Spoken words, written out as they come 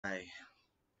today.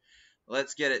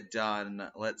 Let's get it done.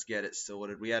 Let's get it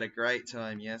sorted. We had a great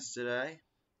time yesterday.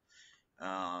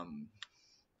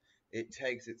 It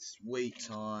takes its sweet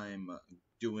time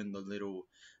doing the little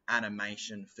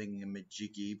animation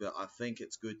thingamajiggy, but I think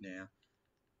it's good now.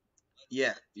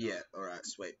 Yeah, alright,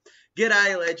 sweet.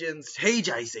 G'day, legends.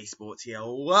 TJC Sports here.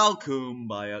 Welcome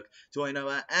back to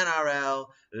another NRL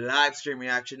live stream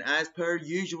reaction. As per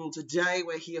usual, today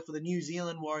we're here for the New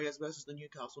Zealand Warriors versus the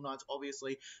Newcastle Knights.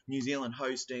 Obviously, New Zealand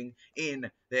hosting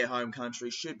in their home country.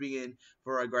 Should be in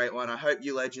for a great one. I hope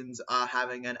you legends are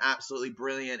having an absolutely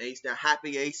brilliant Easter.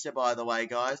 Happy Easter, by the way,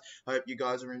 guys. Hope you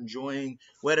guys are enjoying,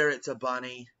 whether it's a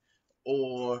bunny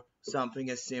or something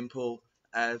as simple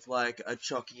as like a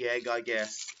chalky egg, I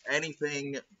guess.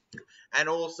 Anything, and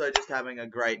also just having a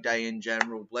great day in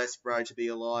general. Blessed, bro, to be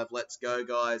alive. Let's go,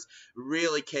 guys.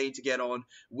 Really keen to get on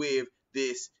with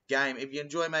this game. If you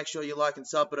enjoy, make sure you like and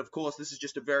sub. But of course, this is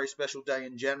just a very special day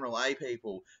in general, eh,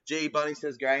 people? Gee, Bunny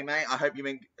says, "G'day, mate." I hope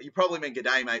you probably mean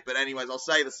 "G'day, mate." But anyways, I'll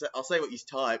say what you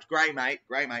typed. G'day, mate,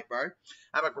 bro.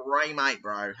 Have a great mate,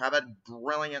 bro. Have a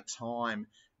brilliant time.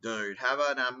 Dude, have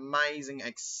an amazing,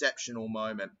 exceptional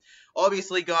moment.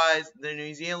 Obviously, guys, the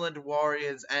New Zealand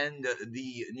Warriors and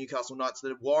the Newcastle Knights,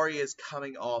 the Warriors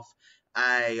coming off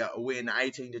a win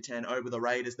 18-10 over the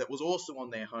Raiders that was also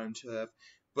on their home turf,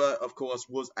 but of course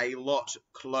was a lot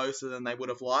closer than they would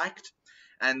have liked.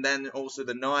 And then also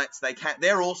the Knights,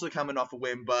 they're also coming off a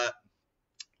win, but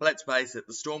let's face it,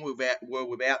 the Storm were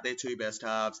without their two best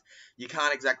halves. You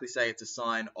can't exactly say it's a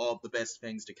sign of the best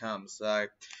things to come. So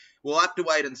we'll have to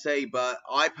wait and see, but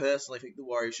I personally think the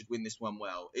Warriors should win this one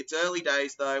well. It's early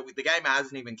days, though. The game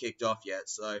hasn't even kicked off yet,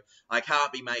 so I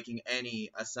can't be making any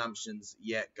assumptions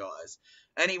yet, guys.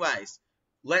 Anyways,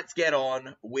 let's get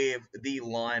on with the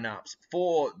lineups.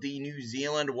 For the New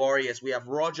Zealand Warriors, we have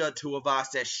Roger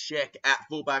Tuivasa-Sheck at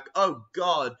fullback. Oh,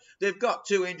 God, they've got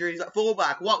two injuries at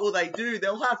fullback. What will they do?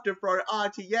 They'll have to throw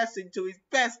RTS into his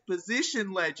best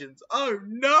position, legends. Oh,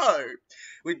 no.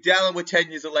 With Dallin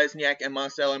Watene-Zelezniak and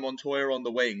Marcelo Montoya on the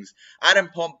wings. Adam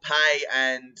Pompey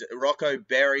and Rocco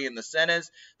Berry in the centres.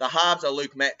 The halves are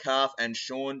Luke Metcalf and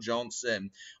Sean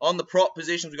Johnson. On the prop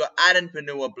positions, we've got Adam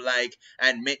Panua-Blake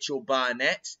and Mitchell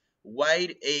Barnett.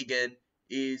 Wade Egan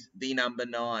is the number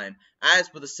 9. As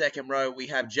for the second row, we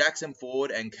have Jackson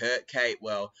Ford and Kurt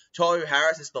Catewell. Tohu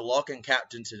Harris is the lock and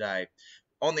captain today.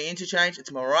 On the interchange, it's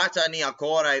Marata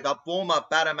Niakore, the former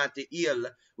Parramatta Eel,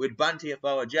 with Bunty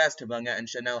Afoa Jazz Tabunga and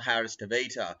Chanel Harris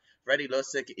Tavita. Freddie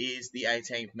Lussick is the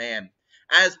 18th man.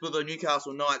 As for the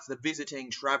Newcastle Knights, the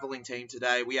visiting travelling team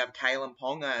today, we have Kalen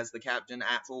Ponga as the captain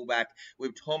at fullback,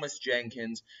 with Thomas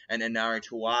Jenkins and Inari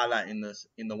Tuala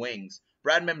in the wings.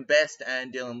 Bradman Best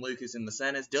and Dylan Lucas in the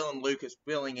centres. Dylan Lucas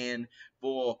filling in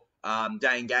for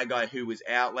Dane Gagai, who was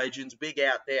out, legends. Big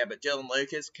out there, but Dylan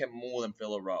Lucas can more than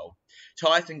fill a role.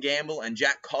 Tyson Gamble and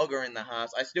Jack Cogger in the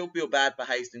halves. I still feel bad for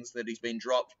Hastings that he's been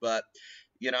dropped, but,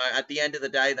 you know, at the end of the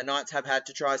day, the Knights have had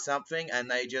to try something, and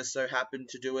they just so happened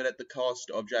to do it at the cost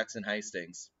of Jackson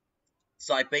Hastings.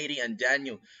 Saifidi and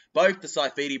Daniel. Both the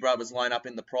Saifidi brothers line up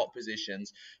in the prop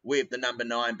positions, with the number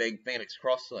 9 being Phoenix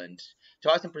Crossland.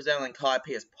 Tyson Prezell and Kai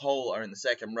Pierce-Paul are in the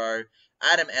second row.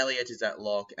 Adam Elliott is at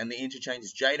lock, and the interchange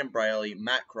is Jaden Brayley,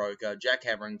 Matt Croker, Jack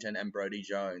Hetherington, and Brodie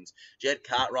Jones. Jed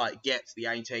Cartwright gets the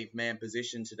 18th man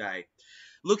position today.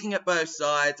 Looking at both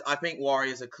sides, I think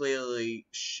Warriors are clearly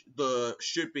the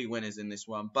should-be winners in this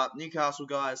one. But Newcastle,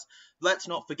 guys, let's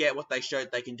not forget what they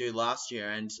showed they can do last year.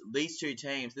 And these two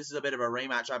teams, this is a bit of a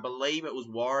rematch. I believe it was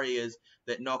Warriors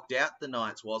that knocked out the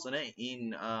Knights, wasn't it,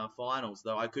 in finals?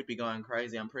 Though I could be going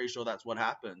crazy. I'm pretty sure that's what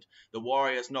happened. The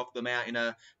Warriors knocked them out in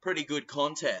a pretty good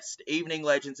contest. Evening,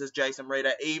 legends, says Jason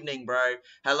Reader. Evening, bro.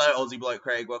 Hello, Aussie bloke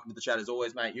Craig. Welcome to the chat as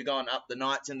always, mate. You're going up the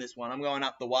Knights in this one. I'm going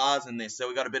up the Wars in this. So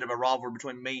we got a bit of a rivalry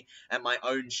between me and my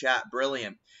own chat.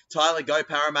 Brilliant. Tyler, go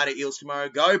Parramatta Eels tomorrow.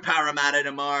 Go Parramatta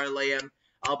tomorrow, Liam.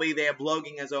 I'll be there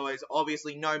vlogging as always.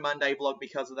 Obviously, no Monday vlog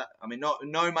because of that. I mean,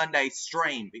 no Monday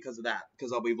stream because of that.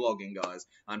 Because I'll be vlogging, guys,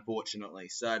 unfortunately.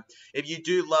 So, if you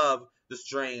do love the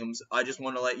streams, I just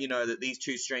want to let you know that these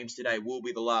two streams today will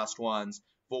be the last ones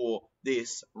for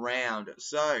this round.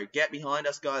 So, get behind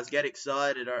us, guys. Get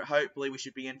excited. Hopefully, we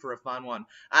should be in for a fun one.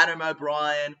 Adam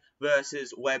O'Brien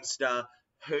versus Webster.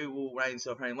 Who will reign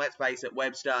supreme? Let's face it,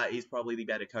 Webster is probably the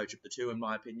better coach of the two, in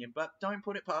my opinion. But don't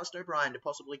put it past O'Brien to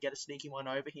possibly get a sneaky one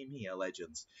over him here,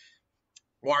 legends.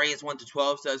 Warriors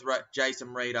 1-12, says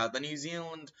Jason Reader. The New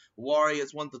Zealand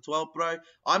Warriors 1-12, bro.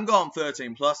 I'm going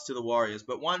 13 plus to the Warriors,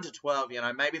 but 1-12, you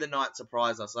know, maybe the Knights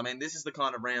surprise us. I mean, this is the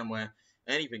kind of round where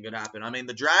anything could happen. I mean,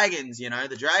 the Dragons, you know,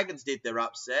 the Dragons did their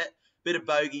upset. bit of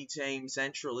bogey team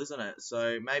central, isn't it?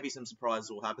 So maybe some surprises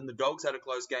will happen. The Dogs had a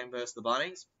close game versus the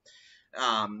Bunnies.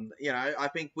 I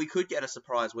think we could get a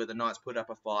surprise where the Knights put up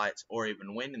a fight or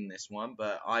even win in this one,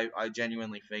 but I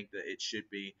genuinely think that it should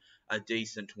be a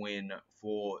decent win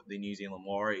for the New Zealand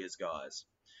Warriors, guys.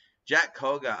 Jack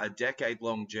Cogger, a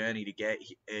decade-long journey to get.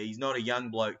 He's not a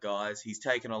young bloke, guys. He's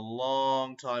taken a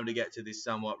long time to get to this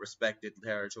somewhat respected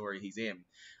territory he's in.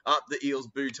 Up the Eels,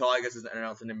 boo Tigers, as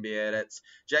announced in NBA edits.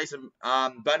 Jason,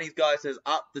 Bunny's guy says,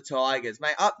 up the Tigers.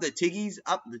 Mate, up the Tiggies?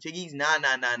 Up the Tiggies?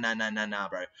 Nah,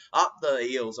 bro. Up the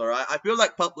Eels, alright? I feel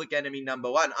like public enemy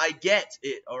number one. I get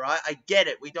it, alright? I get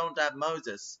it. We don't have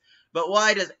Moses. But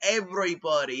why does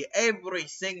everybody, every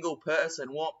single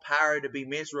person want Parra to be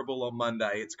miserable on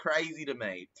Monday? It's crazy to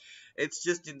me. It's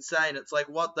just insane. It's like,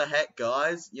 what the heck,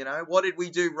 guys? You know, what did we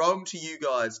do wrong to you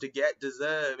guys to get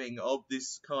deserving of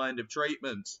this kind of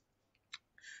treatment?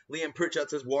 Liam Pritchard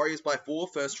says, Warriors by 4,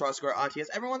 first try score at RTS.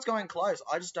 Everyone's going close.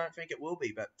 I just don't think it will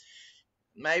be, but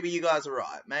maybe you guys are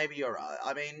right. Maybe you're right.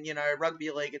 I mean, you know,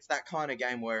 rugby league, it's that kind of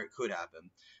game where it could happen.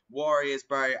 Warriors,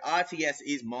 bro. RTS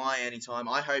is my anytime.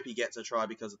 I hope he gets a try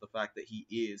because of the fact that he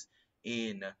is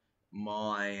in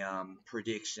my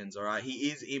predictions, all right?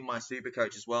 He is in my super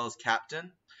coach as well as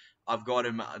captain. I've got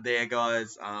him there,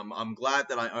 guys. I'm glad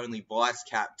that I only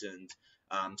vice-captained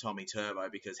Tommy Turbo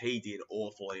because he did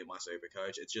awfully in my super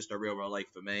coach. It's just a real relief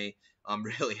for me. I'm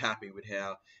really happy with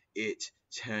how it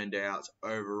turned out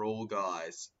overall,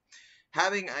 guys.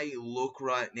 Having a look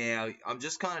right now, I'm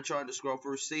just kind of trying to scroll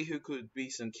through, see who could be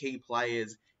some key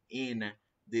players in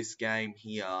this game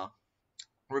here.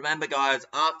 Remember, guys,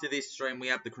 after this stream, we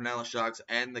have the Cronulla Sharks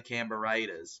and the Canberra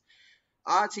Raiders.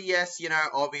 RTS, you know,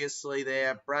 obviously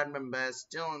there. Bradman Best,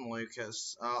 Dylan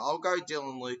Lucas. I'll go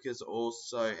Dylan Lucas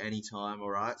also anytime, all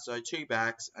right? So 2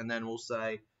 backs, and then we'll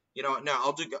say, you know what, no,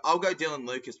 I'll go Dylan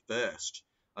Lucas first.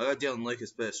 I got Dylan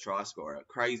Lucas first try scorer.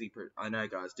 Crazy, I know,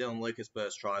 guys. Dylan Lucas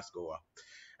first try scorer.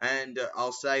 And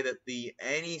I'll say that the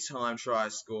anytime try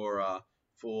scorer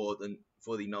for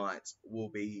the Knights will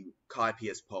be Kai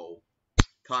Pearce-Paul.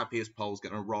 Kai Pearce-Paul's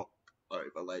going to rock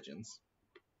over Legends.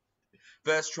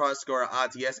 First try scorer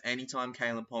RTS, anytime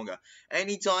Kalen Ponga.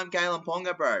 Anytime Kalen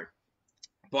Ponga, bro.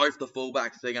 Both the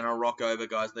fullbacks, they're going to rock over,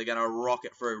 guys. They're going to rock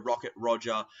it through. Rocket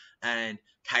Roger and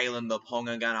Kalen the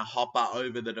Ponga going to hopper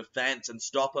over the defense and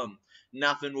stop them.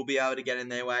 Nothing will be able to get in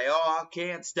their way. Oh,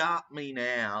 can't stop me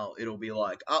now. It'll be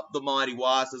like, up the mighty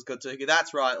Wazas, Kotuki.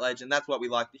 That's right, legend. That's what we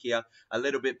like to hear. A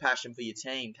little bit passion for your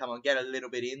team. Come on, get a little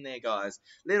bit in there, guys.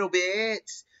 Little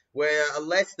bit. We're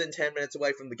less than 10 minutes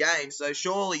away from the game, so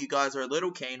surely you guys are a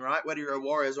little keen, right? Whether you're a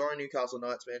Warriors or a Newcastle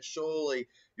Knights fan, surely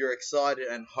you're excited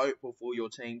and hopeful for your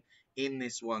team in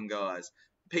this one, guys.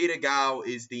 Peter Gale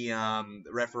is the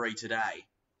referee today.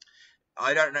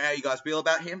 I don't know how you guys feel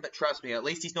about him, but trust me, at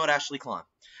least he's not Ashley Klein.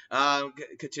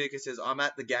 Katuka says, I'm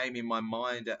at the game in my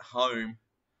mind at home.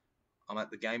 I'm at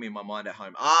the game in my mind at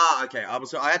home. Okay.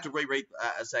 I had to reread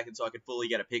a second so I could fully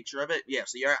get a picture of it. Yeah,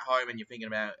 so you're at home and you're thinking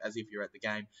about it as if you're at the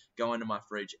game. Go into my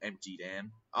fridge, empty,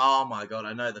 damn. Oh my god,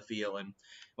 I know the feeling.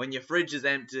 When your fridge is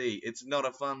empty, it's not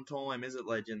a fun time, is it,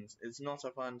 legends? It's not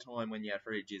a fun time when your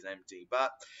fridge is empty.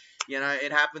 But, you know,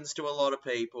 it happens to a lot of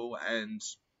people, and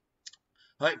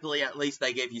hopefully at least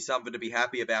they give you something to be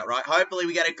happy about, right? Hopefully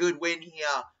we get a good win here,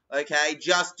 okay?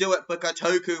 Just do it for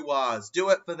Kotoku Wars.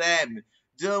 Do it for them.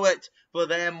 Do it for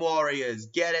them, Warriors.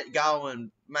 Get it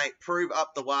going. Mate, prove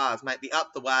up the Wars. Mate, the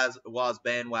up the Wars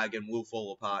bandwagon will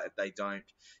fall apart if they don't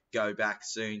go back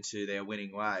soon to their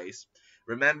winning ways.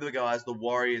 Remember, guys, the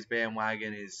Warriors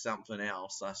bandwagon is something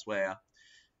else, I swear.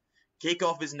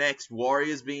 Kickoff is next.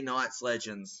 Warriors v Knights,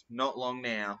 legends. Not long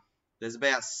now. There's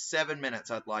about 7 minutes,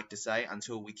 I'd like to say,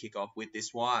 until we kick off with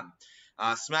this one.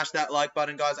 Smash that like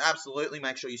button, guys. Absolutely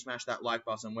make sure you smash that like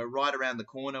button. We're right around the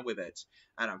corner with it.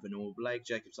 Adam Vanul Blake,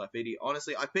 Jacob Saifidi.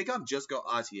 Honestly, I think I've just got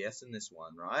RTS in this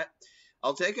one, right?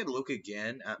 I'll take a look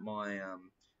again at my,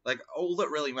 all that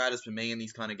really matters for me in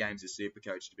these kind of games is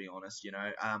Supercoach, to be honest, you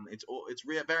know. It's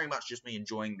very much just me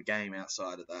enjoying the game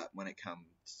outside of that when it comes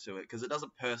to it, because it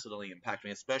doesn't personally impact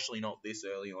me, especially not this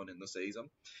early on in the season.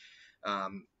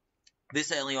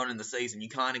 This early on in the season, you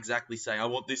can't exactly say, I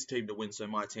want this team to win so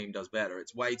my team does better.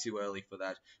 It's way too early for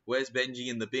that. Where's Benji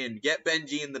in the bin? Get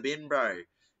Benji in the bin, bro.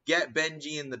 Get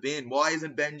Benji in the bin. Why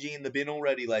isn't Benji in the bin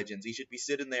already, legends? He should be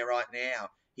sitting there right now.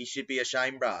 He should be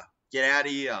ashamed, bro. Get out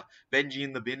of here. Benji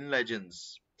in the bin,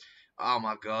 legends. Oh,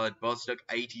 my God. Bostock,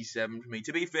 87 for me.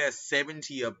 To be fair,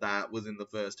 70 of that was in the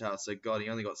first half. So, God, he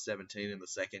only got 17 in the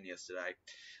second yesterday.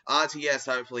 RTS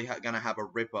hopefully going to have a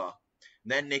ripper.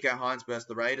 Then Nico Hines versus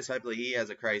the Raiders. Hopefully he has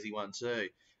a crazy one too.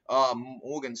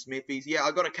 Morgan Smithies. Yeah,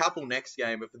 I got a couple next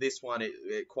game, but for this one,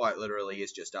 it quite literally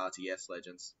is just RTS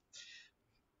Legends.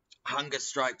 Hunger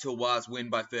strike till Waz win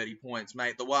by 30 points.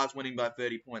 Mate, the Waz winning by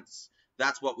 30 points.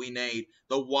 That's what we need.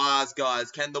 The Waz,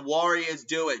 guys. Can the Warriors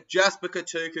do it? Just for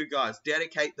Katuku, guys.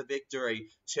 Dedicate the victory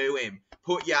to him.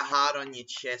 Put your heart on your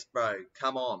chest, bro.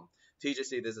 Come on.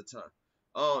 TJC, there's a ton.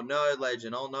 Oh, no,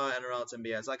 Legend. Oh, no, NRL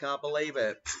MBS. I can't believe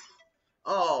it.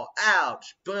 Oh,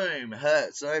 ouch. Boom.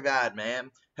 Hurt so bad, man.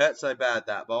 Hurt so bad,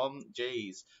 that bomb.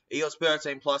 Jeez. Eels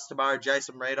 13 plus tomorrow.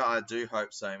 Jason Reader, I do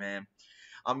hope so, man.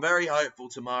 I'm very hopeful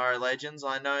tomorrow, Legends.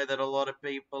 I know that a lot of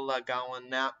people are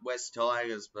going out West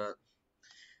Tigers, but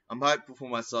I'm hopeful for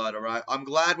my side, alright? I'm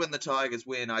glad when the Tigers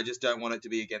win, I just don't want it to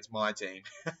be against my team.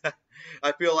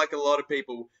 I feel like a lot of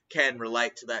people can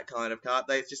relate to that kind of card.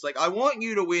 It's just like, I want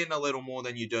you to win a little more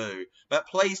than you do, but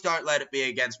please don't let it be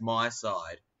against my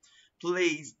side.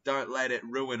 Please don't let it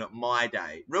ruin my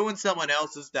day. Ruin someone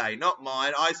else's day, not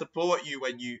mine. I support you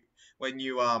when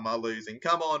you are losing.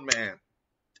 Come on, man.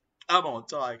 Come on,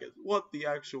 Tigers. What the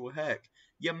actual heck?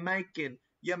 You're making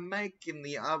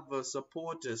the other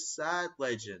supporters sad,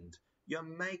 Legend. You're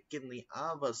making the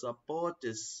other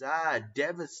supporters sad.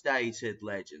 Devastated,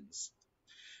 Legends.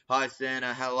 Hi,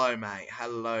 Santa. Hello, mate.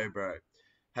 Hello, bro.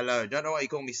 Hello. Don't know why you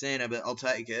call me Santa, but I'll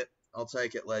take it. I'll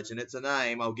take it, Legend. It's a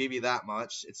name. I'll give you that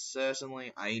much. It's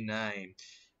certainly a name.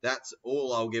 That's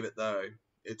all I'll give it, though.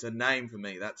 It's a name for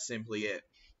me. That's simply it.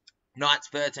 Knights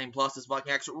 13 plus is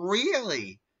Viking Axe.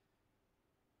 Really?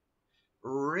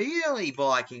 Really,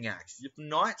 Viking Axe? If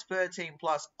Knights 13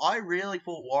 plus, I really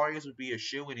thought Warriors would be a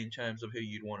shoo-in in terms of who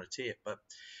you'd want to tip, but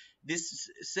this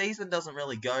season doesn't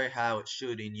really go how it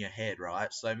should in your head,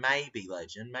 right? So maybe,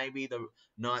 Legend, maybe the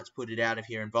Knights put it out of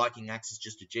here and Viking Axe is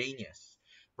just a genius.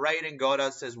 Braden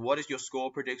Goddard says, what is your score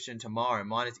prediction tomorrow?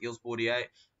 Mine is Eels 48,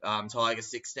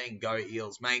 Tigers 16. Go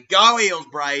Eels, mate. Go Eels,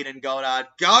 Braden Goddard.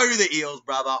 Go the Eels,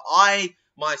 brother. I,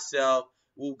 myself,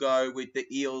 will go with the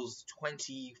Eels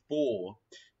 24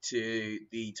 to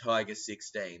the Tigers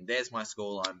 16. There's my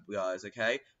scoreline, guys,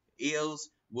 okay? Eels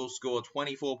will score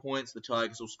 24 points, the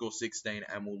Tigers will score 16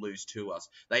 and will lose to us.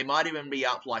 They might even be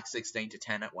up like 16 to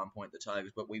 10 at one point, the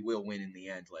Tigers, but we will win in the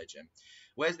end, Legend.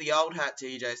 Where's the old hat,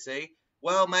 TJC?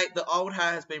 Well, mate, the old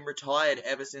hat has been retired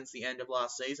ever since the end of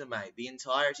last season, mate. The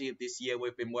entirety of this year,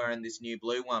 we've been wearing this new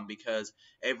blue one because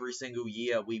every single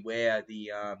year we wear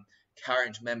the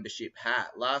current membership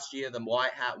hat. Last year, the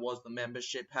white hat was the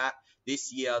membership hat.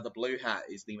 This year, the blue hat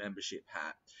is the membership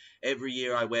hat. Every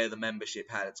year, I wear the membership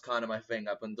hat. It's kind of my thing.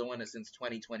 I've been doing it since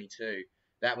 2022.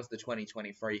 That was the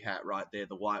 2023 hat right there,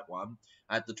 the white one.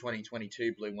 I had the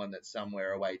 2022 blue one that's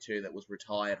somewhere away too that was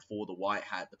retired for the white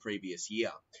hat the previous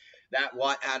year. That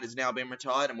white hat has now been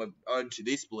retired and we're on to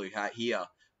this blue hat here,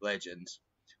 Legends.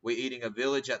 We're eating a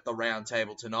village at the round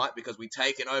table tonight because we've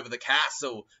taken over the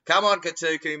castle. Come on,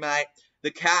 Katuku, mate.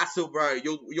 The castle, bro.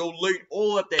 You'll loot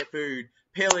all of their food.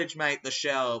 Pillage, mate, the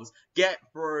shelves. Get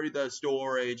through the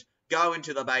storage. Go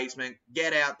into the basement.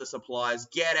 Get out the supplies.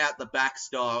 Get out the back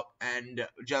stock. And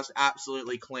just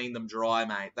absolutely clean them dry,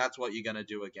 mate. That's what you're going to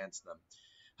do against them.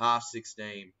 Half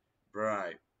 16.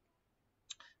 Bro.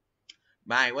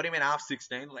 Mate, what do you mean half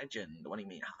 16, Legend? What do you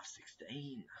mean half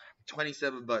 16?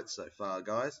 27 votes so far,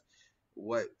 guys.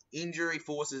 What injury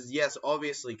forces? Yes,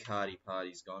 obviously Cardi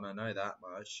Party's gone. I know that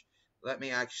much. Let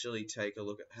me actually take a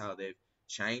look at how they've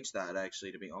changed that,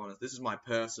 actually, to be honest. This is my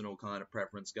personal kind of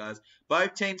preference, guys.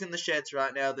 Both teams in the sheds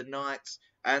right now, the Knights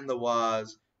and the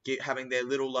Wars, having their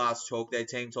little last talk, their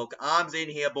team talk. Arms in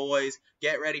here, boys.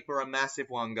 Get ready for a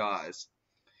massive one, guys.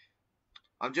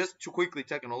 I'm just quickly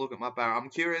taking a look at my barrel.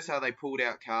 I'm curious how they pulled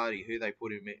out Cardi, who they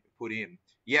put in.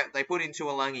 Yeah, they put in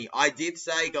Tuolangi. I did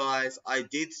say, guys, I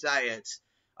did say it.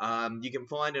 You can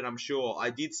find it, I'm sure. I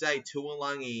did say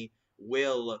Tuolangi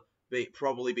will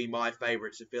probably be my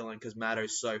favourite to fill in because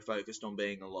Matto's so focused on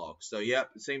being a lock. So, yep,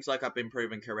 it seems like I've been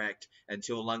proven correct. And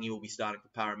Tuolangi will be starting for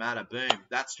Parramatta. Boom.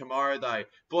 That's tomorrow, though.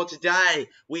 For today,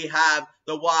 we have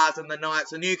the Wars and the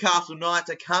Knights. The Newcastle Knights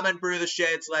are coming through the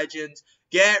sheds, Legends.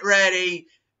 Get ready.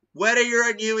 Whether you're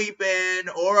a Newie fan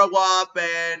or a War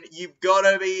fan, you've got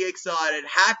to be excited.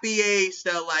 Happy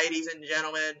Easter, ladies and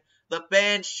gentlemen. The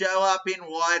fans show up in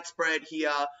widespread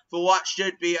here for what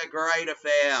should be a great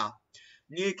affair.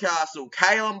 Newcastle,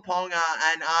 Kalen Ponga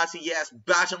and RTS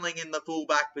battling in the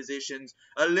fullback positions.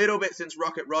 A little bit since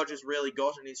Rocket Rogers really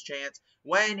gotten his chance.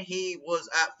 When he was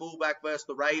at fullback versus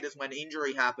the Raiders when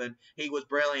injury happened, he was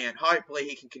brilliant. Hopefully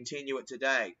he can continue it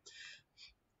today.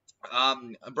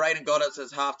 Braden Goddard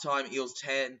says halftime, Eels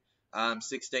 10,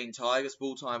 16 Tigers,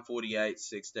 full time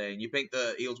 48-16. You think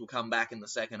the Eels will come back in the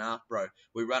second half, bro?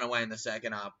 We run away in the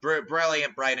second half.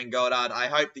 Brilliant, Braden Goddard. I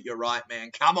hope that you're right,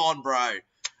 man. Come on, bro.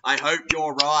 I hope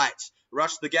you're right.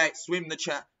 Rush the gate, swim the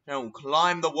channel,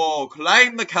 climb the wall,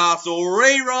 claim the castle,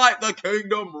 rewrite the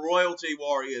kingdom, royalty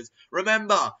warriors.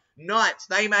 Remember, knights,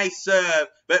 they may serve,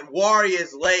 but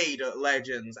warriors lead,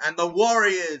 legends. And the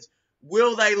warriors,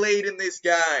 will they lead in this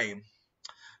game?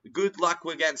 Good luck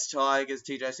against Tigers.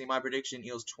 TJC, my prediction,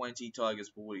 Eels 20, Tigers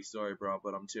 40. Sorry, bro,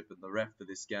 but I'm tipping the ref for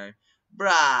this game.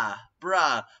 Bruh,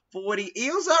 40.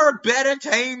 Eels are a better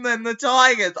team than the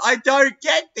Tigers. I don't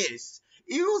get this.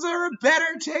 Eels are a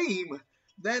better team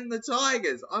than the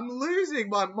Tigers. I'm losing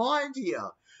my mind here.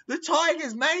 The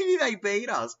Tigers, maybe they beat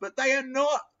us, but they are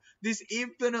not this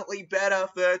infinitely better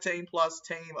 13-plus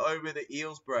team over the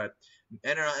Eels, bro.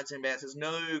 NRL says,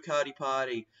 no Cardi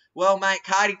Party. Well, mate,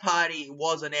 Cardi Party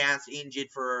was announced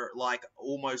injured for, like,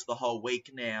 almost the whole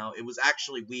week now. It was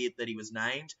actually weird that he was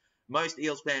named. Most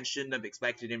Eels fans shouldn't have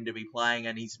expected him to be playing,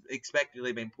 and he's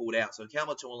expectedly been pulled out. So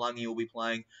Kelma Tuolangi will be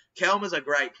playing. Kelma's a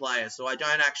great player, so I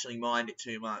don't actually mind it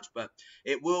too much, but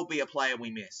it will be a player we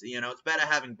miss. You know, it's better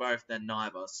having both than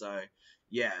neither. So,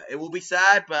 yeah, it will be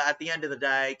sad, but at the end of the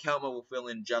day, Kelma will fill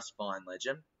in just fine,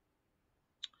 legend.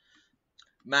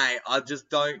 Mate, I just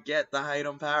don't get the hate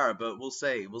on Para, but we'll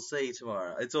see. We'll see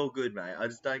tomorrow. It's all good, mate. I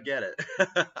just don't get it.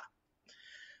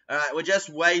 Alright, we're just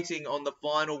waiting on the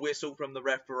final whistle from the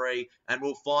referee, and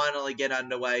we'll finally get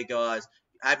underway, guys.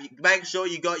 Make sure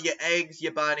you got your eggs,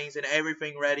 your bunnies, and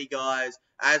everything ready, guys,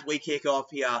 as we kick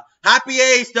off here. Happy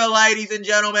Easter, ladies and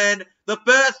gentlemen! The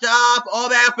first half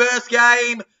of our first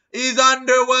game is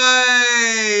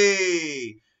underway!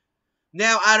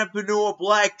 Now, Adam Panua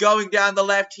Blake going down the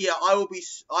left here. I will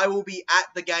be at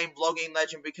the game vlogging,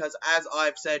 legend, because as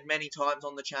I've said many times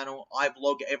on the channel, I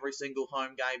vlog every single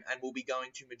home game and will be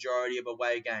going to majority of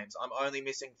away games. I'm only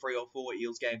missing 3 or 4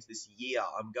 Eels games this year.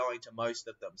 I'm going to most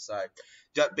of them, so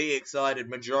don't be excited.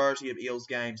 Majority of Eels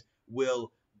games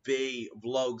will be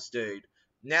vlogs, dude.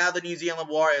 Now the New Zealand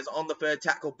Warriors on the third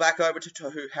tackle, back over to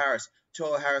Tohu Harris.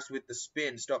 Tohu Harris with the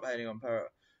spin. Stop hating on Para,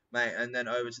 mate. And then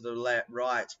over to the left,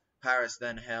 right. Paris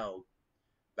then held.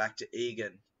 Back to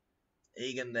Egan.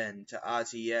 Egan then to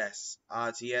RTS.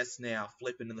 RTS now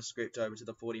flipping in the script over to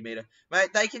the 40 metre.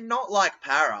 Mate, they cannot like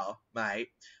Para, mate.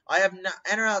 I have no...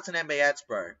 NRL and NBAs,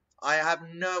 bro. I have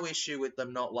no issue with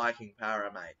them not liking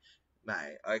Para, mate.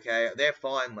 Mate, okay? They're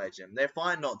fine, legend. They're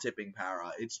fine not tipping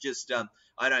Para. It's just,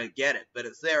 I don't get it. But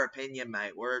it's their opinion,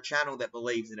 mate. We're a channel that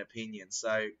believes in opinions.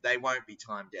 So they won't be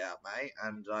timed out, mate.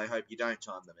 And I hope you don't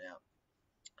time them out.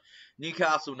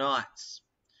 Newcastle Knights.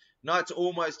 Knights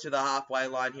almost to the halfway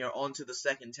line here. On to the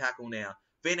second tackle now.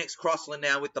 Phoenix Crossland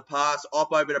now with the pass.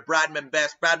 Off over to Bradman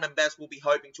Best. Bradman Best will be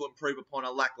hoping to improve upon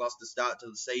a lackluster start to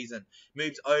the season.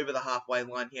 Moves over the halfway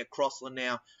line here. Crossland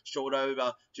now. Short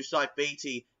over to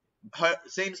Saifiti.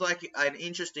 Seems like an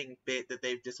interesting bit that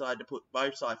they've decided to put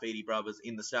both Saifiti brothers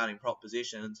in the starting prop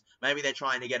positions. Maybe they're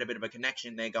trying to get a bit of a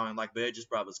connection there, going like Burgess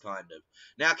brothers, kind of.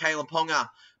 Now Caleb Ponga,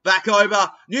 back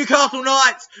over. Newcastle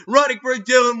Knights, running through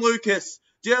Dylan Lucas.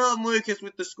 Dylan Lucas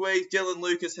with the squeeze. Dylan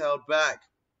Lucas held back.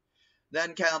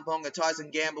 Then Caleb Ponga,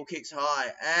 Tyson Gamble kicks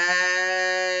high.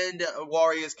 And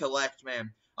Warriors collect,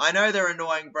 man. I know they're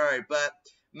annoying, bro, but...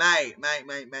 Mate.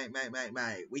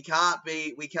 We can't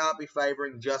be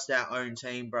favouring just our own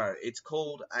team, bro. It's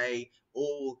called a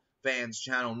all fans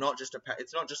channel,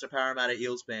 it's not just a Parramatta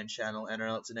Eels fan channel,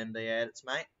 NRL, it's an NBA edits,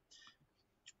 mate.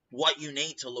 What you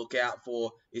need to look out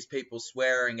for is people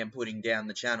swearing and putting down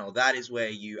the channel. That is where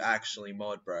you actually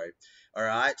mod, bro.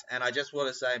 Alright? And I just want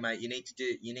to say, mate, you need to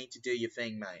do your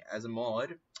thing, mate. As a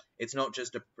mod, it's not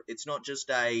just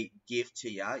a gift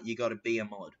to you. You gotta be a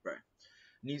mod, bro.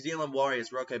 New Zealand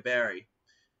Warriors, Rocco Berry.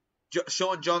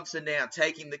 Sean Johnson now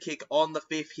taking the kick on the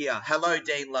 5th here. Hello,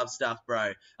 Dean Love stuff,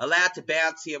 bro. Allowed to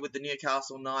bounce here with the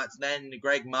Newcastle Knights. Then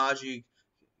Greg Marju.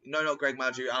 No, not Greg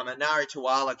Marju. Anari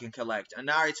Tuala can collect.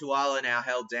 Anari Tuala now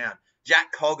held down.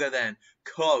 Jack Cogger then.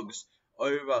 Cogs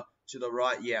over to the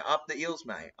right. Yeah, up the Eels,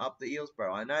 mate. Up the Eels,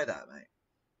 bro. I know that, mate.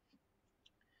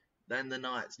 Then the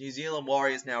Knights. New Zealand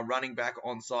Warriors now running back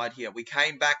on side here. We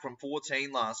came back from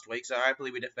 14 last week, so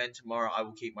hopefully we defend tomorrow. I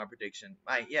will keep my prediction.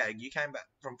 Mate, yeah, you came back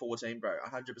from 14, bro.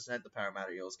 100% the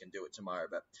Parramatta Eels can do it tomorrow,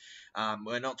 but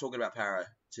we're not talking about Para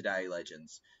today,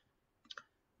 legends.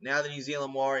 Now the New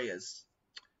Zealand Warriors.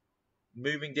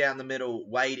 Moving down the middle,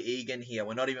 Wade Egan here.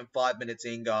 We're not even 5 minutes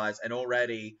in, guys, and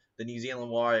already the New Zealand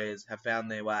Warriors have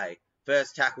found their way.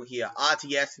 First tackle here.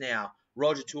 RTS now.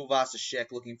 Roger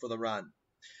Tuivasa-Sheck looking for the run.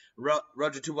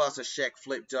 Roger Tuivasa-Sheck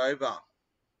flipped over.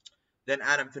 Then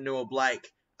Adam Fanua Blake.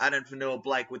 Adam Fanua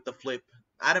Blake with the flip.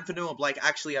 Adam Fanua-Blake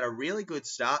actually had a really good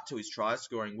start to his try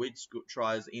scoring, with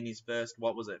tries in his first,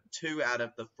 2 out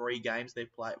of the 4 games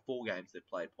they've played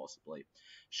possibly.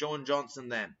 Sean Johnson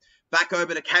then. Back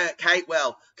over to Kurt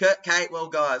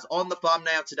Catewell, guys, on the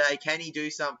thumbnail today. Can he do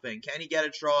something? Can he get a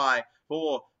try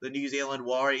for the New Zealand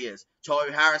Warriors?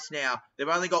 Tohu Harris now. They've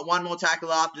only got one more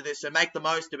tackle after this, so make the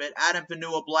most of it. Adam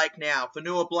Fanua-Blake now.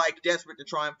 Fanua-Blake desperate to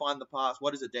try and find the pass.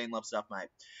 What is it, Dean? Love stuff, mate.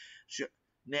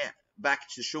 Now, back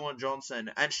to Sean Johnson.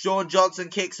 And Sean Johnson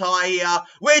kicks high here.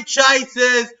 With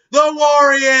chases the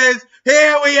Warriors.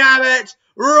 Here we have it.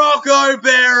 Rocco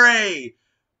Berry.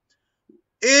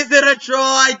 Is it a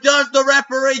try? Does the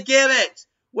referee give it?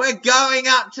 We're going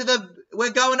up to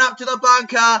the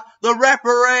bunker. The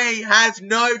referee has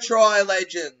no try,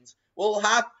 legends. We'll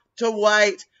have to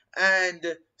wait and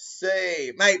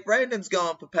see. Mate, Braden's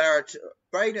going for para too.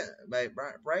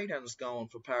 Braden's going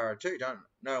for para too. Don't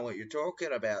know what you're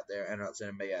talking about there, and it's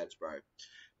NBA ads, bro.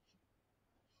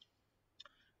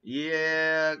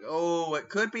 Yeah. Oh, it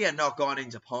could be a knock-on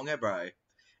into Ponga, bro.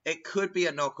 It could be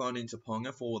a knock-on into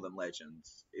Ponga for them,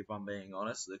 legends. If I'm being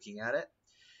honest, looking at it,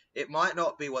 it might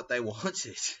not be what they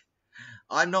wanted.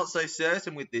 I'm not so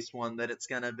certain with this one that it's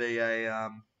gonna be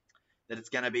a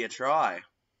try.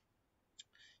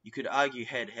 You could argue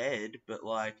head-head, but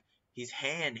like his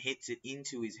hand hits it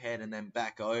into his head and then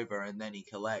back over, and then he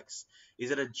collects.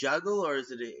 Is it a juggle or is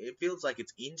it? It feels like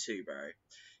it's into, bro.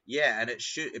 Yeah, and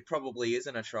it probably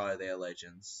isn't a try there,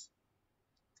 legends.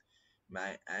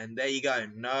 Mate, and there you go.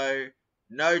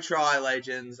 No try,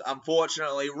 legends.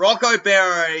 Unfortunately, Rocco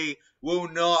Berry will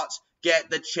not get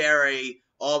the cherry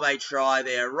of a try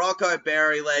there. Rocco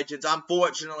Berry, legends,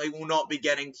 unfortunately will not be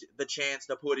getting the chance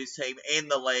to put his team in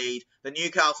the lead. The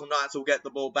Newcastle Knights will get the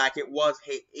ball back. It was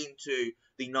hit into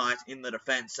the Knights in the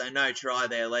defence, so no try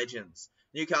there, legends.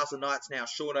 Newcastle Knights now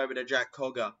short over to Jack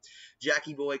Cogger.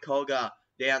 Jackie Boy Cogger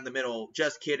down the middle.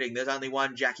 Just kidding. There's only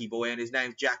one Jackie Boy, and his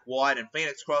name's Jack White. And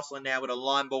Phoenix Crossland now with a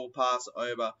line ball pass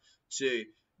over to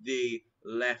the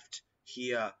left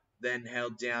here. Then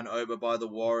held down over by the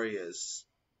Warriors.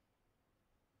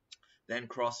 Then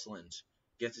Crossland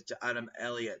gets it to Adam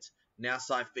Elliott. Now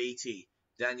Saifiti.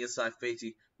 Daniel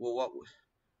Saifiti.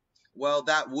 Well,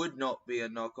 that would not be a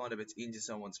knock-on if it's into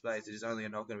someone's face. It is only a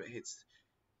knock-on if it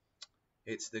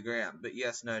hits the ground. But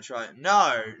yes, no try.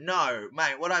 No,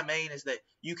 mate. What I mean is that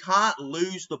you can't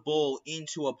lose the ball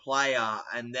into a player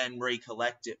and then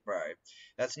recollect it, bro.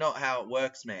 That's not how it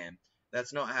works, man.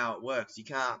 That's not how it works. You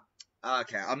can't.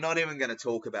 Okay, I'm not even going to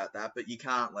talk about that, but you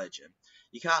can't, legend.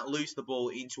 You can't lose the ball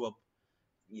into a.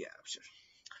 Yeah, sure.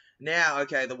 Now,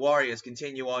 okay, the Warriors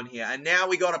continue on here. And now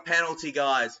we got a penalty,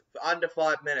 guys. For under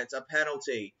 5 minutes, a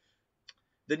penalty.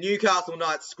 The Newcastle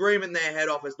Knights screaming their head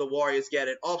off as the Warriors get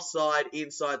it. Offside,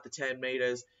 inside the 10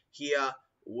 metres. Here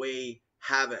we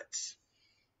have it.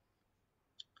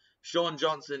 Sean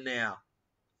Johnson now.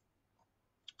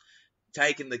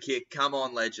 Taking the kick. Come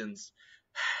on, legends.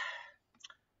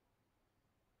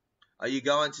 Are you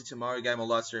going to tomorrow game or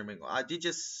live streaming?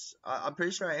 I'm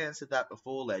pretty sure I answered that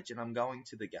before, legend. I'm going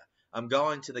to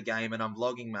the game and I'm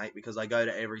vlogging, mate, because I go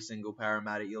to every single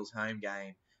Parramatta Eels home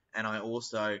game, and I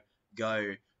also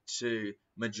go to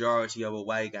majority of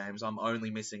away games. I'm only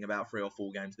missing about 3 or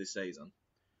 4 games this season.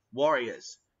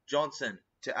 Warriors, Johnson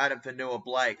to Adam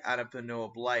Fanua-Blake. Adam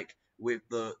Fanua-Blake with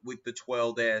the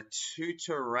 12 there.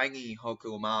 Tuturangi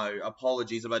Hokumau.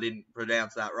 Apologies if I didn't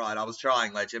pronounce that right. I was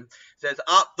trying, legend. Says,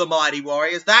 up the mighty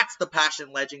Warriors. That's the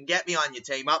passion, legend. Get me on your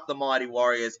team. Up the mighty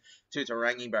Warriors.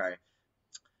 Tuturangi, bro.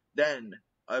 Then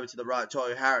over to the right,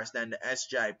 Tohu Harris. Then to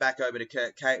SJ. Back over to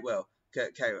Kurt Catewell.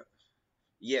 Kurt Catewell.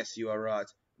 Yes, you are right.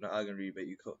 I'm not arguing with you, but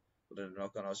you call it a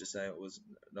knock on. I was just saying it was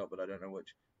not, but I don't know what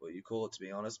you call it, to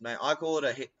be honest, mate. I call it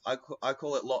a hit. I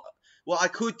call it well, I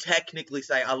could technically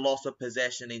say a loss of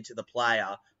possession into the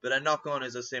player, but a knock on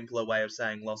is a simpler way of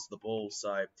saying lost the ball.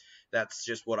 So that's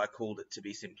just what I called it, to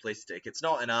be simplistic. It's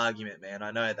not an argument, man.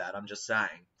 I know that. I'm just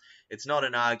saying it's not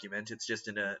an argument. It's just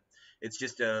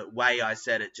a way I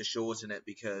said it to shorten it,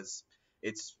 because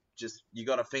it's just you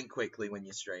got to think quickly when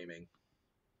you're streaming.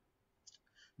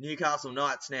 Newcastle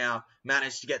Knights now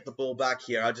managed to get the ball back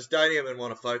here. I just don't even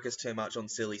want to focus too much on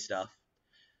silly stuff.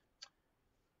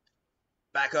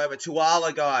 Back over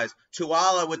Tuala, guys.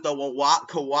 Tuala with the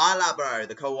koala, bro.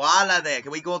 The koala there.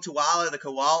 Can we call Tuala the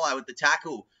koala with the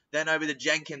tackle? Then over to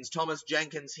Jenkins. Thomas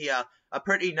Jenkins here. A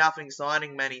pretty nothing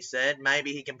signing, many said.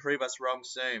 Maybe he can prove us wrong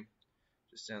soon.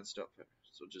 Just sound stop.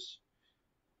 So just.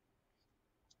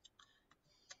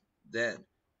 Then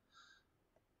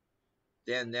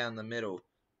down the middle.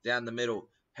 Down the middle.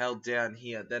 Held down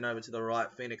here. Then over to the right.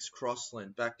 Phoenix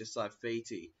Crossland. Back to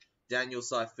Saifiti. Daniel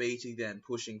Saifiti then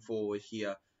pushing forward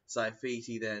here.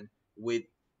 Saifiti then with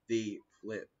the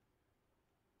flip.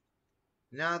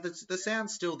 No, the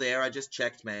sound's still there. I just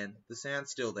checked, man. The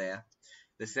sound's still there.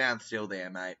 The sound's still there,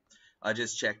 mate. I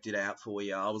just checked it out for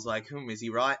you. I was like, is he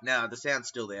right? No, the sound's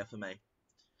still there for me.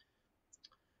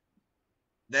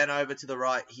 Then over to the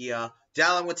right here.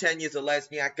 Dallin with 10 years of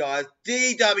Lesniak, guys.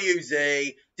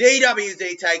 DWZ.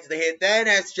 DWZ takes the hit. Then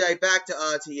SJ back to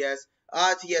RTS.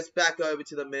 RTS back over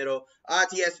to the middle.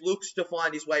 RTS looks to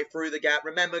find his way through the gap.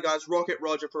 Remember, guys, Rocket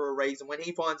Roger for a reason. When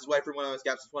he finds his way through one of those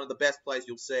gaps, it's one of the best plays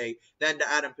you'll see. Then to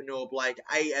Adam Panur Blake.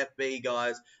 AFB,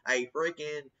 guys. A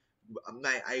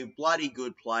bloody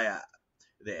good player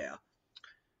there.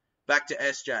 Back to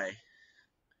SJ.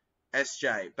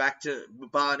 SJ, back to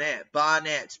Barnett, hard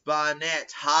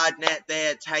net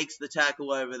there, takes the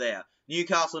tackle over there.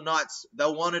 Newcastle Knights,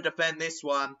 they'll want to defend this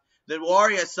one. The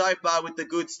Warriors so far with the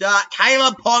good start.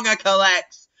 Kalen Ponga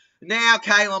collects. Now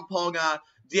Kalen Ponga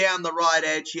down the right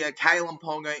edge here. Kalen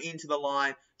Ponga into the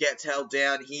line, gets held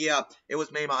down here. It was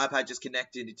me, my iPad just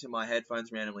connected to my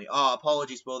headphones randomly. Oh,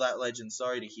 apologies for that, Legend.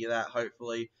 Sorry to hear that.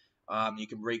 Hopefully,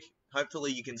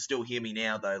 you can still hear me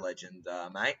now, though, Legend,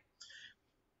 mate.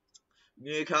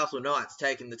 Newcastle Knights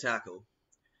taking the tackle.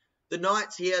 The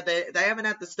Knights here, they haven't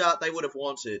had the start they would have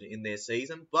wanted in their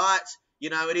season, but,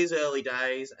 you know, it is early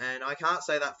days, and I can't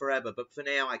say that forever, but for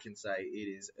now I can say it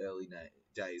is early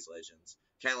days, Legends.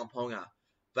 Kalen Ponga,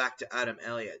 back to Adam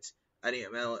Elliott.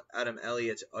 Adam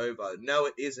Elliott over. No,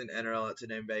 it isn't NRL, it's an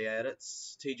NBA edit.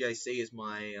 TJC is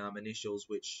my initials,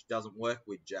 which doesn't work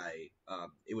with J.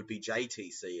 It would be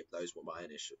JTC if those were my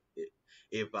initials.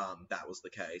 If that was the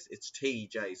case. It's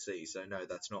TJC, so no,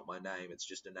 that's not my name. It's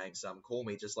just a name some call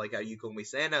me, just like how you call me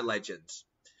Santa, Legends.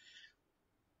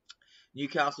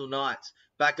 Newcastle Knights,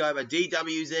 back over,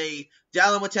 DWZ,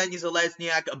 Dallin with 10 years of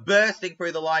Lesniak, bursting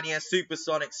through the line here,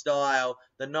 supersonic style.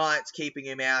 The Knights keeping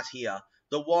him out here.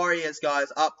 The Warriors,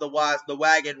 guys, up the wires. The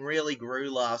wagon really grew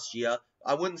last year.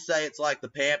 I wouldn't say it's like the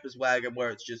Panthers wagon where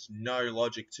it's just no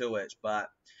logic to it, but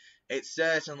it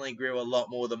certainly grew a lot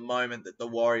more the moment that the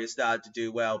Warriors started to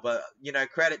do well. But, you know,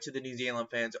 credit to the New Zealand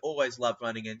fans. Always love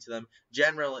running into them.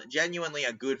 Genuinely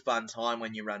a good fun time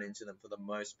when you run into them for the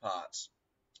most part.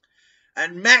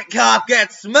 And Metcalf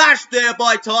gets smashed there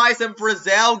by Tyson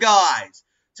Frizzell, guys.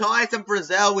 Tyson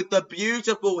Frizzell with the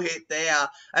beautiful hit there.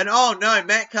 And oh no,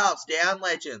 Metcalf's down,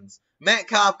 Legends.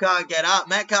 Metcalf can't get up.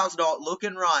 Metcalf's not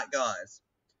looking right, guys.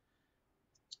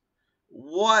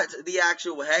 What the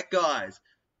actual heck, guys?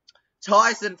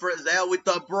 Tyson Frizzell with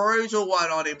the brutal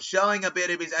one on him, showing a bit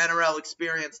of his NRL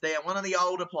experience there. One of the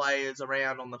older players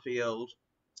around on the field,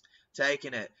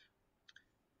 taking it.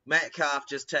 Metcalf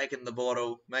just taking the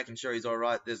bottle, making sure he's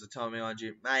alright. There's a time behind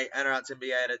you. Mate, NRL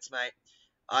NBA edits, mate.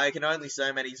 I can only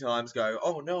so many times go,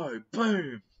 oh no,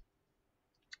 boom.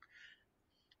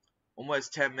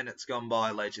 Almost 10 minutes gone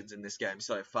by, Legends, in this game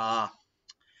so far.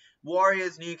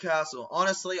 Warriors, Newcastle.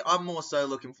 Honestly, I'm more so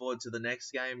looking forward to the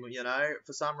next game, you know.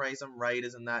 For some reason,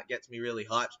 Raiders and that gets me really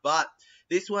hyped. But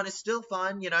this one is still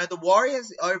fun, you know. The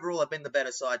Warriors overall have been the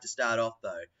better side to start off,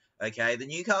 though. Okay, the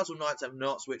Newcastle Knights have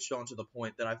not switched on to the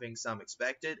point that I think some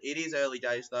expected. It is early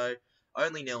days, though.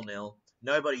 Only 0-0.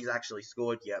 Nobody's actually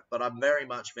scored yet, but I'm very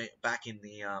much back in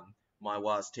the my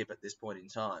Waz tip at this point in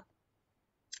time.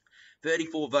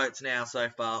 34 votes now so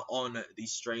far on the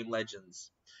stream, Legends.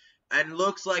 And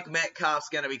looks like Metcalf's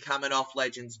going to be coming off,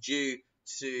 Legends, due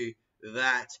to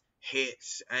that hit.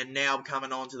 And now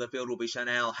coming onto the field will be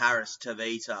Chanel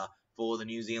Harris-Tavita for the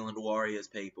New Zealand Warriors,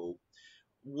 people.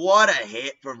 What a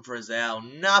hit from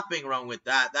Frizzell. Nothing wrong with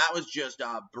that. That was just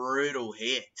a brutal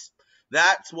hit.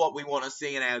 That's what we want to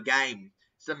see in our game.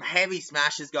 Some heavy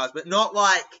smashes, guys, but not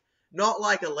like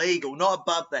illegal, not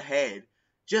above the head.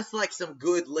 Just like some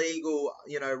good legal,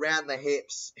 you know, around the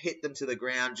hips, hit them to the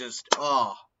ground, just,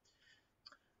 oh.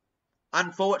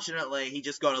 Unfortunately, he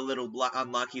just got a little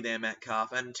unlucky there,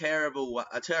 Metcalf, and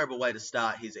a terrible way to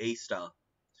start his Easter.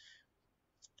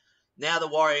 Now the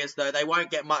Warriors, though, they won't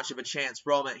get much of a chance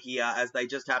from it here as they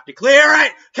just have to clear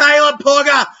it. Caleb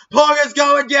Ponga. Ponga's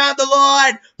going down the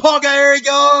line. Ponga, here he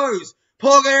goes.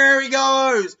 Ponga, here he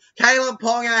goes. Caleb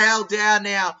Ponga held down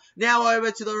now. Now over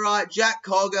to the right. Jack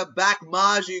Cogger back.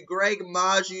 Marju. Greg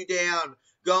Marju down.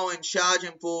 Going,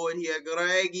 charging forward here.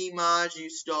 Greggy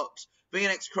Marju stops.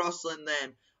 Phoenix Crossland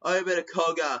then. Over to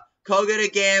Cogger. Cogger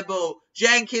to Gamble.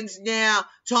 Jenkins now.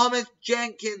 Thomas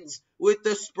Jenkins with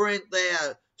the sprint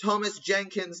there. Thomas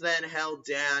Jenkins then held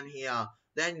down here.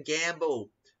 Then Gamble.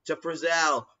 to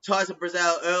Frizzell. Tyson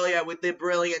Frizzell earlier with their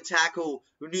brilliant tackle.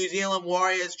 New Zealand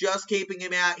Warriors just keeping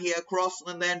him out here.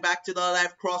 Crossland then back to the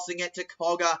left, crossing it to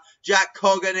Cogger. Jack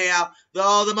Cogger now.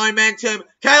 The momentum.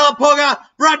 Caleb Pogger.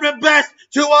 Bradman Best.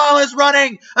 Tuala's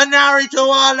running. Anari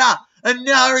Tuala.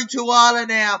 Anari Tuala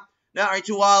now. Nari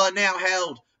Tuala now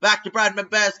held. Back to Bradman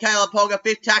Best. Caleb Pogger,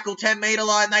 5th tackle, 10-metre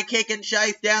line. They kick and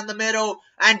chase down the middle.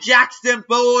 And Jackson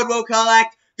Ford will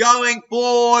collect. Going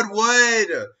forward.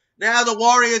 Now the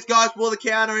Warriors, guys, for the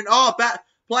counter. And, bad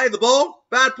play the ball.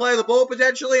 Bad play the ball,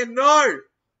 potentially. And no.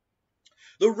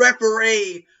 The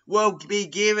referee will be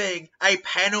giving a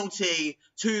penalty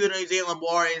to the New Zealand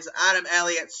Warriors. Adam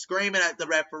Elliott screaming at the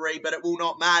referee, but it will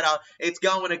not matter. It's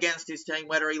going against his team,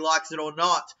 whether he likes it or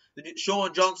not.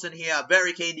 Sean Johnson here,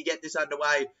 very keen to get this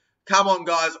underway. Come on,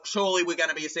 guys. Surely we're going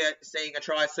to be seeing a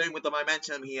try soon with the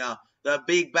momentum here. The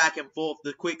big back and forth,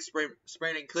 the quick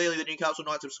sprinting. Clearly, the Newcastle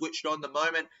Knights have switched on the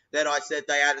moment that I said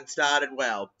they hadn't started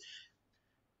well.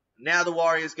 Now the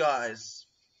Warriors, guys,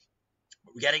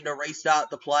 getting to restart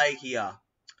the play here.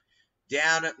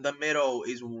 Down the middle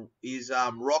is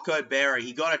Rocco Berry.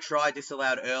 He got a try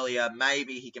disallowed earlier.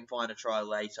 Maybe he can find a try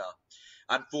later.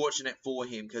 Unfortunate for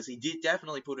him, because he did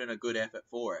definitely put in a good effort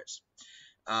for it.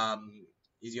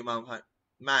 Is your mum home?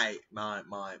 Mate.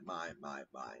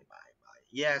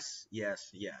 Yes.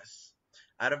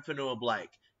 Adam Fanua-Blake.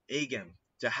 Egan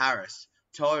to Harris.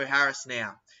 Tohu Harris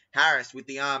now. Harris with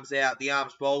the arms out. The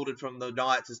arms folded from the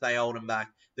Knights as they hold him back.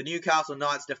 The Newcastle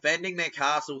Knights defending their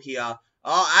castle here.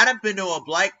 Adam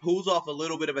Fanua-Blake pulls off a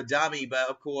little bit of a dummy, but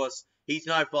of course, he's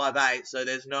no 5'8", so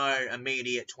there's no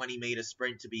immediate 20-metre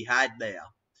sprint to be had there.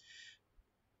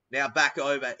 Now back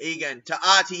over. Egan to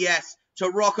RTS. To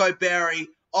Rocco Berry.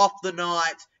 Off the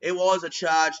Knights. It was a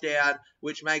charge down,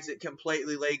 which makes it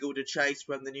completely legal to chase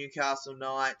from the Newcastle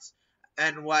Knights.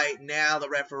 And wait, now the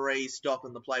referee's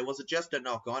stopping the play. Was it just a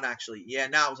knock-on, actually? Yeah,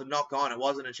 no, it was a knock-on. It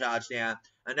wasn't a charge down.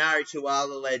 Anari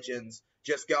Tuala Legends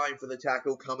just going for the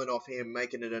tackle, coming off him,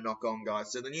 making it a knock-on,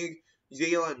 guys. So the New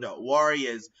Zealand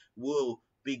Warriors will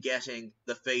be getting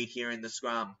the feed here in the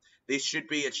scrum. This should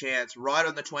be a chance right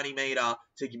on the 20-metre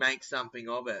to make something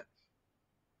of it.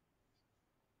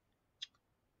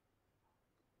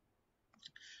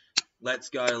 Let's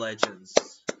go, Legends.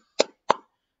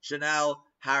 Chanel,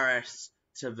 Harris,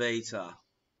 Tavita.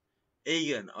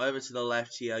 Egan, over to the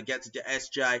left here. Gets it to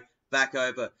SJ. Back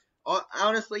over.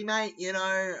 Honestly, mate, you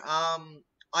know,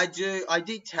 I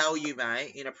did tell you,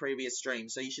 mate, in a previous stream,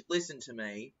 so you should listen to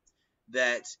me,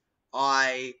 that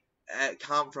I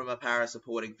come from a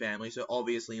para-supporting family, so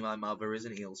obviously my mother is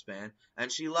an Eels fan,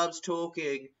 and she loves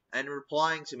talking and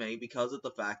replying to me because of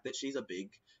the fact that she's a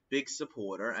big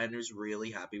supporter and is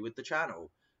really happy with the channel.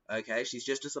 Okay, she's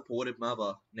just a supportive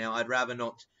mother. Now, I'd rather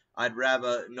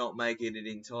not make it an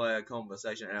entire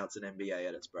conversation. And it's an NBA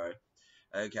edits, bro.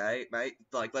 Okay, mate.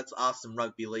 Like, let's ask some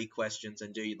rugby league questions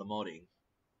and do the modding.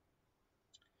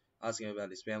 Asking about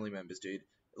his family members, dude.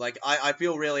 Like, I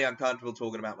feel really uncomfortable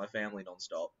talking about my family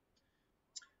non-stop.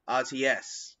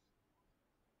 RTS.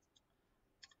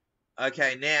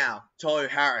 Okay, now, Tohu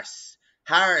Harris.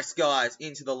 Harris, guys,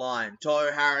 into the line.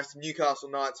 Tohu Harris, Newcastle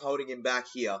Knights holding him back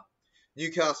here.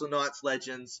 Newcastle Knights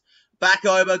Legends. Back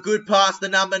over, good pass, the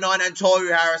number 9, and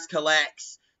Tohu Harris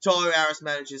collects. Tohu Harris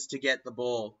manages to get the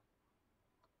ball.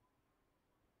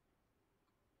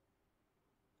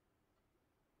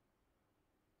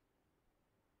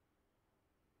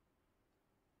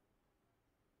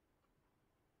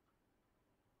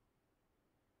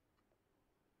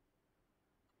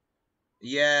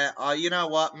 Yeah, you know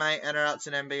what, mate? It's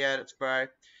an NBA edits, bro.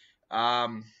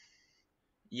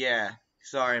 Yeah,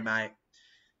 sorry, mate.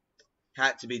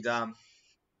 Had to be done.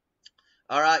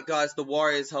 Alright, guys, the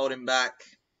Warriors hold him back.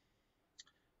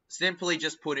 Simply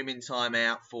just put him in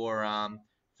timeout for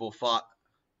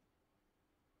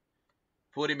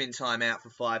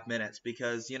 5 minutes,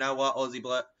 because you know what, Aussie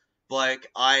bloke,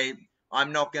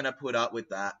 I'm not gonna put up with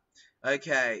that.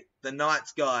 Okay, the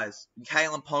Knights, guys.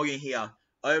 Kalen Poggy here.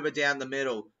 Over down the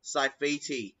middle.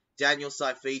 Saifiti. Daniel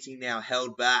Saifiti now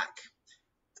held back.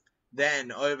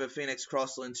 Then over Phoenix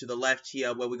Crossland to the left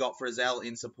here, where we got Frizzell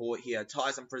in support here.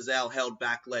 Tyson Frizzell held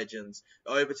back, Legends.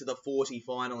 Over to the 40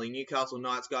 finally. Newcastle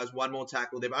Knights, guys, one more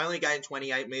tackle. They've only gained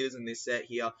 28 metres in this set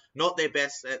here. Not their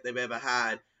best set they've ever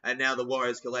had. And now the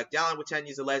Warriors collect. Dallin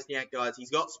Watenya-Zelezniak, guys.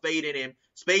 He's got speed in him.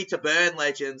 Speed to burn,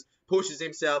 Legends. Pushes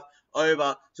himself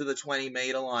over to the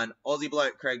 20-metre line. Aussie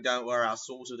bloke, Craig, don't worry. I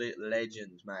sorted it,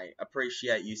 Legend, mate.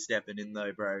 Appreciate you stepping in,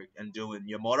 though, bro, and doing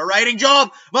your moderating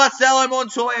job. Marcelo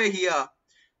Montoya here.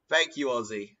 Thank you,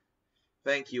 Aussie.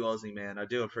 Thank you, Aussie, man. I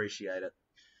do appreciate it.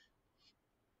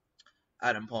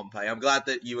 Adam Pompey. I'm glad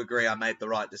that you agree I made the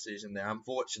right decision there.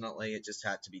 Unfortunately, it just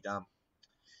had to be done.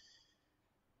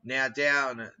 Now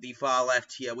down the far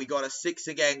left here, we got a 6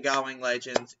 again going,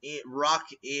 legends. Ruck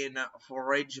in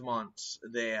Ridgemont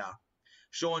there.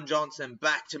 Sean Johnson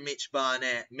back to Mitch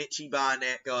Barnett. Mitchy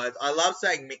Barnett, guys. I love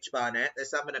saying Mitch Barnett.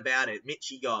 There's something about it.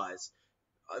 Mitchy, guys.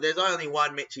 There's only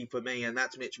one Mitchy for me, and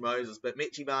that's Mitch Moses. But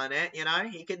Mitchy Barnett, you know,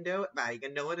 he can do it, mate. He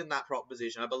can do it in that prop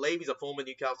position. I believe he's a former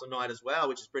Newcastle Knight as well,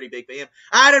 which is pretty big for him.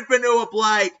 Added Fanua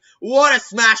Blake. What a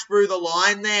smash through the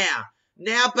line there.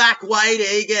 Now back Wade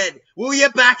Egan. Will you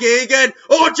back Egan?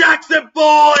 Or Jackson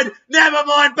Ford? Never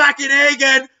mind backing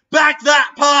Egan. Back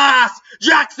that pass.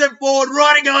 Jackson Ford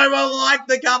running over like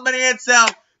the company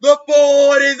itself. The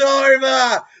Ford is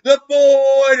over. The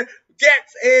Ford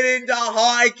gets it into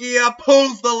high gear,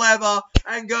 pulls the lever,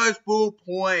 and goes full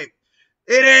point.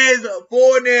 It is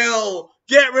 4-0.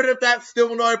 Get rid of that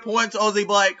still no points, Aussie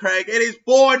Blake Craig. It is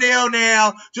 4-0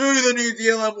 now to the New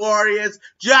Zealand Warriors.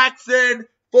 Jackson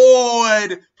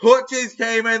Ford puts his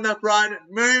team in the front,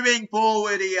 moving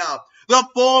forward here. The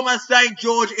former St.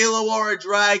 George Illawarra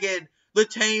Dragon, the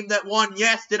team that won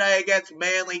yesterday against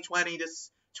Manly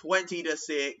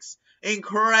 20-6.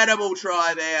 Incredible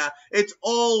try there. It's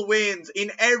all wins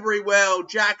in every world.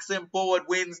 Jackson Ford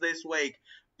wins this week.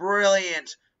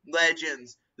 Brilliant,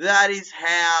 legends. That is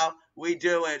how we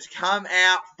do it. Come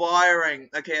out firing.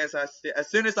 Okay, as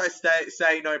soon as I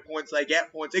say no points, they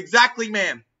get points. Exactly,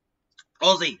 ma'am.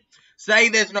 Aussie, say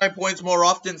there's no points more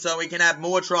often so we can have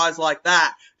more tries like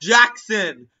that.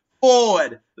 Jackson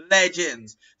Ford,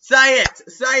 legends. Say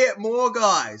it more,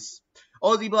 guys.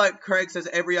 Aussie Bloke Craig says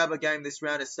every other game this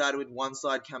round has started with one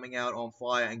side coming out on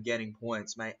fire and getting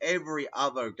points, mate. Every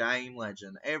other game,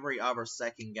 legend. Every other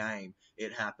second game,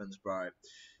 it happens, bro.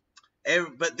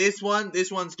 But this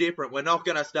one's different. We're not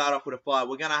going to start off with a fight.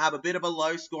 We're going to have a bit of a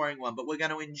low-scoring one, but we're going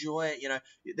to enjoy it. You know,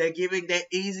 they're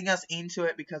easing us into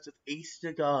it because it's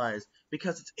Easter, guys.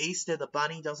 Because it's Easter, the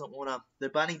bunny doesn't want to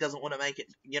make it,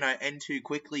 you know, end too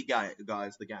quickly, guys.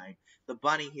 The game, the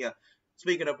bunny here.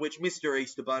 Speaking of which, Mr.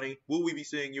 Easter Bunny, will we be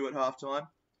seeing you at halftime?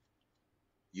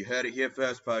 You heard it here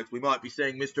first, folks. We might be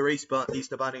seeing Mr.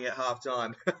 Easter Bunny at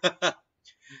halftime.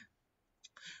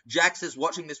 Jax is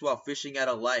watching this while fishing at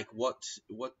a lake. What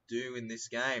do in this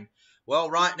game?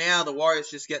 Well, right now, the Warriors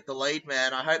just get the lead,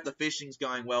 man. I hope the fishing's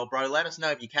going well, bro. Let us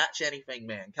know if you catch anything,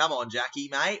 man. Come on, Jackie,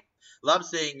 mate. Love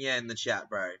seeing you in the chat,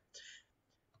 bro.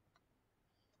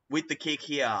 With the kick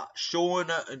here,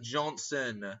 Sean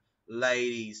Johnson,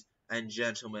 ladies and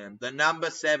gentlemen. The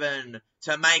number 7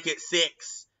 to make it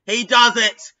 6. He does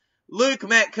it! Luke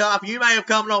Metcalf, you may have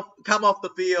come off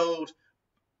the field.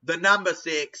 The number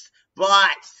 6.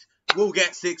 But we'll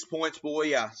get 6 points for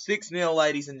you. 6-0,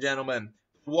 ladies and gentlemen.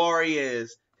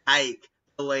 Warriors take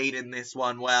the lead in this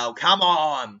one. Well, come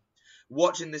on.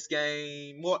 Watching this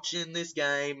game,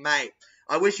 mate.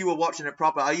 I wish you were watching it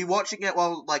proper. Are you watching it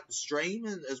while, like, the stream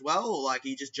as well? Or, like, are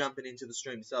you just jumping into the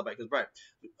stream to celebrate? Because, bro,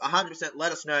 100%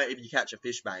 let us know if you catch a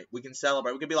fish, mate. We can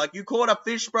celebrate. We can be like, you caught a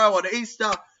fish, bro, on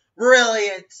Easter.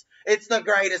 Brilliant. It's the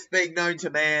greatest thing known to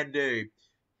man, dude.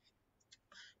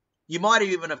 You might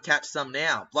even have catch some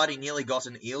now. Bloody nearly got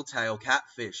an eel-tail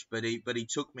catfish, but he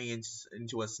took me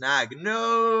into a snag.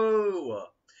 No!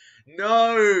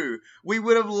 We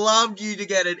would have loved you to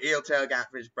get an eel-tail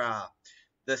catfish, bruh.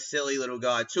 The silly little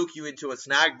guy took you into a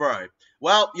snag, bro.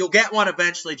 Well, you'll get one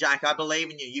eventually, Jack. I believe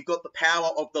in you. You've got the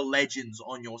power of the legends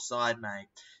on your side, mate.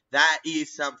 That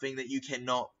is something that you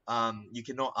cannot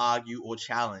argue or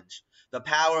challenge. The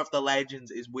power of the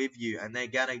legends is with you, and they're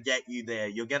going to get you there.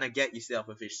 You're going to get yourself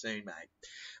a fish soon, mate.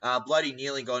 Bloody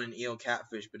nearly got an eel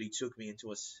catfish, but he took me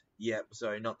into a... Yeah,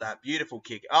 sorry, not that. Beautiful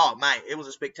kick. Oh, mate, it was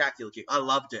a spectacular kick. I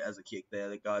loved it as a kick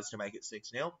there, guys, to make it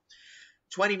 6-0.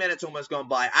 20 minutes almost gone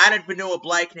by. Added Vanua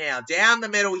Blake now. Down the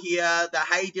middle here, the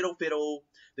Hey Diddle Fiddle.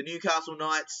 The Newcastle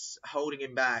Knights holding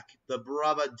him back. The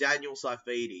brother Daniel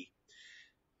Saifidi.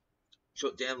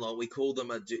 Short damn long, we call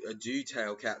them a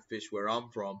dew-tail catfish where I'm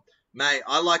from. Mate,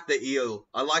 I like the eel.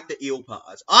 I like the eel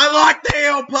part.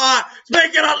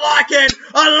 Speaking of liking,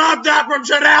 I love that from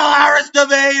Chanel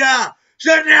Harris-Davida.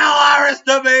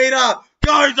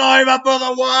 Goes over for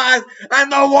the Warriors,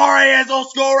 and the Warriors will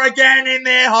score again in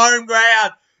their home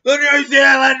ground. The New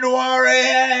Zealand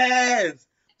Warriors!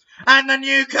 And the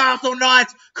Newcastle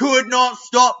Knights could not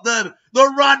stop them. The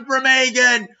run from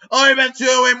Egan over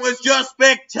to him was just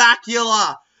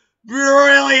spectacular.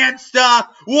 Brilliant stuff.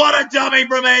 What a dummy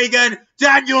from Egan.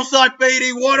 Daniel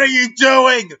Saifidi, what are you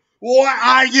doing?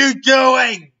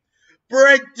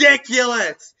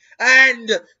 Ridiculous. And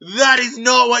that is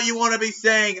not what you want to be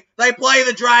seeing. They play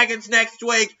the Dragons next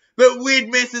week. But with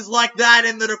misses like that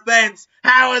in the defence,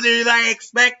 how do they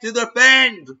expect to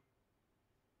defend?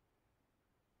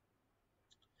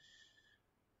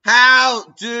 How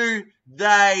do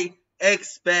they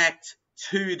expect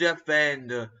to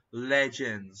defend,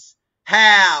 legends?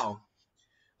 How?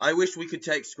 I wish we could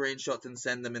take screenshots and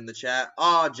send them in the chat.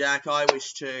 Oh, Jack, I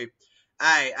wish too.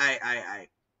 Hey.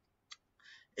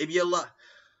 If you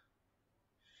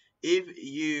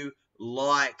love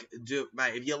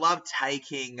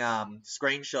taking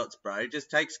screenshots, bro,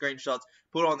 just take screenshots,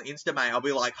 put it on the Insta, mate. I'll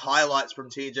be like highlights from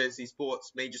TJC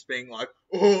Sports, me just being like,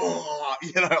 oh,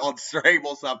 on stream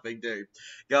or something, dude.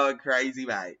 Going crazy,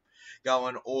 mate.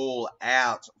 Going all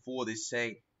out for this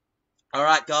team. All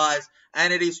right, guys,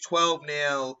 and it is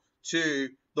 12-0 to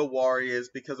the Warriors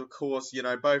because, of course,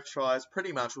 both tries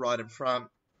pretty much right in front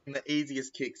in the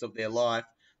easiest kicks of their life.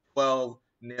 12-0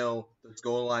 the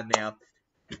scoreline now.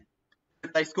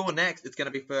 If they score next, it's going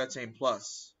to be 13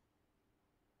 plus.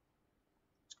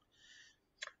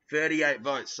 38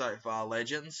 votes so far,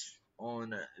 legends,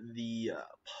 on the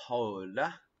poll.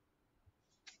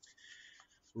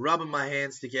 Rubbing my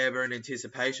hands together in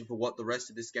anticipation for what the rest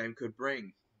of this game could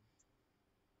bring.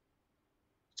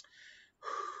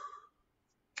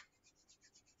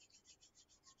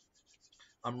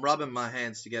 I'm rubbing my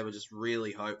hands together, just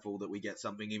really hopeful that we get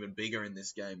something even bigger in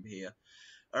this game here.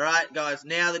 All right, guys,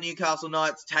 now the Newcastle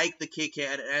Knights take the kick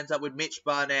out, and it ends up with Mitch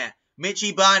Barnett.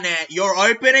 Mitchy Barnett, you're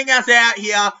opening us out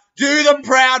here. Do them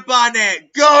proud,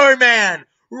 Barnett. Go, man.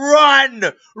 Run.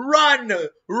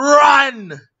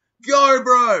 Go,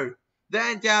 bro.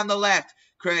 Then down the left.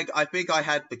 Craig, I think I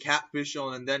had the catfish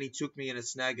on, and then he took me in a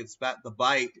snag and spat the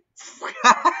bait.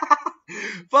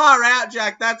 Far out,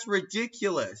 Jack. That's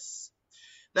ridiculous.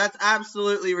 That's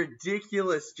absolutely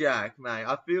ridiculous, Jack, mate.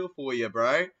 I feel for you,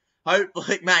 bro.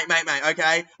 Hopefully, mate,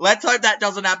 okay? Let's hope that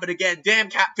doesn't happen again. Damn,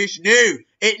 catfish knew.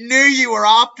 It knew you were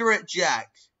after it,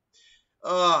 Jack.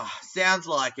 Oh, sounds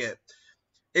like it.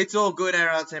 It's all good,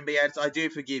 NRLs NBA. I do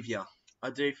forgive you.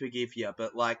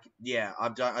 But yeah, I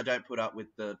don't put up with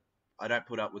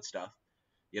stuff.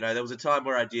 There was a time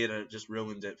where I did, and it just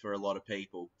ruined it for a lot of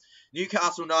people.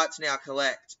 Newcastle Knights now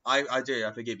collect. I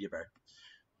forgive you, bro.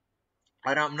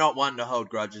 I'm not one to hold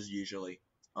grudges usually.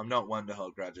 And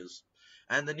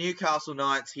the Newcastle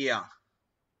Knights here.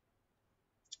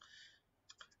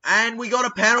 And we got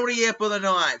a penalty here for the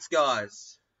Knights,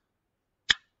 guys.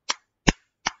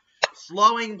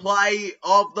 Slowing play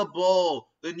of the ball.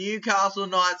 The Newcastle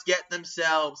Knights get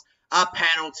themselves a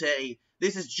penalty.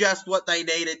 This is just what they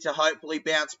needed to hopefully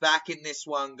bounce back in this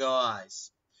one, guys.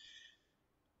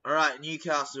 All right,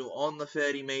 Newcastle on the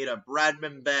 30-meter.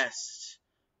 Bradman Best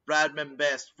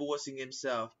forcing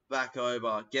himself back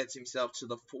over. Gets himself to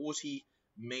the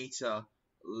 40-meter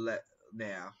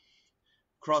now.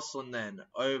 Crossland then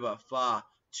over far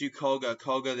to Cogger.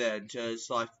 Cogger then to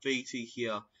Saifiti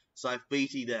here.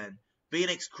 Saifiti then.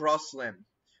 Phoenix Crossland.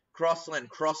 Crossland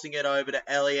crossing it over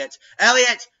to Elliott.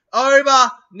 Elliott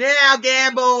over. Now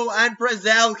Gamble and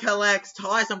Prezell collects.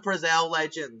 Tyson Prezell,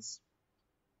 legends.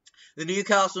 The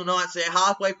Newcastle Knights, they're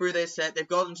halfway through their set. They've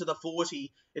gotten to the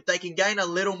 40. If they can gain a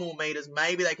little more meters,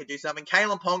 maybe they could do something.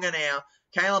 Kalen Ponga now.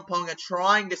 Kalen Ponga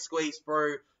trying to squeeze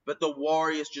through, but the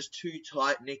Warriors just too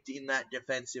tight-nicked in that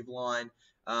defensive line.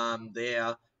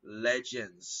 They're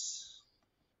legends.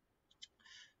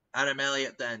 Adam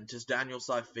Elliott then, just Daniel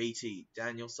Saifiti.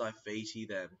 Daniel Saifiti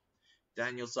then.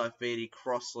 Daniel Saifiti,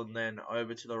 Crossland then,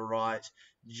 over to the right.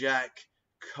 Jack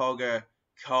Cogger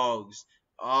Cogs.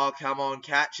 Oh, come on,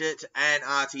 catch it. And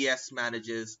RTS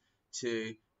manages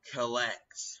to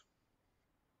collect.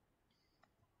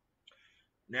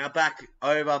 Now back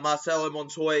over Marcelo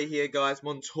Montoya here, guys.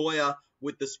 Montoya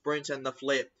with the sprint and the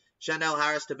flip. Chanel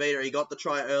Harris to beat her. He got the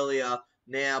try earlier.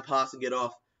 Now passing it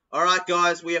off. All right,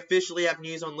 guys. We officially have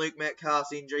news on Luke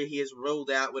Metcalf's injury. He is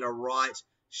ruled out with a right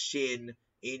shin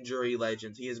injury,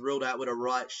 legends. He is ruled out with a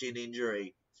right shin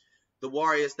injury. The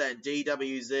Warriors then.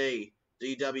 DWZ.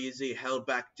 DWZ held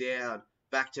back down.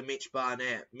 Back to Mitch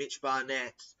Barnett. Mitch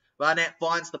Barnett. Barnett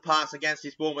finds the pass against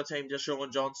his former team,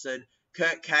 Deshaun Johnson.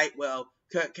 Kurt Catewell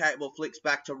flicks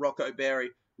back to Rocco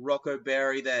Berry. Rocco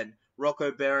Berry then.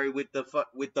 Rocco Berry with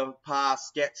the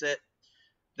pass. Gets it.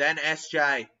 Then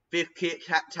SJ. Fifth kick,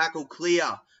 tackle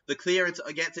clear. The clearance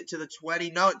gets it to the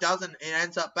 20. No, it doesn't. It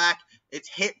ends up back. It's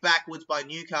hit backwards by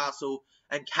Newcastle.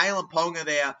 And Kalen Ponga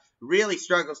there really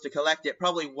struggles to collect it.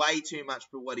 Probably way too much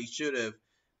for what he should have.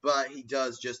 But he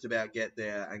does just about get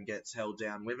there and gets held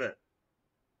down with it.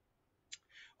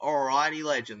 Alrighty,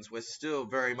 legends. We're still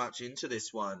very much into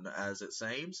this one, as it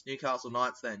seems. Newcastle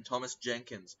Knights then. Thomas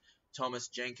Jenkins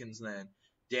then.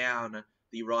 Down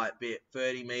the right bit.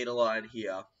 30-meter line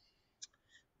here.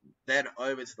 Then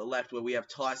over to the left where we have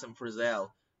Tyson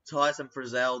Frizzell. Tyson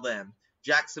Frizzell then.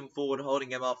 Jackson Ford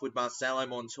holding him off with Marcelo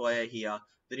Montoya here.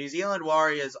 The New Zealand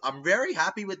Warriors, I'm very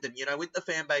happy with them, with the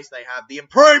fan base they have. The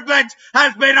improvement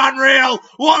has been unreal.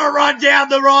 What a run down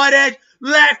the right edge.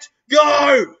 Left,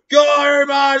 go,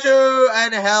 Marju,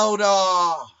 and held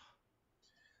off.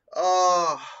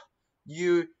 Oh,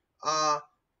 you are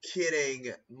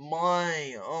kidding.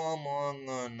 Oh my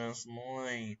goodness,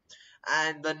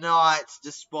 And the Knights,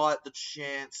 despite the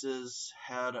chances,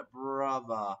 had it,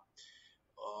 brother.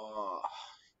 Oh.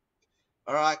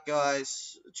 Alright,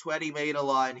 guys, 20-meter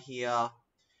line here.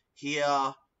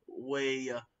 Here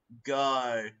we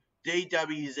go.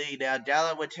 DWZ now.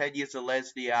 Dallin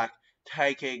Watenya-Zelezniak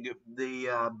taking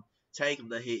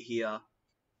the hit here.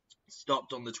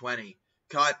 Stopped on the 20.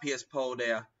 Kai Pierce Paul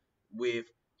now with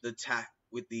the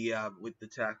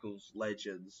tackles.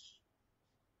 Legends.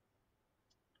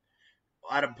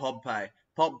 Adam Pompey.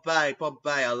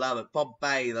 I love it.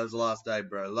 Pompey, that was the last name,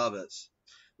 bro. Love it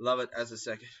as a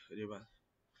second.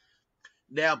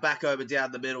 Now back over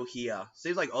down the middle here.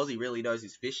 Seems like Aussie really knows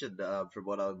his fishing from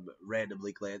what I'm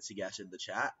randomly glancing at in the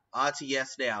chat.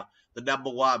 RTS now, the number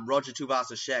 1. Roger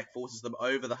Tuvasa-Sheck forces them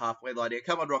over the halfway line here.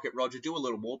 Come on, Rocket Roger, do a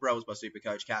little more, bro, as my super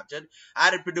coach captain.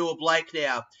 Adam Perdue Blake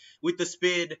now with the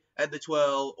spin and the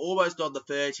twirl, almost on the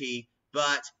 30,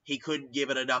 but he couldn't give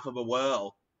it enough of a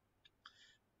whirl.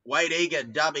 Wade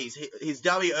Egan, dummies. His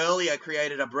dummy earlier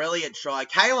created a brilliant try.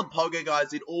 Kalen Ponga,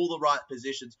 guys, in all the right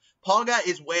positions. Ponga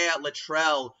is where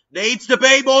Latrell needs to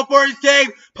be more for his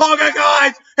team. Ponga,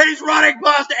 guys, he's running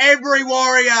past every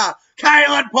Warrior.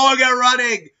 Kalen Ponga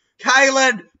running.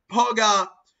 Kalen Ponga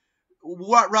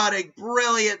running.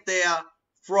 Brilliant there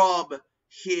from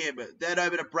him. Then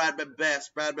over to Bradman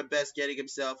Best. Bradman Best getting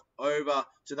himself over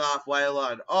to the halfway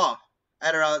line. Oh,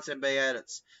 Adarats and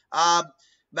B-edits.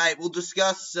 Mate, we'll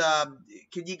discuss.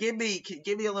 Can you give me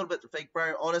a little bit to think,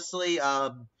 bro? Honestly,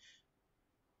 I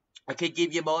could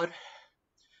give you mod.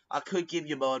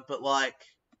 But like,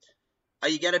 are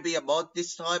you gonna be a mod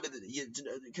this time?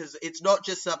 Because it's not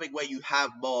just something where you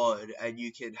have mod and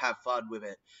you can have fun with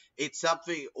it. It's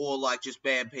something, or like just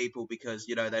ban people because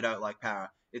they don't like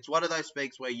para. It's one of those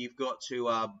things where you've got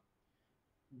to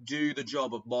do the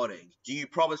job of modding. Do you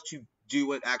promise to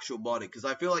do an actual modding? Because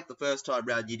I feel like the first time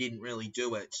round you didn't really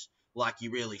do it like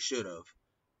you really should have.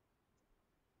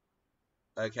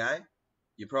 Okay?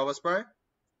 You promise, bro?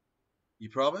 You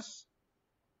promise?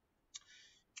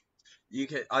 You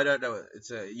can. I don't know.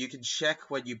 You can check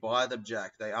when you buy them,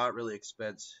 Jack. They aren't really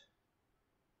expensive.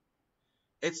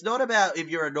 It's not about if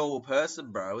you're a normal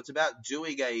person, bro. It's about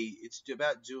doing.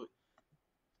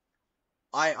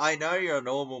 I know you're a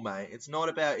normal, mate. It's not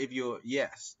about if you're...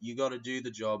 Yes, you got to do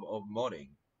the job of modding,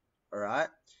 alright?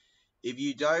 If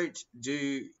you don't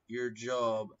do your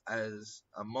job as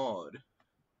a mod,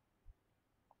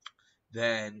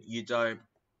 then you don't...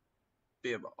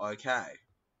 Okay.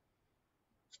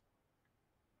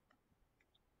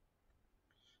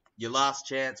 Your last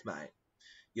chance, mate.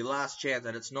 Your last chance,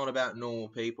 and it's not about normal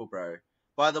people, bro.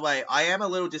 By the way, I am a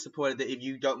little disappointed that if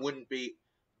you wouldn't be...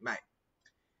 Mate.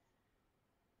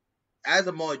 As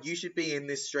a mod, you should be in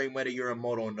this stream whether you're a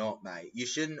mod or not, mate. You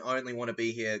shouldn't only want to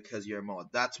be here because you're a mod.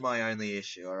 That's my only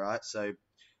issue, alright? So,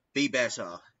 be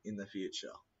better in the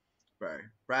future, bro.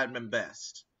 Bradman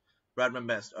Best. Bradman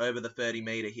Best over the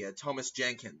 30-meter here. Thomas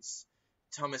Jenkins.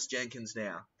 Thomas Jenkins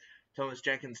now. Thomas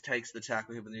Jenkins takes the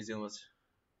tackle here for the New Zealanders.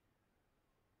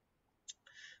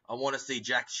 I want to see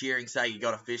Jack Shearing say you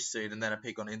got a fish soon and then a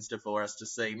pic on Insta for us to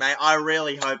see. Mate, I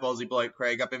really hope Aussie Bloke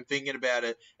Craig. I've been thinking about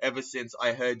it ever since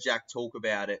I heard Jack talk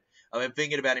about it. I've been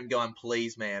thinking about him going,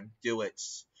 please, man, do it.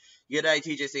 G'day,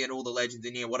 TJC and all the legends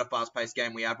in here. What a fast-paced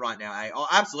game we have right now, eh? Oh,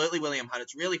 absolutely, William Hunt.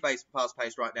 It's really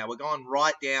fast-paced right now. We're going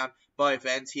right down both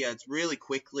ends here. It's really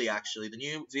quickly, actually. The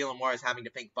New Zealand Warriors having to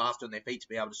think faster on their feet to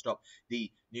be able to stop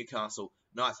the Newcastle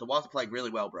Knights. The Wilds are playing really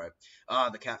well, bro.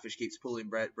 The catfish keeps pulling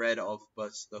bread off,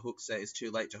 but the hook says it's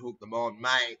too late to hook them on.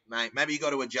 Mate, maybe you got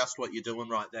to adjust what you're doing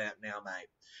right there now, mate.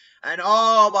 And,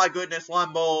 oh, my goodness,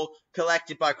 one ball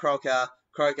collected by Croker.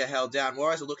 Croker held down.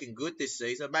 Warriors are looking good this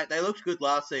season. Mate, they looked good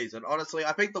last season. Honestly,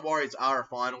 I think the Warriors are a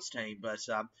finals team, but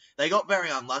they got very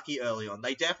unlucky early on.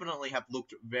 They definitely have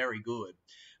looked very good.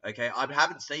 Okay, I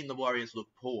haven't seen the Warriors look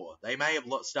poor. They may have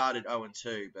started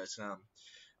 0-2, but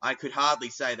I could hardly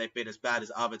say they've been as bad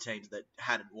as other teams that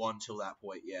hadn't won till that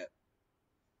point yet.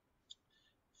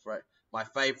 My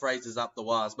fave phrase is up the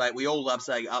wires. Mate, we all love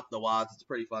saying up the wires. It's a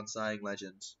pretty fun saying,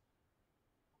 legends.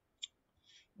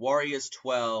 Warriors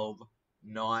 12...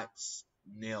 Knights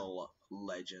 0,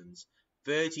 legends.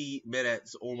 30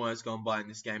 minutes almost gone by in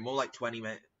this game. More like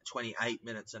 28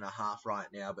 minutes and a half right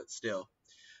now, but still.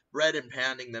 bread and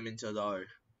pounding them into dough.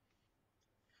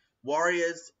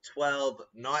 Warriors 12,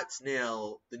 Knights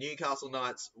 0. The Newcastle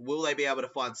Knights, will they be able to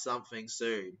find something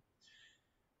soon?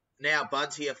 Now,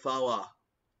 Bunty Afoa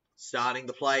starting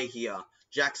the play here.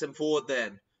 Jackson Ford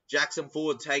then. Jackson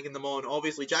Ford taking them on.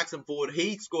 Obviously, Jackson Ford,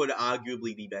 he scored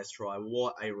arguably the best try.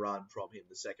 What a run from him,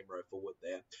 the second row forward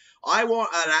there. I want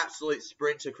an absolute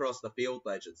sprint across the field,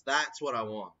 legends. That's what I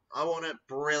want. I want a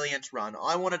brilliant run.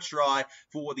 I want to try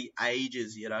for the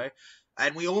ages, you know.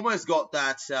 And we almost got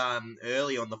that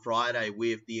early on the Friday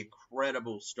with the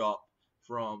incredible stop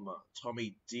from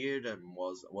Tommy Dearden,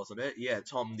 wasn't it? Yeah,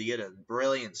 Tom Dearden.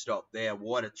 Brilliant stop there.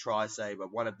 What a try saver.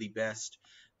 One of the best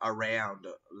around,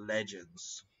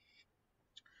 legends.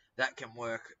 That can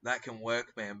work,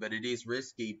 man, but it is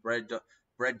risky. Bread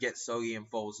gets soggy and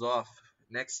falls off.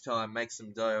 Next time, make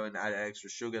some dough and add extra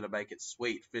sugar to make it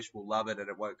sweet. Fish will love it and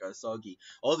it won't go soggy.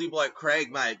 Aussie bloke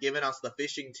Craig, mate, giving us the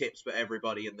fishing tips for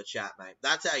everybody in the chat, mate.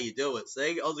 That's how you do it.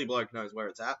 See, Aussie bloke knows where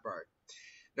it's at, bro.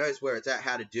 Knows where it's at,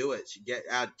 how to do it. She get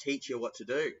out to teach you what to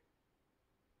do.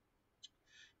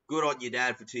 Good on your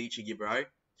dad for teaching you, bro.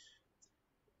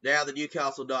 Now the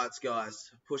Newcastle Knights,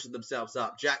 guys, pushing themselves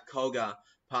up. Jack Cogger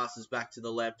passes back to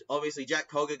the left. Obviously, Jack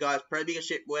Cogger, guys,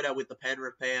 premiership winner with the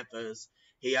Penrith Panthers.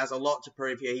 He has a lot to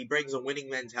prove here. He brings a winning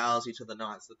mentality to the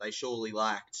Knights that they surely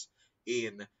lacked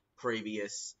in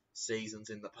previous seasons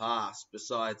in the past.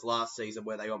 Besides last season,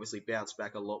 where they obviously bounced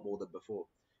back a lot more than before.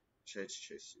 Just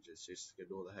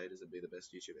ignore the haters and be the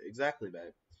best YouTuber. Exactly,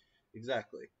 mate.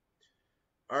 Exactly.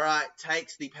 Alright,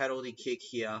 takes the penalty kick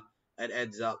here and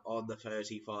ends up on the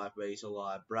 35-metre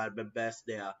line. Bradman Best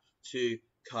now to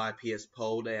Kai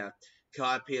Pearce-Paul now.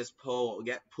 Kai Pearce-Paul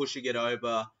pushing it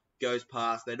over, goes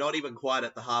past. They're not even quite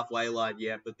at the halfway line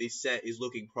yet, but this set is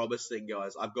looking promising,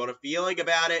 guys. I've got a feeling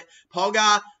about it.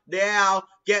 Ponga now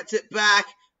gets it back.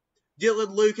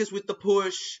 Dylan Lucas with the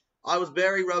push. I was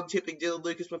very wrong tipping Dylan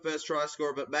Lucas for first try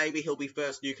scorer, but maybe he'll be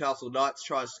first Newcastle Knights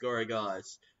try scorer,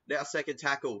 guys. Now second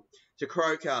tackle to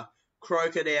Croker.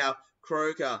 Croker now.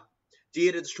 Croker.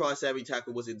 Dearden's try-saving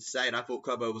tackle was insane. I thought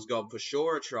Cobo was gone for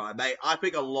sure a try. Mate, I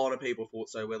think a lot of people thought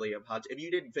so, William Hunt. If you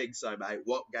didn't think so, mate,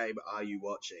 what game are you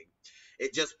watching?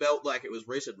 It just felt like it was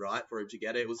written, right, for him to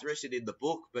get it. It was written in the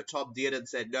book, but Tom Dearden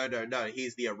said, no,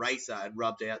 here's the eraser, and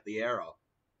rubbed out the error.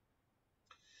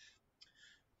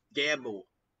 Gamble.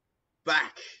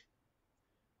 Back.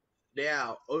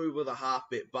 Now, over the half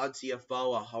bit, Bunty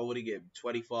Afoa holding him,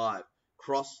 25.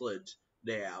 Crossland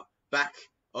now, back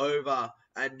over,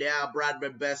 and now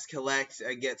Bradman Best collects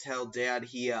and gets held down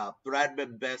here.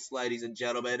 Bradman Best, ladies and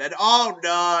gentlemen, and oh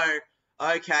no!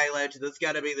 Okay, legend, that's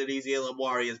going to be the New Zealand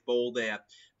Warriors ball there.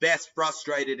 Best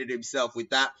frustrated in himself with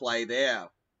that play there.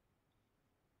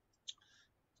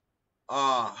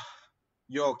 Oh,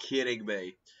 you're kidding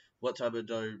me. What type of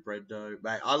dough, bread dough,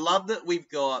 mate? I love that we've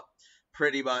got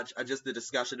pretty much just a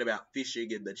discussion about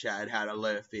fishing in the chat and how to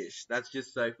lure fish. That's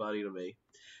just so funny to me.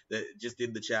 That just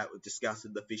in the chat we're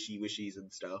discussing the fishy wishies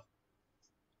and stuff.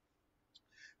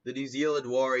 The New Zealand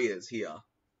Warriors here.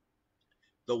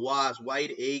 The Wires,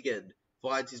 Wade Egan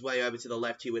finds his way over to the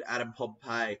left here with Adam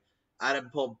Pompey.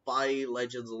 Adam Pompey,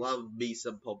 legends, love me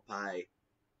some Pompey.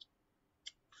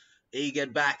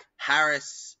 Egan back,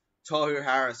 Harris. Tohu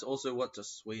Harris also what to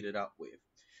sweet it up with.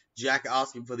 Jack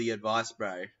asking for the advice,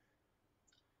 bro.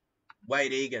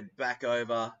 Wade Egan back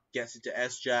over, gets it to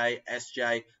SJ.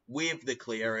 SJ with the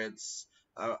clearance.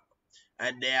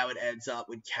 And now it ends up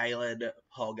with Kalen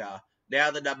Ponga.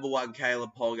 Now the number one,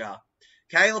 Kalen Ponga.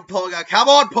 Kalen Ponga, come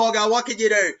on Ponga, what can you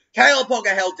do? Kalen Ponga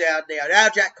held down now. Now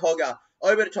Jack Cogger.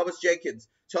 Over to Thomas Jenkins.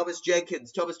 Thomas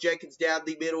Jenkins down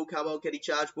the middle. Come on, can he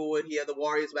charge forward here? The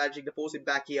Warriors managing to force him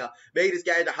back here. Meters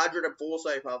gained 104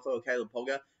 so far for Caleb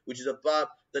Ponga, which is above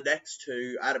the next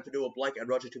two, Adam Panua-Blake and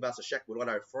Roger Tuivasa-Sheck with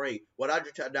 103.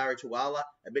 100 to Nari Tuala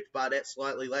and Mitch Barnett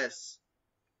slightly less.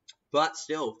 But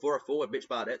still, for a forward, Mitch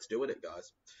Barnett's doing it,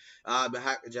 guys.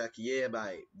 Jack, yeah,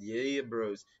 mate. Yeah,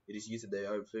 bros. It is using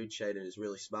their own food chain and is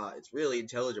really smart. It's really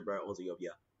intelligent, bro, Aussie of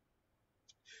you.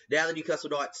 Now the Newcastle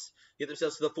Knights get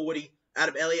themselves to the 40.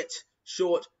 Adam Elliott,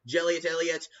 short, Jelliot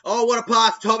Elliott. Oh, what a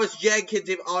pass, Thomas Jenkins.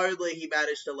 If only he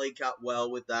managed to link up well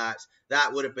with that.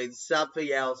 That would have been something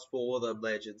else for them,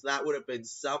 legends. That would have been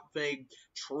something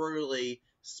truly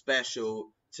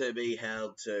special to be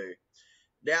held to.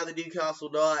 Now the Newcastle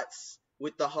Knights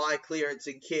with the high clearance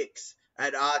and kicks,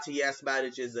 and RTS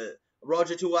manages it.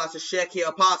 Roger Tuivasa-Sheck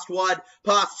here, past one,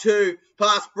 past two,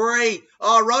 past three.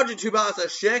 Oh, Roger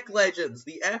Tuivasa-Sheck, legends.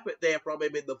 The effort there from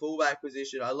him in the fullback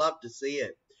position. I love to see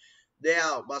it.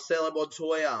 Now, Marcelo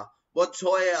Montoya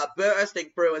Montoya bursting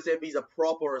through as if he's a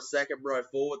prop or a second row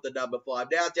forward, the number 5.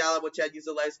 Now Dallin with Chad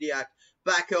Zelesniak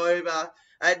back over,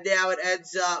 and now it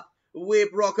ends up with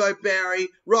Rocco Berry.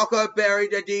 Rocco Berry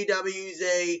to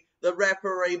DWZ. The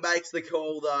referee makes the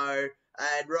call though,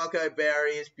 and Rocco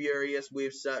Berry is furious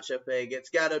with such a thing. It's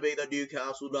going to be the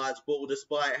Newcastle Knights ball,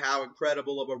 despite how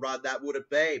incredible of a run that would have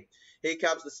been. Here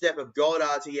comes the step of God,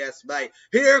 RTS, mate.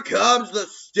 Here comes the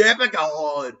step of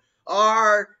God.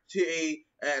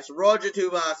 RTS, Roger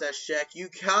Tuivasa-Sheck. You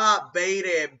can't beat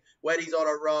him when he's on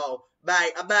a roll.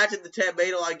 Mate, imagine the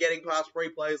 10-metre line getting past free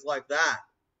plays like that.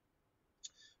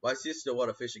 My sister won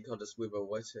a fishing contest with her.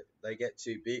 They get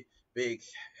too big.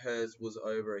 Hers was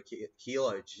over a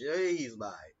kilo. Jeez,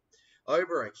 mate.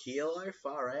 Over a kilo?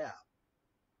 Far out.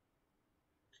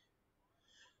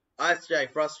 I stay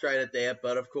frustrated there,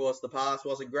 but of course the pass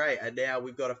wasn't great, and now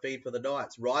we've got a feed for the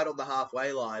Knights right on the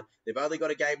halfway line. They've only got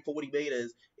to gain 40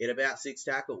 metres in about 6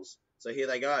 tackles. So here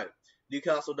they go.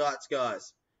 Newcastle Knights,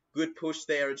 guys. Good push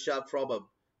there and shove from them.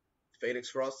 Phoenix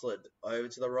Crossland over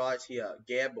to the right here.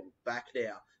 Gamble back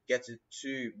now. Gets it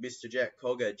to Mr. Jack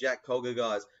Cogger. Jack Cogger,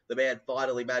 guys. The man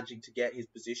finally managing to get his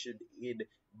position in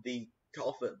the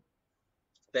coffin.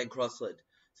 Ben Crossland.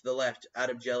 To the left,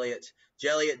 Adam Jelliot.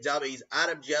 Jelliot dummies.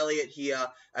 Adam Jelliot here,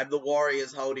 and the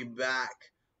Warriors hold him back.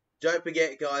 Don't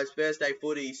forget, guys, Thursday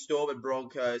footy, Storm and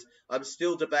Broncos. I'm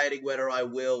still debating whether I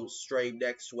will stream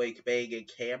next week being in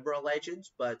Canberra, Legends,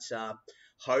 but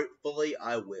hopefully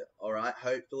I will, alright?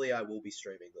 Hopefully I will be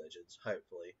streaming Legends,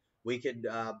 hopefully. We can,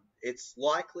 it's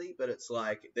likely, but it's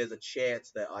like, there's a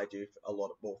chance that I do a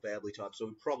lot more family time, so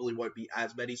we probably won't be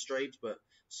as many streams, but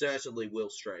certainly will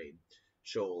stream,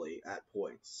 surely, at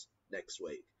points next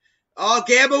week. Oh,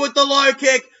 Gamble with the low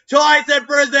kick. Tyson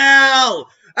Frizzell.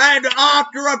 And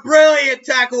after a brilliant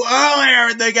tackle earlier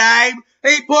in the game,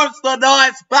 he puts the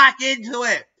Knights back into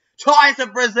it. Tyson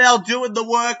Frizzell doing the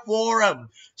work for him.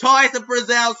 Tyson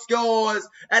Frizzell scores,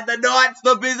 and the Knights,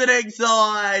 the visiting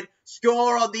side,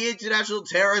 score on the international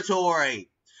territory.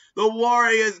 The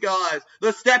Warriors, guys,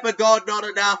 the step of God not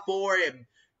enough for him.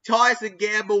 Tyson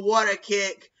Gamble, what a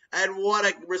kick, and what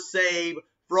a receive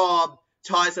from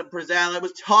Tyson Frizzell. It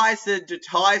was Tyson to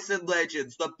Tyson,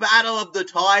 Legends. The battle of the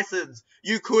Tysons.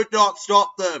 You could not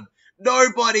stop them.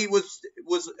 Nobody was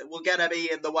going to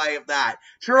be in the way of that.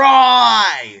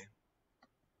 Try!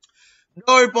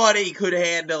 Nobody could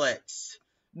handle it.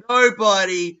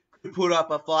 Nobody could put up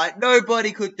a fight.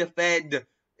 Nobody could defend.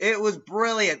 It was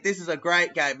brilliant. This is a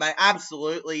great game, mate.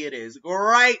 Absolutely it is.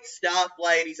 Great stuff,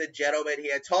 ladies and gentlemen,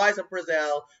 here. Tyson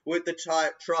Frizzell with the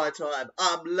try time.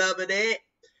 I'm loving it.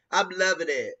 I'm loving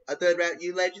it. I don't know about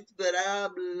you, Legends, but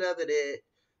I'm loving it.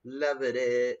 Loving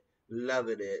it.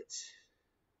 Loving it.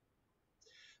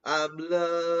 I'm loving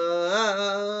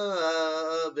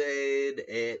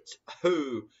it.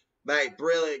 Ooh. Mate,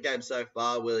 brilliant game so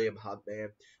far, William Hunt, man.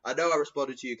 I know I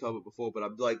responded to your comment before, but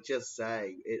I'm like just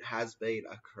saying, it has been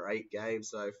a great game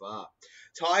so far.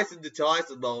 Tyson to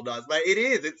Tyson, Molnars, mate. It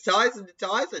is. It's Tyson to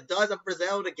Tyson. Tyson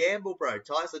Frizzell to Gamble, bro.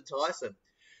 Tyson.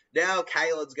 Now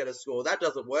Kalen's going to score. That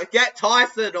doesn't work. Get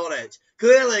Tyson on it.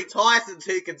 Clearly, Tyson's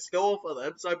who can score for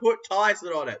them, so put Tyson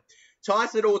on it.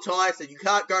 Tyson or Tyson. You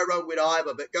can't go wrong with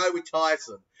either, but go with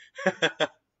Tyson.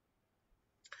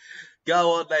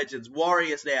 Go on, Legends.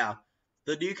 Warriors now.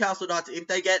 The Newcastle Knights, if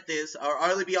they get this,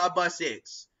 are only behind by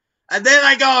 6. And there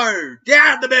they go!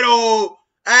 Down the middle!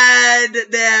 And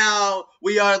now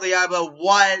we only have a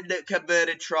 1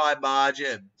 converted try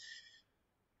margin.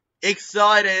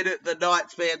 Excited the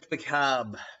Knights fans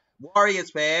become.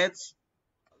 Warriors fans,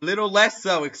 a little less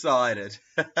so excited.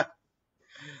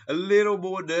 A little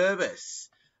more nervous.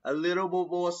 A little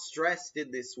more stressed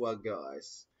in this one,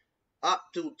 guys.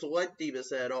 Up to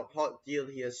 20% off hot deal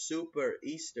here. Super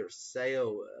Easter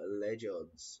sale,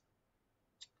 Legends.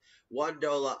 $1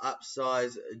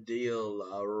 upsize deal,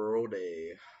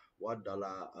 Roddy. $1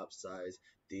 upsize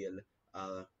deal,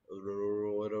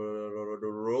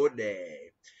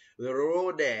 Roddy.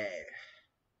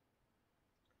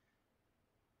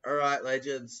 Alright,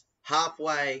 Legends.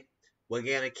 Halfway. We're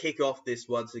going to kick off this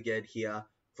once again here.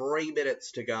 3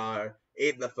 minutes to go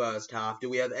in the first half. Do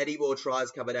we have any more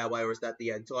tries coming our way, or is that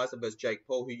the end? Tyson versus Jake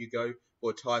Paul. Who you go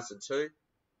for? Tyson too?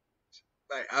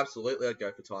 Mate, absolutely I'd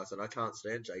go for Tyson. I can't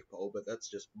stand Jake Paul, but that's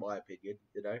just my opinion,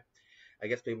 you know. I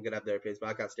guess people can have their opinions, but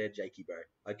I can't stand Jakey, bro.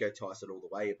 I'd go Tyson all the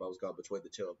way if I was going between the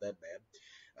two of them, man.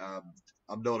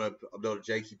 I'm not a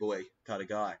Jakey boy kind of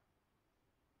guy.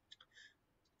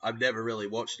 I've never really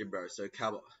watched him, bro. So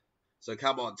come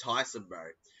on, Tyson, bro.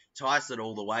 Tyson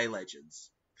all the way, Legends.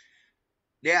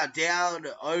 Now, down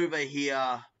over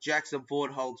here, Jackson Ford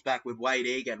holds back with Wade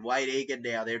Egan. Wade Egan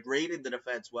now, they're reading the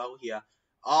defense well here.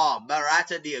 Oh,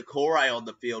 Murata Diakore on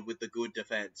the field with the good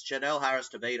defense. Chanel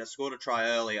Harris-Tavita scored a try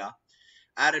earlier.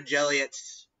 Adam Jelliot,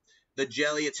 the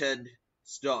Jelliaton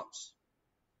stops.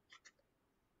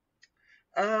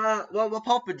 Well,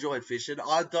 Pop enjoyed fishing.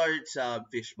 I don't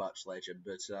fish much, Legend,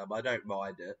 but I don't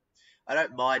mind it. I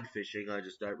don't mind fishing, I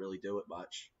just don't really do it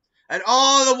much. And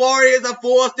the Warriors are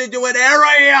forced into an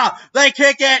error here! They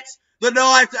kick it! The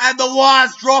Knights and the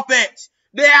Wires drop it!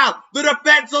 Now, the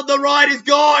defense on the right is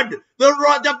gone!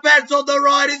 The defense on the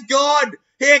right is gone!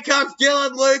 Here comes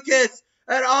Dylan Lucas!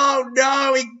 And oh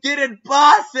no, he didn't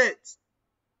pass it!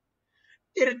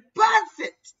 Didn't pass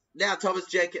it! Now Thomas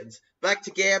Jenkins, back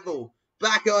to Gamble.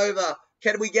 Back over.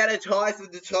 Can we get a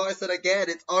Tyson to Tyson again?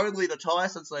 It's only the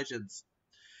Tyson's, Legends.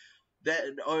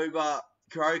 Then over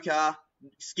Croker.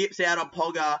 Skips out on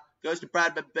Pogger. Goes to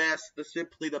Bradman Best.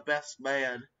 Simply the best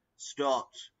man.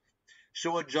 Stopped.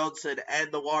 Sean Johnson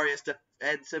and the Warriors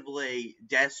defensively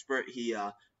desperate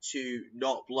here to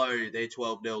not blow their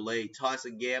 12-0 lead.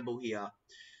 Tyson Gamble here.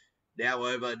 Now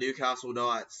over Newcastle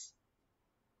Knights.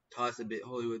 Tyson bit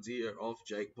Hollywood's ear off.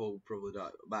 Jake Paul probably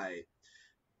not. Mate.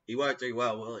 He won't do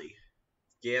well, will he?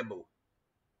 Gamble.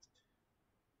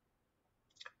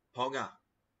 Ponga.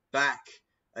 Back.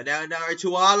 And now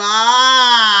Tuala!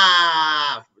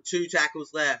 2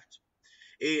 tackles left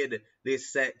in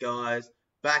this set, guys.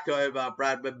 Back over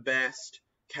Bradman Best.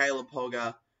 Caleb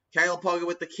Ponga. Caleb Ponga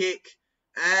with the kick.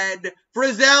 And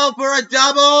Frizzell for a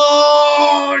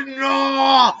double!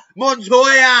 No!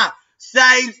 Montoya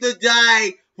saves the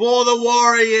day for the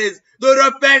Warriors.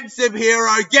 The defensive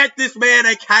hero. Get this man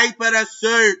a cape and a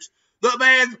suit. The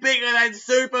man's bigger than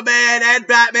Superman and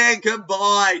Batman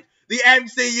combined. The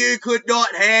MCU could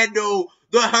not handle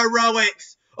the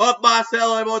heroics of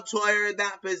Marcelo Montoya in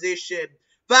that position.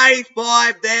 Phase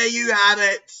 5, there you have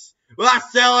it.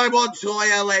 Marcelo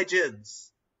Montoya,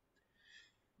 Legends.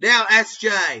 Now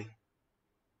SJ.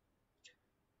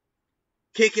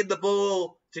 Kicking the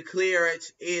ball to clear it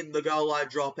in the goal line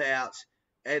dropout.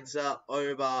 Ends up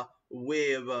over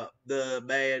with the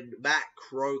man, Matt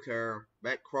Croker.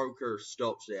 Matt Croker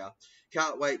stops now.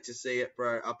 Can't wait to see it,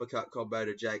 bro. Uppercut combo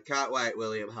to Jake. Can't wait,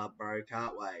 William Hunt, bro.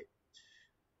 Can't wait.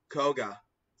 Koga.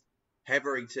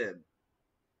 Heverington.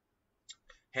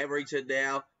 Heverington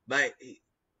now. Mate,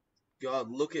 God,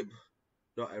 look at...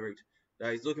 Not Heverington. No,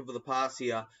 he's looking for the pass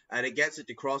here. And it gets it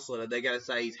to Crossland, and they're going to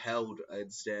say he's held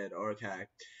instead. Okay.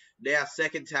 Now,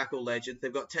 second tackle, Legends.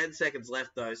 They've got 10 seconds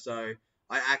left, though, so...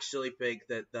 I actually think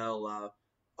that they'll,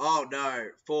 oh no,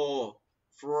 4,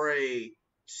 3,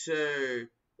 2,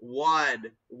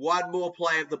 1. One more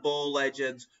play of the ball,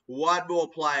 Legends. One more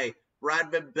play.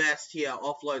 Bradman Best here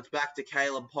offloads back to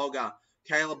Caleb Pogger.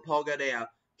 Caleb Pogger now.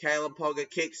 Caleb Pogger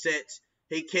kicks it.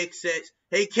 He kicks it.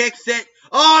 He kicks it.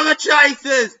 Oh, the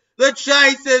chasers! The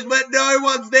chasers, but no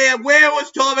one's there. Where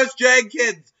was Thomas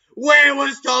Jenkins? Where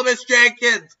was Thomas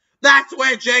Jenkins? That's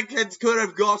where Jenkins could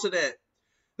have gotten it.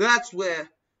 That's where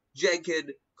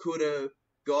Jenkins could have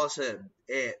gotten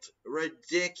it.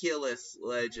 Ridiculous,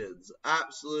 Legends.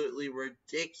 Absolutely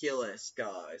ridiculous,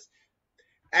 guys.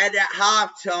 And at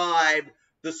halftime,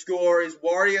 the score is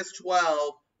Warriors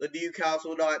 12, the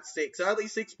Newcastle Knights 6. Only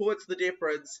 6 points the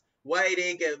difference. Wade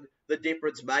Egan, the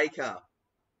difference maker.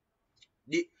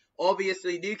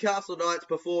 Obviously, Newcastle Knights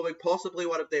performing possibly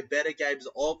one of their better games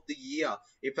of the year.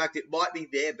 In fact, it might be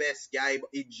their best game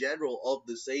in general of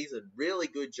the season. Really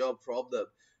good job from them.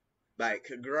 Mate,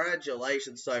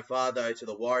 congratulations so far, though, to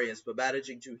the Warriors for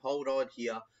managing to hold on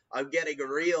here. I'm getting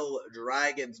real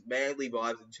Dragons Manly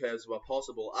vibes in terms of a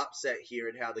possible upset here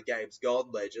and how the game's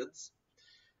gone, Legends.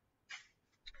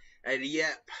 And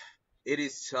yep, it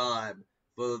is time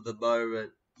for the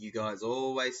moment you guys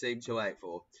always seem to wait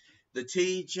for. The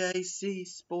TJC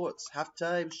Sports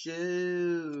Halftime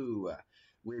Show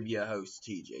with your host,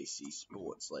 TJC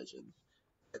Sports Legend.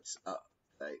 It's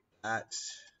update that.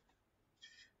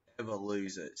 Never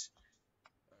lose it.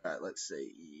 Alright, let's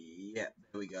see. Yep,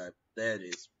 there we go. There it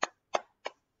is.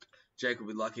 Jake will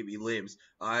be lucky if he lives.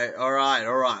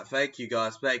 Alright. Thank you,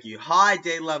 guys. Thank you. Hi,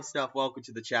 Dean Love Stuff. Welcome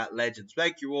to the chat, Legends.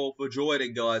 Thank you all for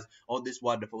joining, guys, on this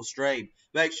wonderful stream.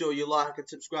 Make sure you like and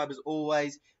subscribe as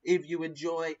always if you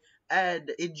enjoy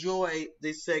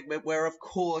this segment where, of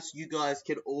course, you guys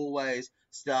can always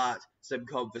start some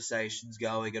conversations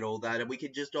going and all that, and we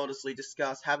can just honestly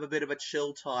discuss, have a bit of a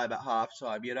chill time at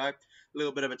halftime, you know? A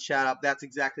little bit of a chat up. That's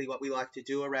exactly what we like to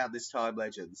do around this time,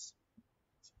 Legends.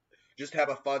 Just have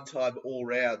a fun time all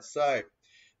round. So,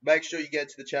 make sure you get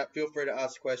into the chat. Feel free to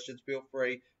ask questions. Feel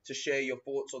free to share your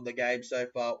thoughts on the game so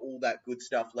far. All that good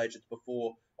stuff, Legends,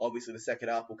 before, obviously, the second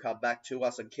half will come back to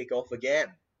us and kick off again.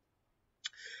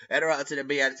 Edward to the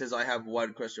me says, I have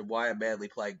one question. Why are Manly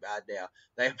playing bad now?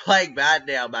 They are playing bad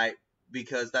now, mate,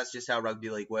 because that's just how rugby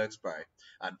league works, bro,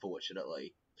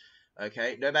 unfortunately.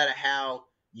 Okay? No matter how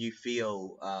you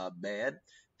feel, man,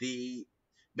 the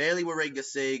Manly Warringah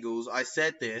Seagulls, I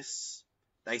said this,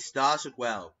 they started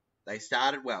well. They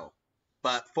started well.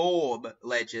 But form,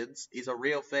 legends, is a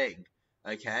real thing.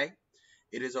 Okay?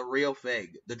 It is a real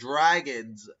thing. The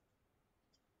Dragons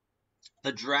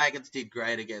did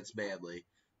great against Manly.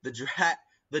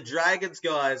 The Dragons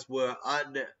guys were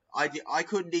I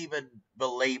couldn't even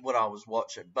believe what I was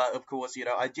watching. But of course,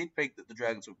 I did think that the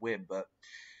Dragons would win, but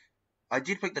I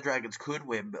did think the Dragons could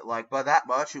win, but like by that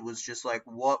much it was just like,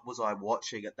 what was I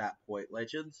watching at that point,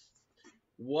 legends?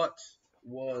 What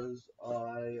was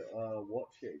I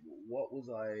watching? What was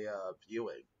I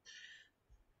viewing?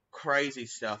 Crazy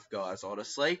stuff, guys,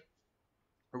 honestly.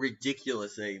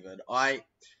 Ridiculous even.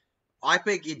 I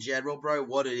think in general, bro,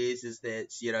 what it is that,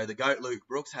 the GOAT Luke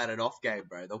Brooks had an off game,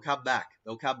 bro. They'll come back.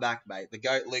 They'll come back, mate. The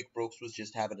GOAT Luke Brooks was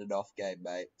just having an off game,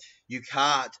 mate. You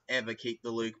can't ever keep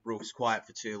the Luke Brooks quiet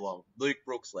for too long. Luke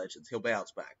Brooks, legends. He'll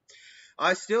bounce back.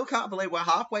 I still can't believe we're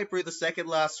halfway through the second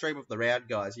last stream of the round,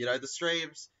 guys. The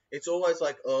streams, it's always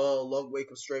like, oh, long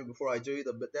week of stream before I do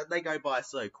them, but then they go by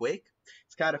so quick.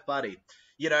 It's kind of funny.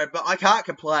 But I can't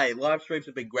complain. Live streams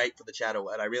have been great for the channel,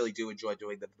 and I really do enjoy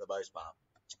doing them for the most part.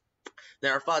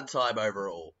 They're a fun time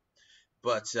overall.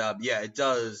 But, yeah, it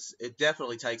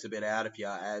definitely takes a bit out of you,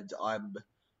 and I'm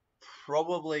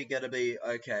probably going to be,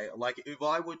 okay, like, if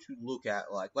I were to look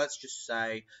at, like, let's just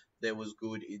say there was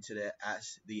good internet at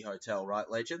the hotel, right,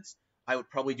 legends? I would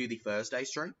probably do the Thursday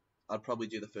stream. I'd probably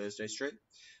do the Thursday stream.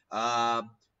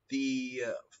 The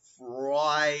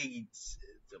Friday,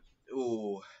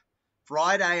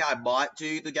 Friday I might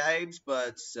do the games,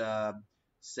 but,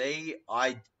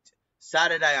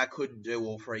 Saturday I couldn't do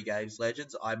all 3 games,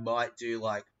 legends. I might do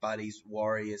like Buddies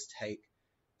Warriors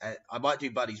I might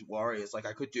do Buddies Warriors. Like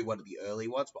I could do one of the early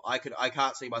ones, but I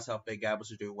can't see myself being able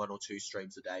to do 1 or 2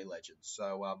 streams a day, legends.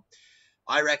 So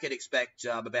I reckon expect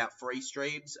about 3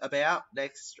 streams about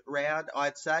next round,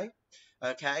 I'd say.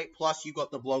 Okay, plus you got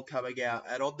the vlog coming out,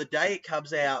 and on the day it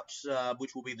comes out,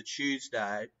 which will be the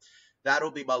Tuesday,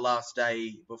 that'll be my last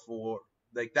day before.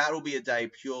 Like that'll be a day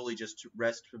purely just to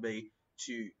rest for me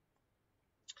to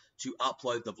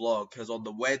upload the vlog, because on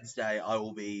the Wednesday I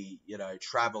will be,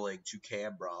 traveling to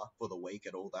Canberra for the week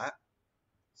and all that.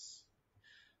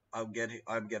 I'm getting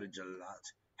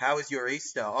gelat. How is your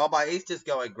Easter? Oh, my Easter's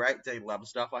going great, Dean Love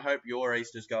Stuff. I hope your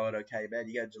Easter's going okay, man.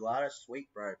 You get gelato? Sweet,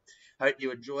 bro. Hope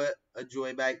you enjoy it.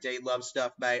 Enjoy, mate. Dean Love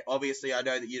Stuff, mate. Obviously, I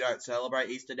know that you don't celebrate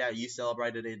Easter now. You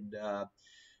celebrate it in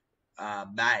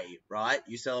May, right?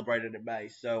 You celebrate it in May.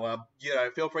 So,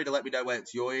 feel free to let me know when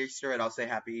it's your Easter, and I'll say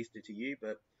Happy Easter to you.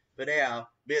 But for now,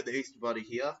 me and the Easter Bunny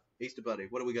here. Easter Bunny,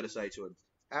 what are we going to say to him?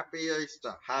 Happy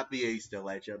Easter,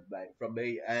 legend, mate. From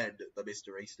me and the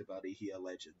Mr. Easter Bunny here,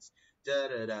 legends. Da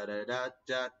da da da da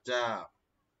da da.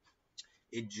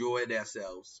 Enjoying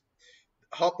ourselves.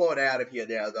 Hop on out of here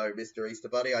now, though, Mr. Easter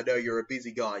Bunny. I know you're a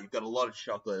busy guy. You've got a lot of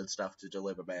chocolate and stuff to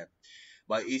deliver, man.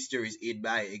 My Easter is in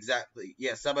May, exactly.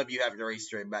 Yeah, some of you have your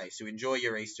Easter in May, so enjoy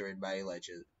your Easter in May,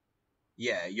 legend.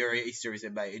 Yeah, your Easter is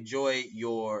in May. Enjoy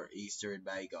your Easter in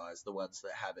May, guys, the ones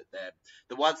that have it then.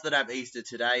 The ones that have Easter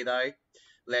today, though,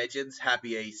 legends,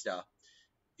 Happy Easter.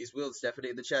 Is Will and Stephanie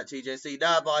in the chat, TJC?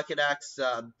 No, Mike and Axe,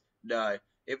 no.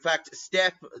 In fact,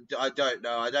 Steph, I don't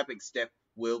know. I don't think Steph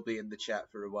will be in the chat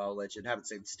for a while, legend. Haven't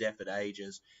seen Steph in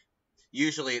ages.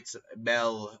 Usually it's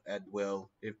Mel and Will,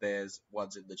 if there's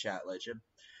ones in the chat, legend.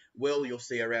 Will, you'll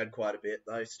see around quite a bit,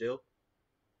 though, still.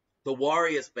 The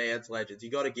Warriors fans, legends,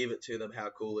 you got to give it to them how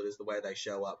cool it is the way they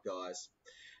show up, guys.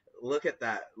 Look at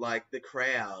that. Like, the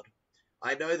crowd.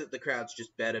 I know that the crowd's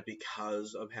just better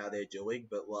because of how they're doing,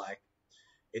 but, like,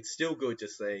 it's still good to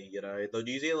see, The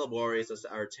New Zealand Warriors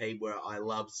are a team where I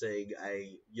love seeing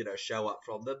a, show up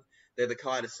from them. They're the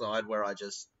kind of side where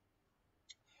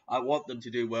I want them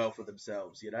to do well for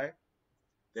themselves,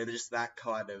 They're just that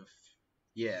kind of,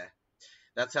 yeah.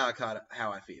 That's how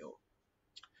I feel.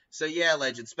 So yeah,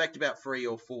 legends, expect about 3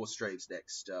 or 4 streams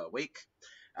next week.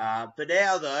 For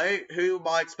now, though, who am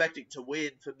I expecting to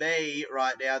win? For me,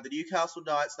 right now, the Newcastle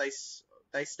Knights,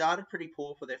 they started pretty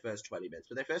poor for their first 20 minutes.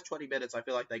 For their first 20 minutes, I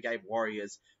feel like they gave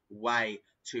Warriors way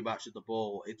too much of the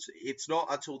ball. It's not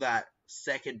until that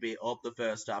second bit of the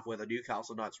first half where the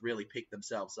Newcastle Knights really picked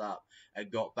themselves up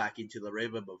and got back into the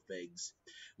rhythm of things.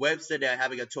 Webster now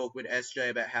having a talk with SJ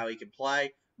about how he can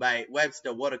play. Mate,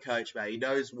 Webster, what a coach, mate. He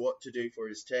knows what to do for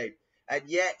his team. And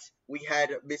yet, we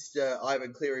had Mr.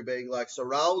 Ivan Cleary being like,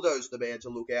 Serraldo's the man to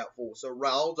look out for.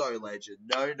 Serraldo, legend.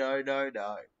 No.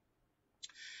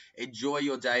 Enjoy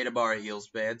your day tomorrow, Eels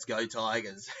fans. Go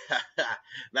Tigers.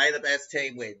 May the best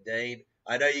team win, Dean.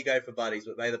 I know you go for buddies,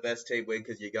 but may the best team win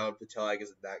because you're going for Tigers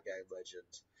in that game, legend.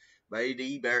 May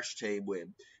the best team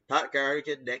win. Pat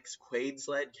Carrigan, next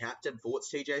Queensland captain.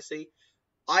 Thoughts, TJC?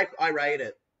 I rate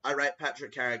it. I rate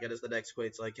Patrick Carrigan as the next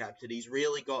Queensland captain. He's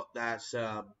really got that,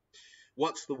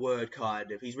 what's the word,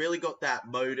 kind of? He's really got that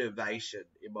motivation,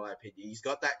 in my opinion. He's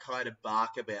got that kind of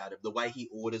bark about him, the way he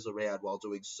orders around while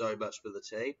doing so much for the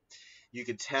team. You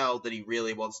can tell that he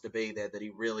really wants to be there, that he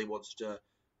really wants to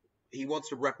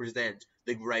represent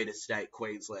the greatest state,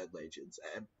 Queensland Legends.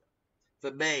 And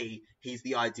for me, he's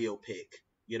the ideal pick.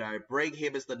 You know, bring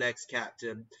him as the next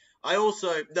captain.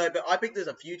 But I think there's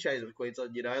a few changes with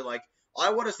Queensland, you know, like,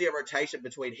 I want to see a rotation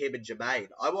between him and Jermaine.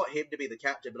 I want him to be the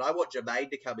captain, but I want Jermaine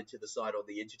to come into the side on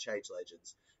the interchange,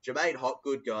 legends. Jermaine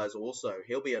Hopgood, guys, also.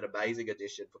 He'll be an amazing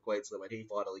addition for Queensland when he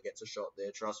finally gets a shot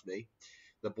there, trust me.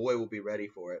 The boy will be ready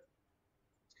for it.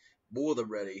 More than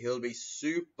ready. He'll be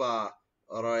super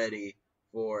ready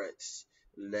for it,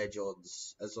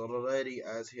 legends. As ready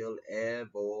as he'll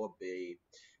ever be.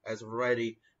 As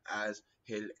ready as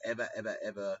he'll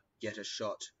ever get a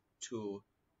shot to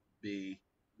be,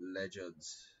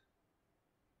 legends.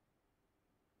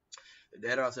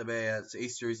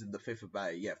 Easter is in the 5th of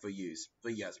May. Yeah, for yous,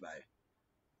 mate.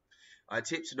 I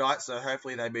tipped tonight, so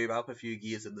hopefully they move up a few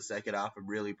gears in the second half and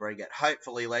really bring it.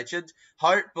 Hopefully, legend.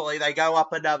 Hopefully they go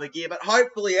up another gear, but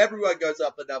hopefully everyone goes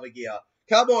up another gear.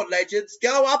 Come on, legends.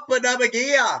 Go up another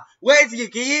gear. Where's your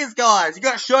gears, guys? You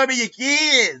got to show me your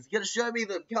gears. You got to show me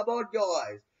them. Come on,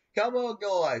 guys. Come on,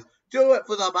 guys. Do it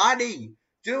for the money.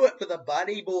 Do it for the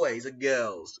money, boys and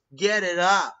girls. Get it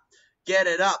up. Get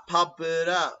it up. Pump it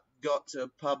up. Got to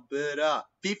pump it up.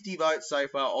 50 votes so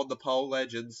far on the poll,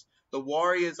 legends. The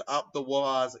Warriors up the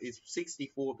Wars is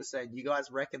 64%. You guys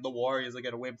reckon the Warriors are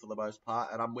going to win for the most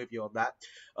part, and I'm with you on that.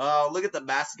 Look at the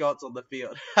mascots on the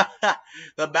field.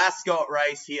 The mascot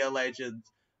race here, legends.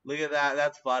 Look at that.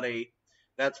 That's funny.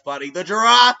 That's funny. The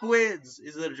giraffe wins.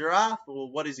 Is it a giraffe,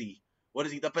 or what is he? What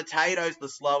is he? The potato's the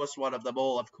slowest one of them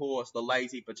all, of course. The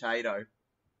lazy potato.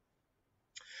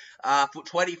 For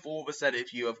 24%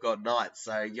 if you have got Knights.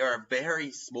 So you're a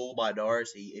very small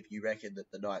minority if you reckon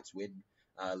that the Knights win,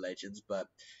 legends. But,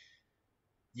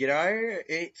 you know,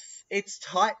 it's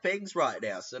tight things right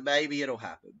now. So maybe it'll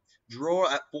happen.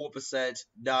 Draw at 4%.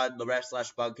 None. The rest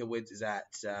 / bunker wins is at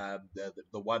the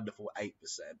wonderful 8%.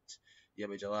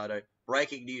 Yummy Gelato.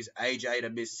 Breaking news, AJ to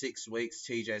miss 6 weeks.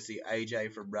 TJC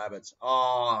AJ from Rabbits.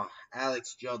 Oh,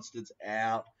 Alex Johnston's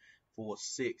out for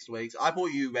 6 weeks. I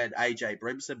thought you meant AJ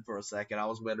Brimson for a second. I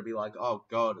was going to be like, oh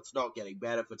god, it's not getting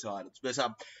better for Titans. But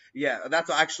yeah, that's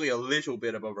actually a little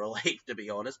bit of a relief, to be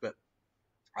honest. But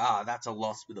that's a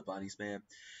loss for the Bunnies, man.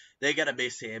 They're going to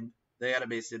miss him. They're going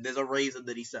to miss him. There's a reason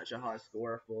that he's such a high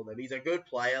scorer for them. He's a good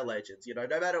player, legends. You know,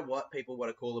 no matter what people want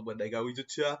to call him when they go, he's a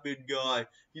tapping guy.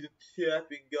 He's a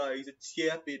tapping guy. He's a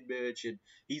tapping merchant.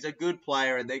 He's a good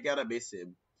player, and they're going to miss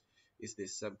him. Is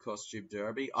this some costume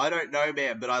derby? I don't know,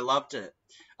 man, but I loved it.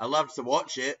 I loved to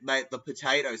watch it. Mate, the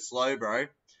potato slow, bro.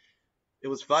 It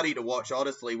was funny to watch,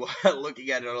 honestly,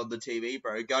 looking at it on the TV,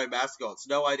 bro. Go mascots.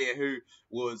 No idea who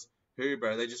was who,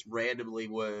 bro. They just randomly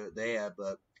were there,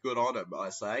 but good on them, I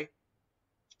say.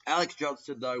 Alex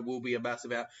Johnston, though, will be a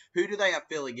massive out. Who do they have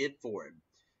filling in for him?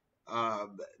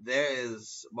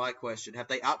 There's my question. Have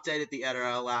they updated the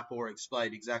NRL app or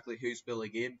explained exactly who's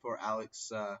filling in for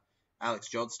Alex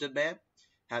Johnston, man?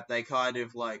 Have they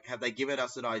have they given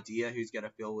us an idea who's going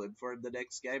to fill in for him the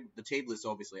next game? The team lists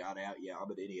obviously aren't out yet.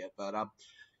 I'm an idiot. But,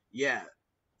 yeah.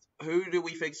 Who do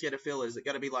we think's going to fill? Is it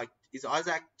going to be is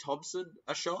Isaac Thompson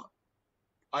a shot?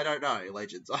 I don't know,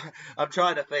 legends. I'm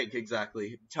trying to think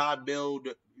exactly. Tarn Mild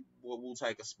will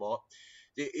take a spot.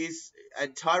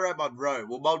 And Tyrone Monroe.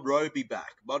 Will Monroe be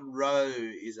back? Monroe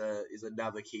is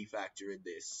another key factor in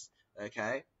this.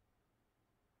 Okay?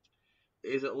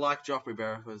 Is it like Joffrey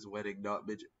Barafa's wedding night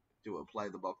midget? Do it play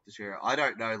the mock the chair? I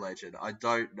don't know, legend. I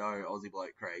don't know, Aussie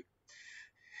Bloke Craig.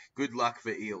 Good luck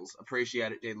for Eels.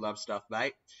 Appreciate it, dude. Love stuff,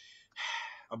 mate.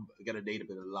 I'm going to need a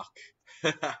bit of luck.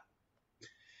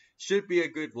 Should be a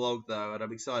good vlog, though, and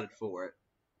I'm excited for it.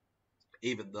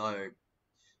 Even though,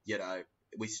 you know,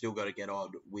 we still got to get on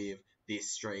with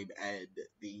this stream and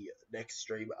the next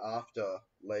stream after,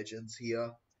 legends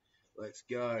here. Let's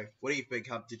go. What do you think,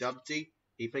 Humpty Dumpty?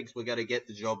 He thinks we're going to get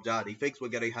the job done. He thinks we're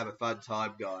going to have a fun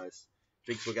time, guys.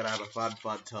 Thinks we're going to have a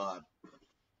fun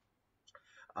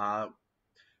time.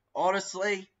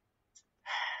 Honestly,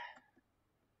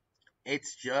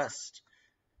 it's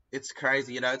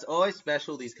crazy, you know. It's always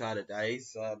special, these kind of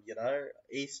days. You know,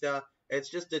 Easter, it's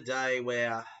just a day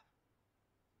where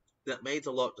that means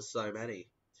a lot to so many.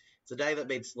 It's a day that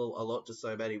means a lot to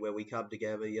so many, where we come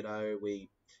together,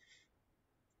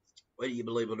 whether you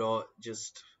believe or not,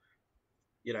 just,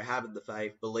 having the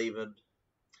faith, believing.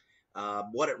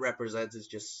 What it represents is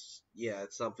just, yeah,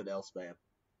 it's something else, man.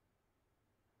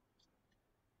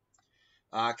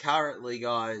 Currently,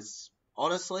 guys,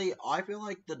 honestly, I feel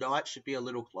like the Knights should be a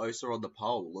little closer on the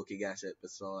poll looking at it.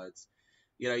 Besides,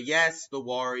 yes, the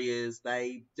Warriors,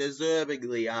 they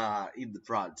deservingly are in the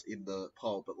front in the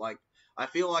poll, but like, I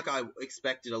feel like I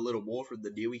expected a little more from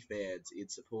the Newey fans in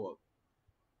support.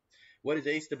 What is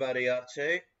Easter Bunny up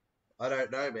to? I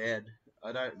don't know, man.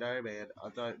 I don't know, man. I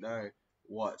don't know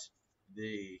what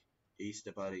the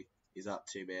Easter Bunny is up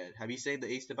to, man. Have you seen the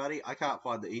Easter Bunny? I can't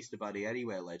find the Easter Bunny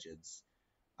anywhere, legends.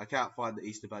 I can't find the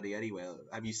Easter Bunny anywhere.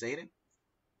 Have you seen him?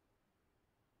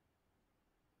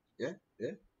 Yeah,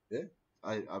 yeah, yeah.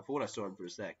 I thought I saw him for a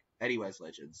sec. Anyways,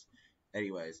 legends.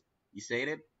 Anyways, you seen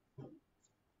him?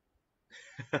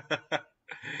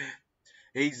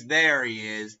 There he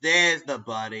is. There's the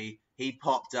buddy. He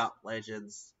popped up,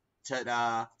 legends.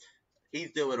 Ta-da.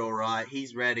 He's doing alright.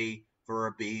 He's ready for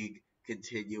a big,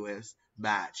 continuous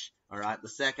match. Alright, the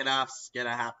second half's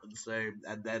gonna happen soon,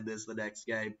 and then there's the next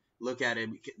game. Look at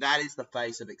him. That is the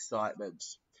face of excitement.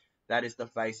 That is the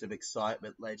face of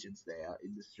excitement, legends there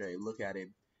in the stream. Look at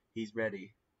him. He's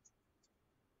ready.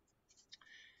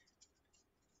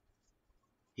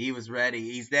 He was ready.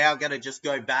 He's now going to just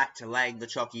go back to laying the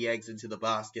chalky eggs into the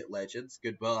basket, legends.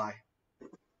 Goodbye.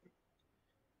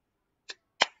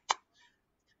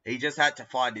 He just had to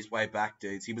find his way back,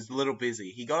 dudes. He was a little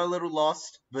busy. He got a little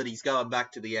lost, but he's going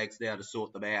back to the eggs now to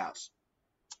sort them out.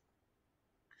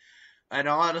 And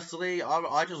honestly,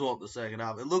 I just want the second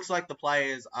half. It looks like the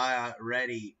players are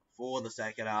ready for the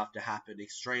second half to happen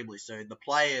extremely soon. The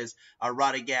players are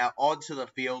running out onto the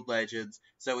field, legends.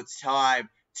 So it's time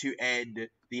to end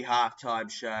the halftime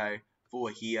show for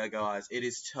here, guys. It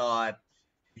is time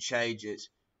to change it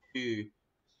to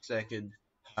second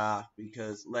half,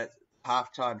 because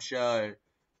halftime show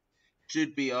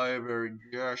should be over in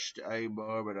just a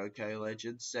moment, okay,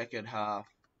 legends? Second half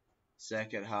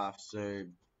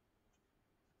soon.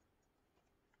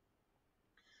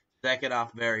 Second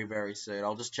half very, very soon.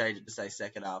 I'll just change it to say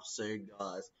second half soon,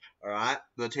 guys. Alright?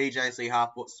 The TJC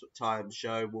half time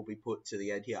show will be put to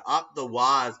the end here. Up the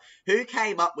wires. Who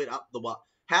came up with up the wires?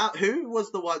 Who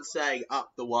was the one saying up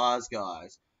the wires,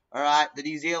 guys? Alright? The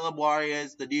New Zealand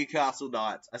Warriors, the Newcastle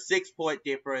Knights. A 6-point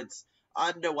difference.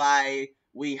 Underway.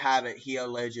 We have it here,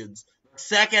 legends.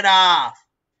 Second half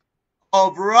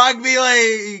of Rugby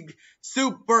League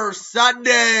Super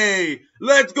Sunday.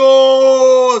 Let's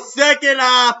go! Second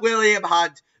half, William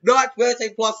Hunt. Night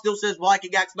 13 plus still says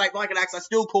Viking Axe. Mate, Viking Axe, I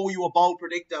still call you a bold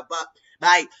predictor, but,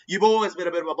 mate, you've always been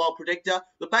a bit of a bold predictor.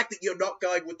 The fact that you're not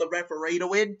going with the referee to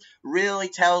win really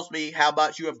tells me how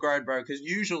much you have grown, bro, because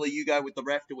usually you go with the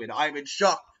ref to win. I'm in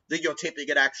shock that you're tipping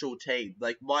an actual team.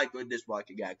 Like, my goodness,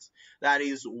 Viking Axe. That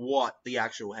is what the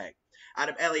actual heck.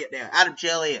 Adam Elliott now. Adam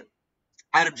Jelliot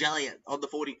on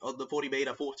the 40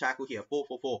 meter, fourth tackle here,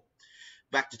 4-4-4.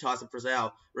 Back to Tyson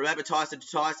Frizzell. Remember Tyson to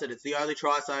Tyson. It's the only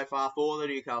try so far for the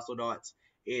Newcastle Knights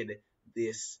in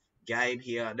this game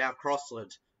here. Now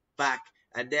Crossland back,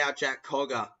 and now Jack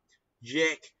Cogger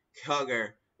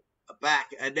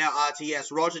back, and now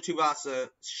RTS. Roger Tuivasa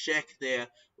Sheck there.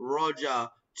 Roger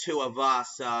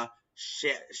Tuivasa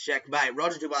Sheck, mate.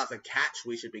 Roger Tuivasa catch,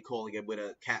 we should be calling him with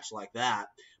a catch like that.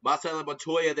 Marcelo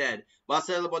Montoya then.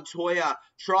 Marcelo Montoya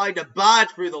trying to barge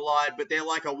through the line, but they're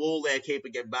like a wall there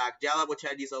keeping him back. Dallin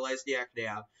Watandi's a Lesniak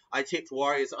now. I tipped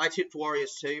Warriors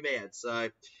too, man. So,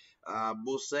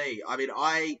 we'll see. I mean,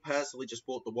 I personally just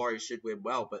thought the Warriors should win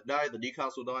well, but no, the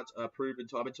Newcastle Knights are proven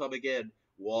time and time again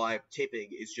why tipping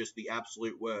is just the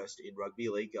absolute worst in rugby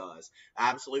league, guys.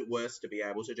 Absolute worst to be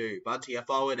able to do. Bunty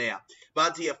Afoa now.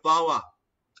 Bunty Afoa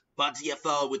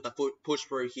with the foot push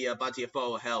through here. Bunty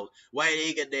Afoa held. Wayne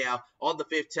Egan now on the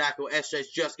fifth tackle.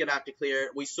 SJ's just going to have to clear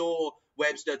it. We saw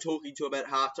Webster talking to him at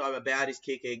halftime about his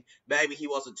kicking. Maybe he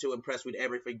wasn't too impressed with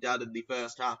everything done in the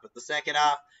first half, but the second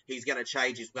half, he's going to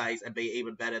change his ways and be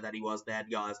even better than he was then,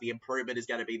 guys. The improvement is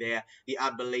going to be there. The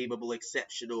unbelievable,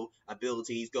 exceptional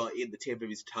ability he's got in the tip of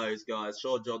his toes, guys.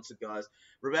 Sean Johnson, guys.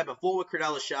 Remember, former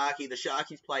Cronulla Sharky. The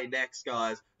Sharkies play next,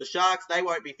 guys. The Sharks, they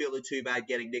won't be feeling too bad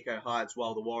getting Nico Hines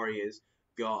while the Warriors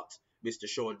got Mr.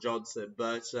 Sean Johnson.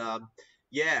 But,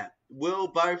 yeah, will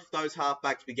both those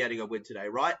halfbacks be getting a win today?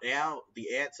 Right now,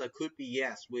 the answer could be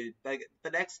yes. With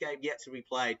the next game yet to be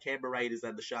played, Canberra Raiders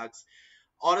and the Sharks.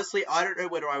 Honestly, I don't know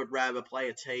whether I would rather play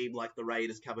a team like the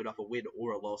Raiders coming off a win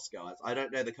or a loss, guys. I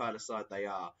don't know the kind of side they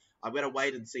are. I'm going to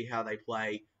wait and see how they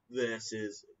play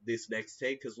versus this next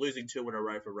team, because losing 2 in a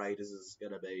row for Raiders is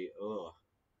going to be, ugh.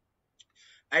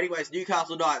 Anyways,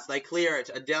 Newcastle Knights, they clear it.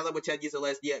 And down there with 10 years or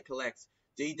less, yet collects.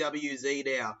 DWZ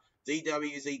now.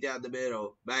 DWZ down the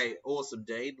middle. Mate, awesome,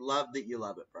 Dean. Love that you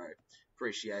love it, bro.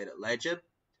 Appreciate it, legend.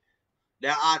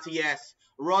 Now, RTS.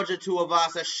 Roger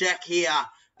Tuivasa Sheck here.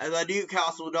 And the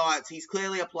Newcastle Knights. He's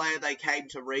clearly a player they came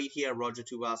to read here, Roger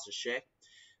Tuivasa Sheck.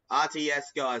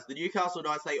 RTS, guys. The Newcastle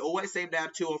Knights, they always seem to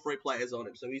have 2 or 3 players on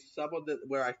him. So he's someone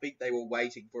where I think they were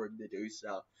waiting for him to do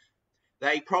so.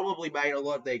 They probably made a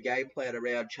lot of their game plan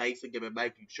around chasing him and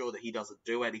making sure that he doesn't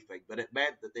do anything. But it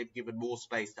meant that they've given more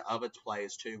space to other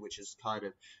players too, which has kind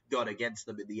of gone against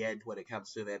them in the end when it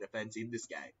comes to their defense in this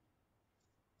game.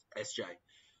 SJ.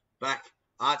 Back.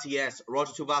 RTS.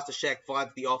 Roger Tuivasa-Sheck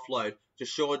finds the offload to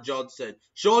Sean Johnson.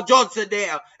 Sean Johnson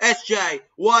now. SJ.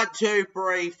 1, 2,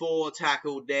 3, 4.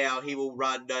 Tackled now. He will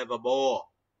run over more.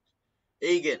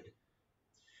 Egan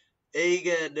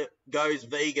goes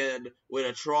vegan with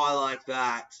a try like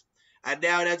that. And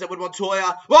now it ends up with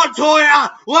Montoya.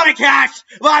 Montoya! What a catch!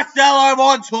 Marcelo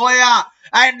Montoya!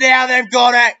 And now they've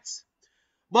got it!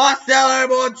 Marcelo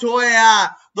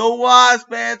Montoya! The Waz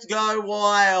fans go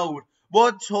wild.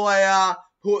 Montoya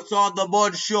puts on the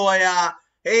Montoya.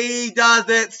 He does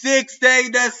it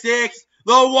 16-6.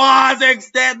 The Waz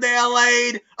extend their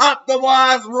lead. Up the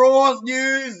Waz roars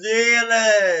New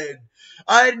Zealand.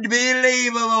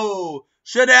 Unbelievable.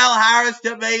 Chanel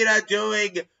Harris-Tavita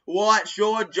doing what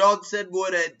Sean Johnson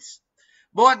wouldn't.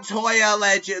 Montoya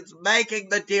legends making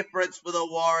the difference for the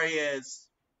Warriors.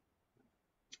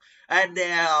 And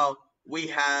now we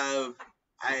have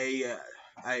a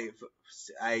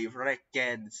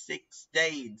freaking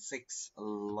 16-6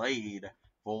 lead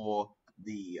for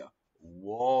the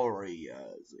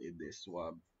Warriors in this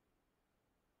one.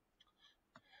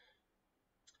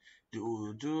 Who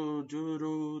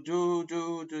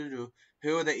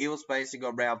are the Eels facing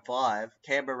on round 5?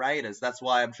 Canberra Raiders. That's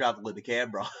why I'm travelling to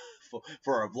Canberra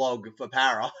for a vlog for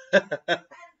Para.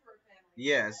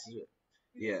 Yes.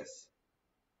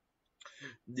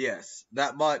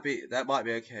 That might be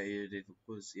okay. It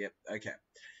was, yep, okay.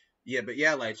 Yeah, but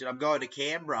yeah, legend. I'm going to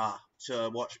Canberra to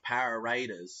watch Para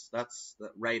Raiders. That's the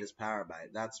Raiders Para,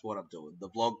 mate. That's what I'm doing. The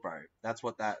vlog, bro. That's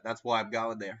why I'm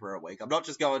going there for a week. I'm not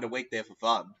just going a week there for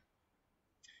fun.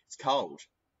 It's cold.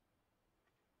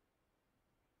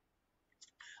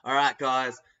 Alright,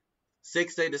 guys.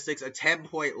 16-6, a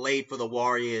 10-point lead for the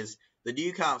Warriors. The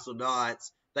Newcastle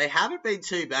Knights, they haven't been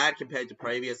too bad compared to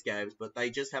previous games, but they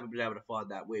just haven't been able to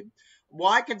find that win.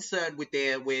 My concern with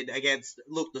their win against,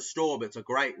 look, the Storm, it's a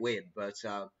great win, but,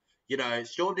 Storm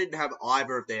didn't have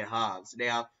either of their halves.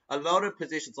 Now, a lot of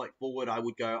positions like forward, I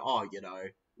would go,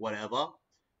 whatever.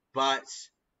 But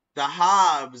the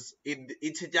halves, in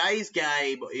today's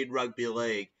game in rugby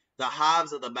league, the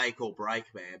halves are the make or break,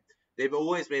 man. They've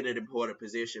always been an important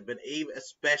position, but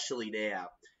especially now,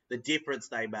 the difference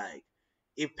they make.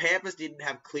 If Panthers didn't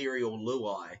have Cleary or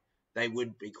Luai, they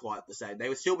wouldn't be quite the same. They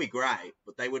would still be great,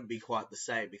 but they wouldn't be quite the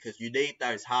same because you need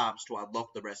those halves to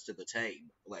unlock the rest of the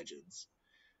team, legends.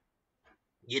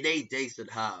 You need decent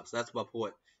halves. That's my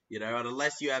point. And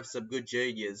unless you have some good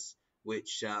juniors,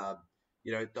 which, I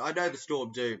know the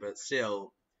Storm do, but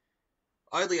still,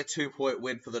 only a 2-point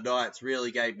win for the Knights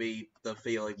really gave me the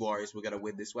feeling Warriors were going to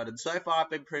win this one. And so far, I've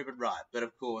been proven right. But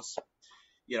of course,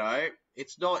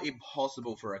 it's not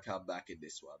impossible for a comeback in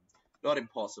this one. Not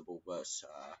impossible, but,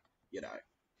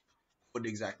 wouldn't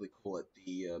exactly call it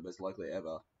the most likely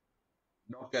ever.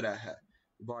 Not going to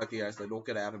they're not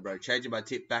going to happen, bro. Changing my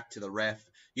tip back to the ref.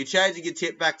 You're changing your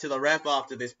tip back to the ref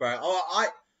after this, bro.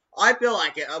 I feel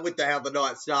like with how the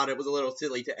night started, it was a little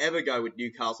silly to ever go with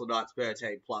Newcastle Knights per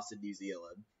team plus in New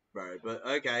Zealand, bro. But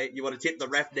okay, you want to tip the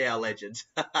ref now, legend.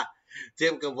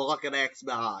 Tip like an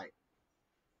X-9.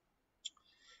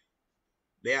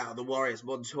 Now, the Warriors,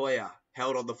 Montoya,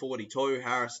 held on the 42.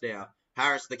 Harris now.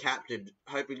 Harris, the captain,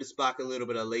 hoping to spark a little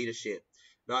bit of leadership.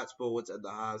 Knights forwards and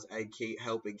the halves and keep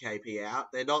helping KP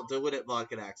out. They're not doing it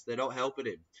like an axe. They're not helping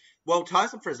him. Well,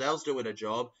 Tyson Frizzell's doing a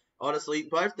job. Honestly,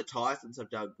 both the Tysons have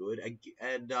done good.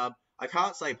 And I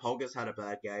can't say Ponga's had a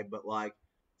bad game, but,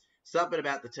 something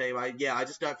about the team. I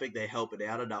just don't think they're helping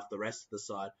out enough the rest of the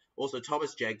side. Also,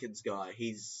 Thomas Jenkins, guy,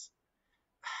 he's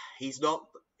not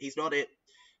it.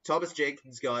 Thomas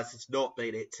Jenkins, guys, has not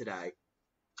been it today.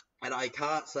 And I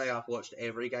can't say I've watched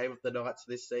every game of the Knights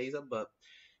this season, but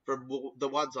from the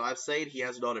ones I've seen, he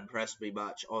has not impressed me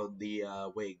much on the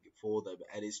wing for them.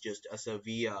 And it's just a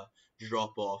severe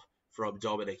drop-off from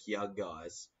Dominic Young,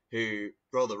 guys, who,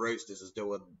 for the Roosters, is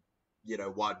doing,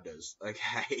 wonders,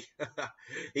 okay?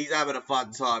 He's having a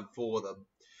fun time for them.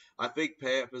 I think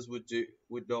Panthers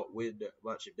would not win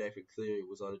much if Nathan Cleary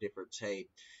was on a different team.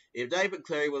 If Nathan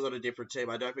Cleary was on a different team,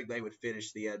 I don't think they would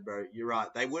finish the end, bro. You're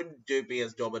right. They wouldn't be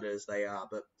as dominant as they are,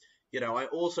 but I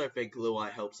also think Luai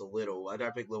helps a little. I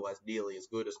don't think Luai's nearly as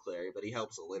good as Cleary, but he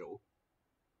helps a little.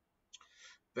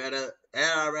 Better,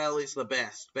 NRL is the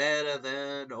best. Better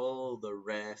than all the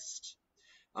rest.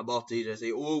 I'm off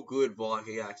DJC. All good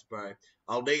Viking acts, bro.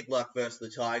 I'll need luck versus the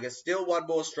Tigers. Still one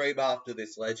more stream after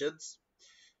this, Legends.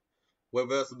 We're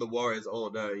versus the Warriors. Oh,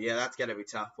 no. Yeah, that's going to be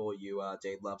tough for you,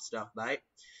 Dean Love stuff, mate.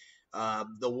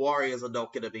 The Warriors are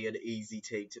not going to be an easy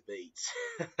team to beat.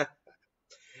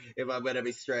 If I'm going to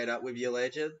be straight up with you,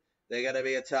 Legend. They're going to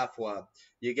be a tough one.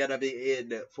 You're going to be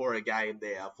in for a game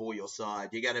there for your side.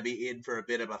 You're going to be in for a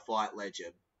bit of a fight,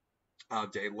 Legend.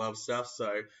 Dean Love stuff,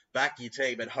 so back your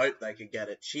team and hope they can get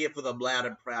it. Cheer for them loud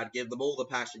and proud. Give them all the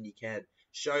passion you can.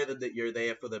 Show them that you're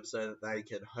there for them so that they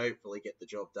can hopefully get the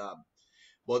job done.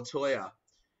 Montoya,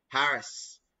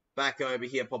 Harris, back over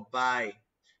here, Pompey.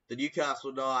 The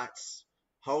Newcastle Knights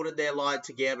holding their line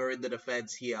together in the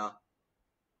defence here.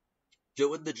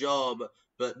 Doing the job,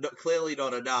 but clearly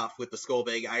not enough with the score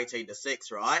being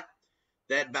 18-6, right?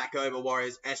 Then back over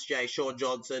Warriors, SJ, Sean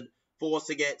Johnson,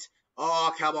 forcing it.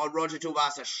 Oh, come on, Roger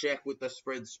Tuivasa-Sheck with the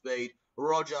sprint speed.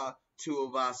 Roger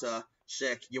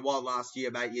Tuivasa-Sheck. You won last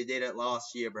year, mate. You did it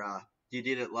last year, bruh. You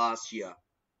did it last year.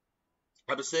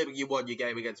 I'm assuming you won your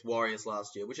game against Warriors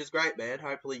last year, which is great, man.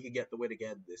 Hopefully you can get the win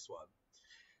again this one.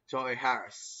 Tommy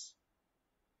Harris.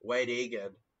 Wade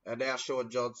Egan. And now Sean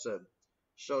Johnson.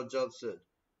 Sean Johnson,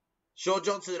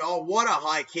 oh, what a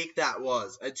high kick that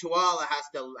was. And Tuala has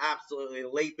to absolutely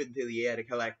leap into the air to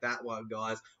collect that one,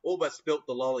 guys. Almost spilt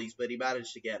the lollies, but he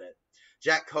managed to get it.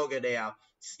 Jack Cogger now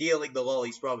stealing the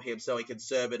lollies from him so he can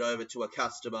serve it over to a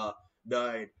customer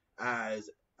known as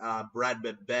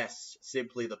Bradman Best,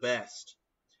 simply the best.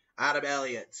 Adam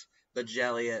Elliott, the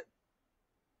Jelliot,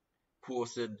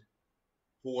 forcing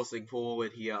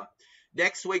forward here.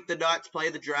 Next week, the Knights play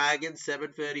the Dragons,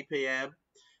 7:30 p.m.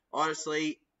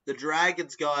 Honestly, the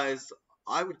Dragons, guys,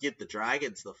 I would give the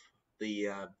Dragons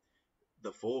the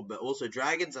form, but also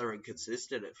Dragons are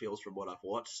inconsistent, it feels, from what I've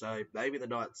watched, so maybe the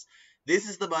Knights, this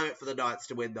is the moment for the Knights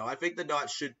to win, though. I think the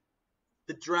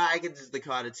Dragons is the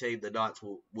kind of team the Knights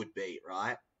would beat,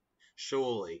 right?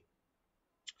 Surely.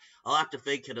 I'll have to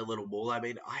think it a little more. I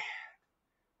mean,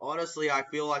 honestly, I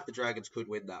feel like the Dragons could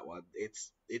win that one.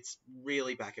 It's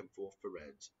really back and forth for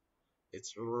Reds.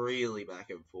 It's really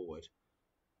back and forward.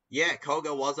 Yeah,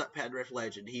 Cogger was at Penrith,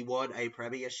 Legend. He won a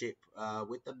premiership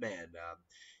with the man,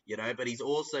 but he's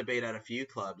also been at a few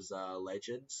clubs,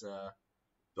 Legends,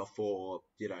 before,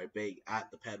 being at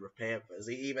the Penrith Panthers.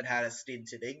 He even had a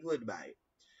stint in England, mate.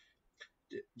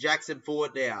 Jackson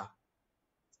Ford now.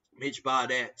 Mitch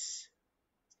Barnett.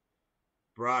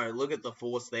 Bro, look at the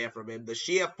force there from him. The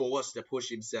sheer force to push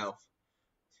himself.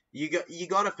 You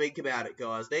got to think about it,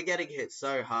 guys. They're getting hit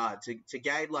so hard. To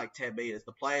gain like 10 meters,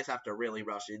 the players have to really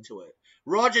rush into it.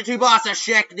 Roger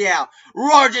Tuivasa-Sheck now.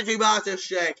 Roger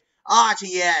Tuivasa-Sheck.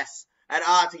 RTS. And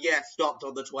RTS stopped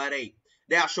on the 20.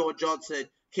 Now Sean Johnson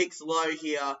kicks low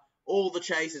here. All the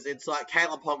chases inside.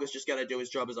 Caleb Ponga's just going to do his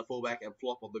job as a fullback and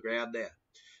flop on the ground there.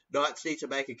 Knights need to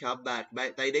make a comeback,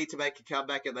 mate. They need to make a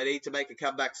comeback, and they need to make a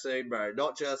comeback soon, bro.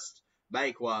 Not just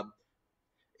make one.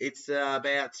 It's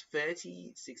about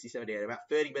 30, 60, 70, about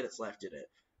 30 minutes left in it.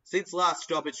 Since last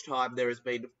stoppage time, there has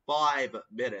been 5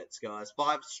 minutes, guys.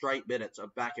 5 straight minutes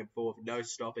of back and forth, no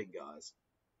stopping, guys.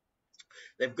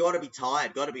 They've got to be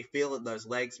tired, got to be feeling those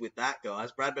legs with that,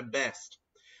 guys. Bradman Best.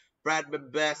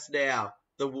 Bradman Best now.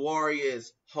 The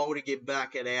Warriors holding him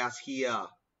back and out here.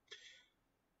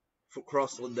 For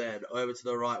Crossland then, over to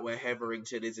the right where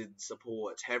Hetherington is in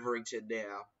support. Hetherington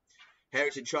now.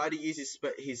 Hetherington trying to use his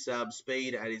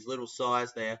speed and his little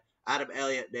size there. Adam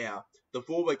Elliott now. The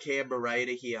former Canberra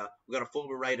Raider here. We've got a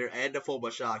former Raider and a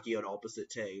former Sharky on opposite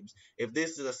teams. If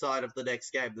this is a sign of the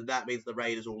next game, then that means the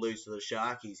Raiders will lose to the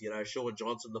Sharkies. Sean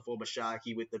Johnson, the former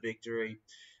Sharky, with the victory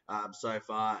so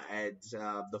far. And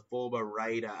the former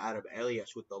Raider, Adam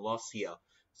Elliott, with the loss here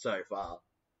so far.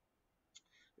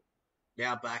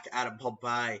 Now back, Adam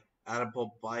Pompey.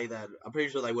 Then. I'm pretty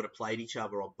sure they would have played each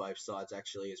other on both sides,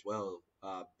 actually, as well.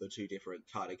 The two different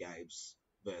kind of games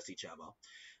versus each other.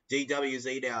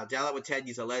 DWZ now. Dallin with 10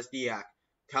 years of Lesniak.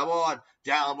 Come on.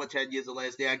 Dallin with 10 years of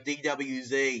Lesniak.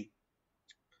 DWZ.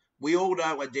 We all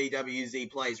know when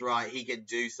DWZ plays right, he can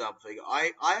do something.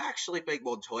 I actually think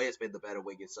Montoya's been the better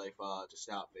winger so far to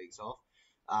start things off.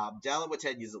 Dallin with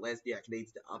 10 years of Lesniak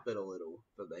needs to up it a little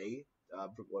for me,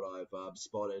 from what I've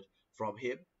spotted from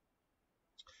him.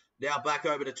 Now back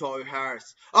over to Toru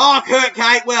Harris. Oh, Kurt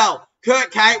Catewell!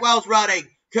 Kurt Catewell's running!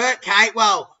 Kurt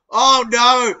Catewell! Oh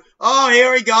no! Oh,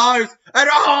 here he goes! And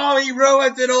oh, he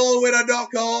ruins it all with a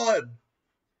knock on!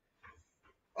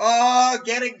 Oh,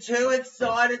 getting too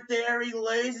excited there. He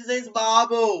loses his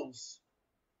marbles.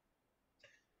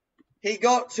 He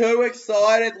got too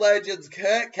excited, legends.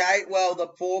 Kurt Catewell, the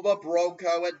former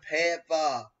Bronco and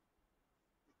Panther.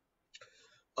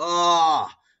 Oh,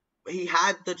 he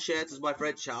had the chances. My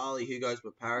friend Charlie, who goes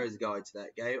with Para, is going to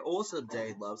that game. Awesome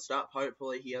day, love stuff.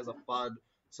 Hopefully he has a fun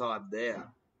time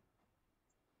there.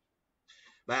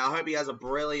 Mate, I hope he has a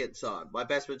brilliant time. My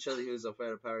best friend Charlie, who's a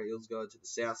fan of Para Eels, going to the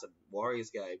South and Warriors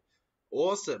game.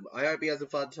 Awesome. I hope he has a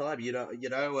fun time.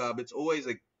 It's always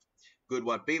a good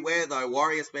one. Beware though,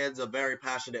 Warriors fans are very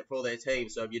passionate for their team,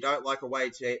 so if you don't like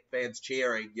away fans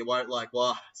cheering, you won't like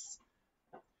us.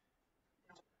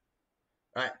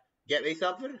 Right, get me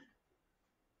something?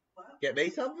 What? Get me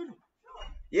something?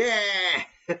 Yeah!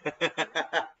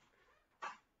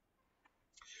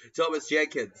 Thomas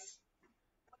Jenkins.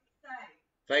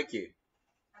 Thank you.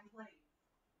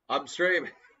 I'm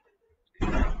streaming.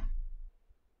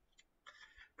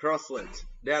 Crossland.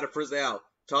 Now to Frizzell.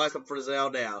 Tyson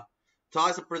Frizzell now.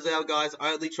 Tyson Frizzell, guys,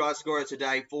 only try scorer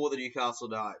today for the Newcastle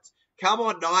Knights. Come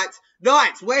on, Knights.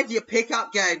 Knights, where's your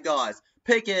pickup game, guys?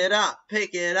 Pick it up,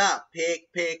 pick it up, pick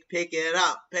it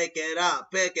up, pick it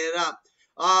up, pick it up.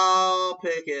 Oh,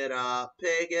 pick it up,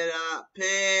 pick it up,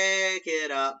 pick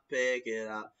it up, pick it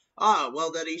up. Oh,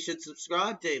 well then he should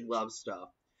subscribe, Dean Love Stuff.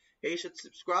 He should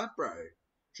subscribe, bro.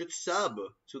 Should sub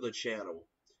to the channel.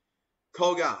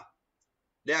 Koga,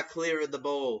 now clearing the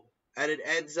ball. And it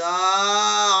ends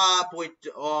up with,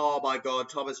 oh my god,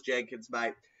 Thomas Jenkins,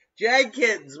 mate.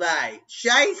 Jenkins, mate.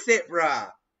 Chase it, bruh.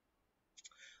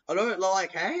 I don't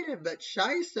like hating, but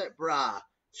chase it, bruh.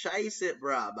 Chase it,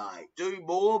 bruh, mate. Do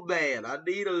more, man. I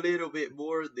need a little bit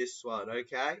more in this one,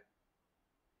 okay?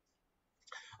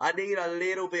 I need a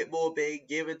little bit more being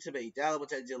given to me. Dale will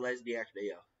tell you Leslie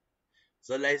Acnea.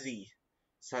 Zalezi.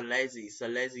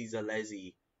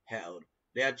 Held.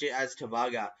 Now Jazz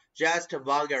Tavaga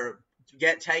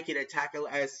taking a tackle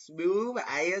as smooth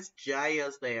as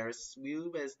J.S. there. As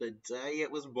smooth as the day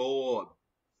it was born.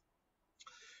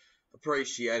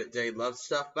 Appreciate it, Dean. Love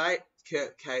stuff, mate.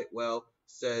 Kurt Catewell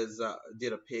says,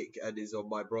 did a pick and is on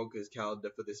my Broncos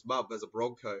calendar for this month as a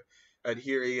Bronco. And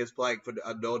here he is playing for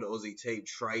a non-Aussie team.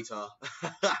 Traitor.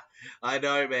 I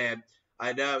know, man.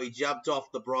 I know. He jumped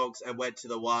off the Bronx and went to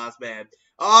the Wars, man.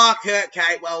 Oh, Kurt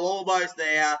Catewell, almost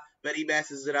there. But he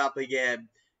messes it up again.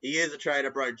 He is a traitor,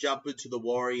 bro. Jumping to the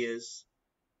Warriors.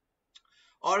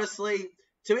 Honestly,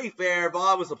 to be fair, if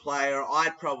I was a player,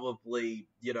 I'd probably,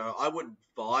 I wouldn't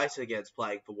fight against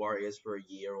playing for Warriors for a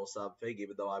year or something,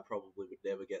 even though I probably would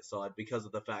never get signed because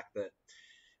of the fact that,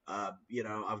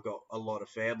 I've got a lot of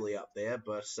family up there.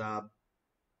 But,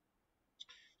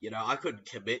 I couldn't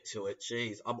commit to it.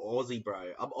 Jeez, I'm Aussie,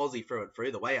 bro. I'm Aussie through and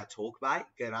through. The way I talk, mate,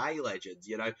 g'day, legends,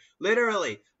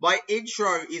 Literally, my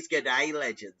intro is g'day,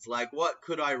 legends. Like, what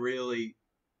could I really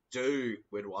do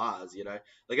with Waz, Like,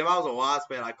 if I was a Waz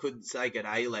fan, I couldn't say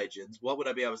g'day, legends. What would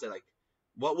I be able to say? Like,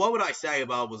 what would I say if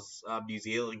I was New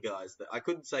Zealand guys? I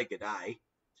couldn't say g'day.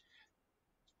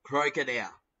 Croker now.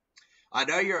 I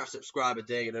know you're a subscriber,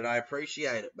 Dean, and I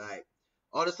appreciate it, mate.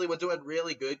 Honestly, we're doing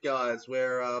really good, guys.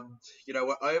 We're,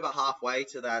 we're over halfway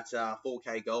to that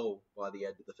 4K goal by the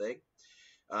end of the thing.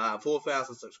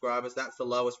 4,000 subscribers, that's the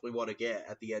lowest we want to get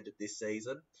at the end of this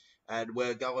season. And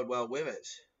we're going well with it.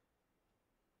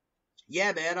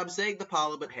 Yeah, man, I'm seeing the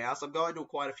Parliament House. I'm going to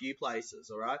quite a few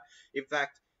places, alright? In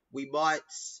fact, we might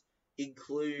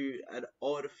include an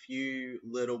odd few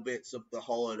little bits of the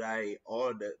holiday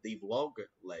on the vlog,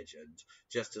 legend,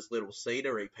 just as little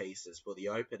scenery pieces for the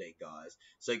opening, guys.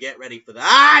 So get ready for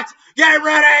that! Get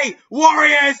ready!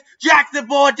 Warriors! Jackson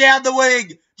Bourne down the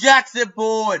wing! Jackson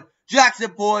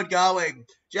Bourne going.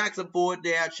 Jackson Bourne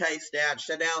now chased down.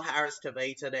 Chanel Harris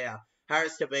Tavita now.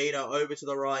 Harris Tavita over to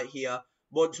the right here.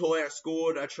 Montoya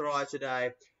scored a try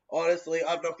today. Honestly,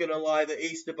 I'm not going to lie, the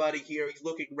Easter Bunny here, he's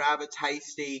looking rather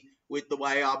tasty with the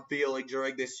way I'm feeling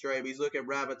during this stream. He's looking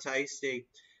rather tasty.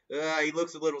 He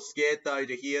looks a little scared, though,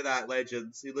 to hear that,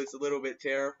 legends. He looks a little bit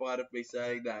terrified of me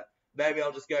saying that. Maybe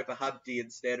I'll just go for Humpty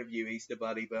instead of you, Easter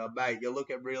Bunny. But, mate, you're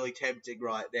looking really tempting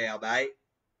right now, mate.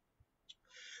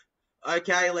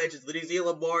 Okay, legends, the New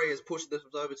Zealand Warriors pushing this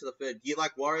over to the third. Do you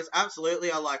like Warriors?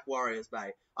 Absolutely, I like Warriors,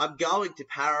 mate. I'm going to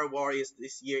Para Warriors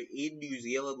this year in New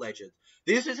Zealand, legends.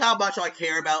 This is how much I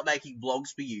care about making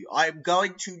vlogs for you. I'm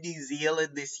going to New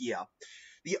Zealand this year.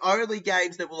 The only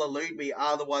games that will elude me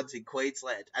are the ones in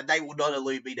Queensland, and they will not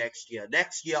elude me next year.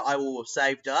 Next year, I will have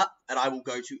saved up, and I will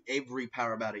go to every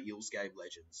Parramatta Eels game,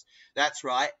 legends. That's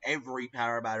right, every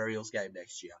Parramatta Eels game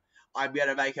next year. I'm going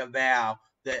to make a vow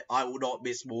that I will not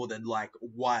miss more than like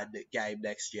one game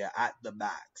next year at the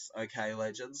max. Okay,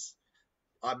 legends?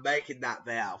 I'm making that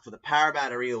vow. For the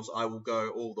Parramatta Eels, I will go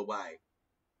all the way.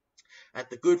 At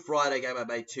the Good Friday game, I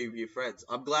made 2 new friends.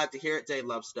 I'm glad to hear it, Dean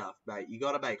Love stuff, mate. You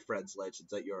gotta make friends,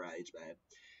 legends, at your age, man.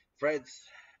 Friends.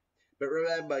 But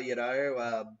remember,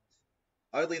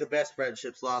 only the best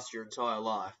friendships last your entire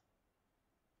life.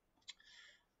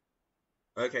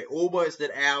 Okay, almost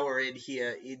an hour in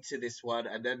here into this one,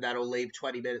 and then that'll leave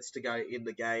 20 minutes to go in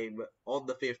the game. On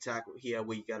the 5th tackle here,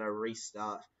 we're going to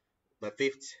restart the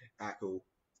 5th tackle.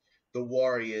 The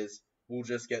Warriors will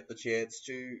just get the chance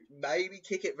to maybe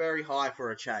kick it very high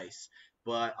for a chase.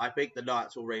 But I think the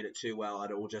Knights will read it too well,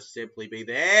 and it will just simply be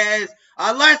theirs,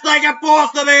 unless they can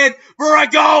force them in for a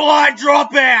goal line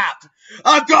dropout.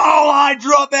 A goal line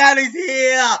dropout is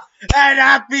here, and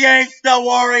happy Easter,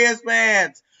 Warriors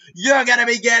fans. You're going to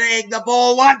be getting the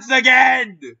ball once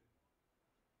again.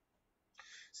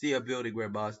 See a building where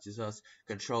masters us,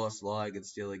 control us lying and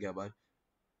stealing our money.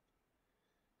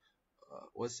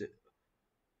 What's it?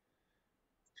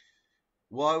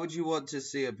 Why would you want to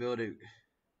see a building?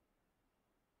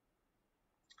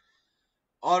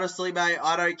 Honestly, mate,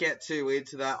 I don't get too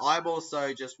into that. I'm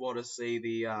also just want to see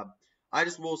the, I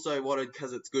just also wanted,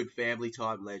 because it's good family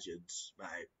time, legends,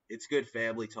 mate. It's good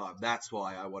family time. That's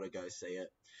why I want to go see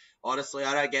it. Honestly,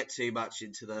 I don't get too much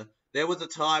into the... There was a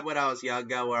time when I was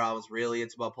younger where I was really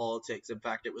into my politics. In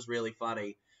fact, it was really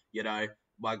funny.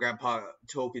 My grandpa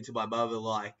talking to my mother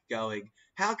like going,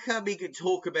 how come he can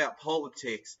talk about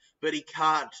politics, but he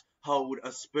can't hold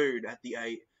a spoon at the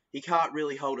age... He can't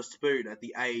really hold a spoon at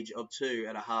the age of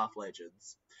 2.5,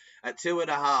 legends. At 2.5,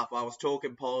 I was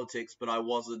talking politics, but I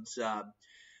wasn't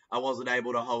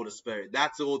able to hold a spoon.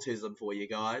 That's autism for you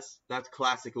guys. That's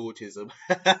classic autism.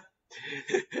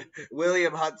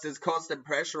 William Hunt says constant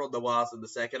pressure on the Wars in the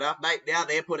second half. Mate, now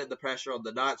they're putting the pressure on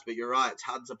the Knights, but you're right,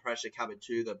 tons of pressure coming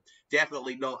to them.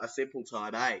 Definitely not a simple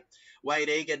time, eh? Wade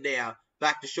Egan now,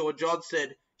 back to Sean Johnson,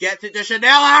 gets it to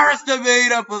Chanel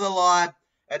Harris-Davida for the line,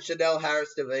 and Chanel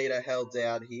Harris-Davida held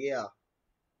down here.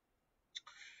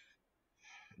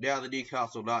 Now the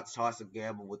Newcastle Knights, Tyson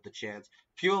Gamble with the chance.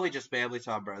 Purely just family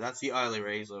time, bro. That's the only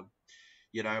reason.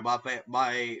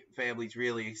 My family's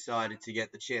really excited to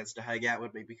get the chance to hang out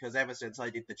with me because ever since I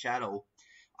did the channel,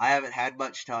 I haven't had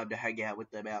much time to hang out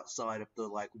with them outside of the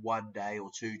 1 day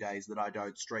or 2 days that I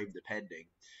don't stream, depending.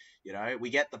 We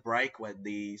get the break when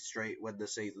the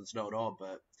season's not on,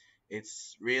 but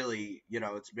it's really,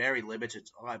 it's very limited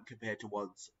time compared to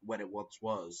when it once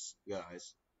was,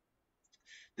 guys.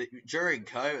 During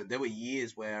COVID, there were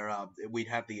years where we'd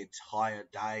have the entire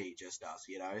day just us,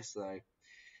 so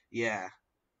yeah.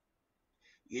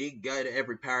 You didn't go to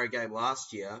every Para game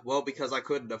last year. Well, because I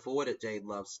couldn't afford it, Dean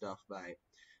Love stuff, mate.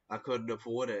 I couldn't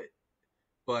afford it.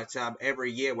 But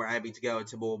every year we're aiming to go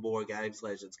into more and more games,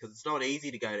 legends, because it's not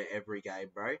easy to go to every game,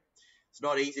 bro. It's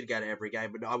not easy to go to every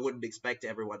game, but I wouldn't expect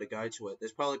everyone to go to it.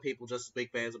 There's probably people just as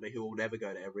big fans of me who will never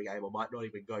go to every game or might not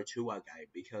even go to a game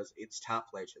because it's tough,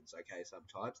 legends, okay,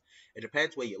 sometimes. It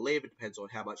depends where you live. It depends on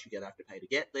how much you're going to have to pay to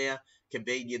get there,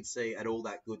 conveniency, and all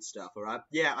that good stuff, all right?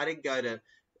 Yeah, I didn't go to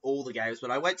all the games,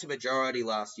 but I went to majority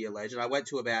last year, legend. I went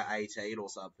to about 18 or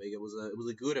something. It was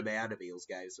a good amount of Eels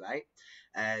games, mate.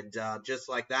 And just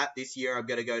like that, this year I'm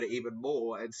going to go to even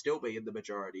more and still be in the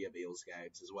majority of Eels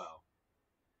games as well.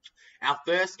 Our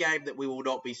first game that we will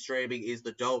not be streaming is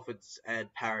the Dolphins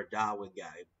and Para-Darwin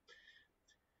game.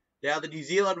 Now, the New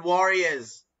Zealand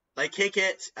Warriors, they kick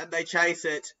it and they chase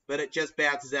it, but it just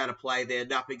bounces out of play there.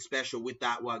 Nothing special with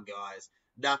that one, guys.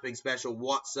 Nothing special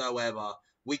whatsoever.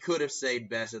 We could have seen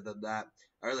better than that.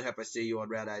 I really hope I see you on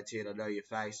round 18. I know your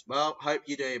face. Well, hope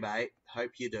you do, mate.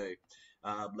 Hope you do.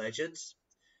 Legends.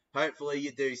 Hopefully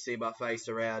you do see my face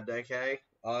around, okay?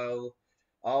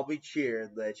 I'll be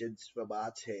cheering, legends, for my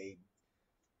team.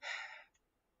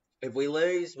 If we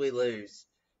lose, we lose.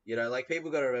 People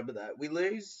got to remember that. We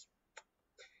lose,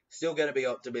 still going to be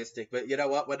optimistic. But you know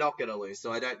what? We're not going to lose,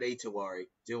 so I don't need to worry,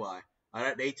 do I? I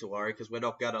don't need to worry because we're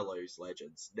not going to lose,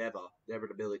 legends. Never. Never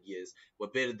in a million years. We're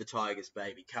beating the Tigers,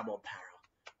 baby. Come on, Para.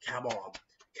 Come on.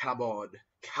 Come on.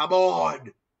 Come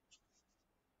on!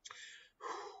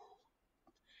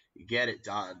 Get it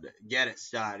done. Get it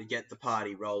started. Get the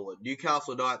party rolling.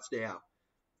 Newcastle Knights now.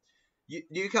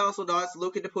 Newcastle Knights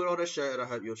looking to put on a shirt. I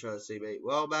hope you'll try to see me.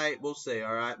 Well, mate, we'll see,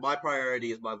 alright? My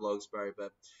priority is my vlogs, bro,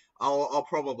 but I'll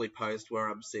probably post where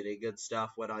I'm sitting and stuff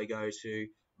when I go to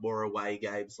more away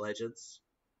games, legends.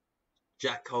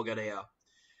 Jack Cogger now.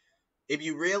 If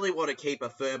you really want to keep a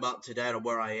firm up to date on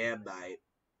where I am, mate,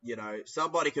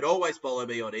 somebody could always follow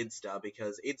me on Insta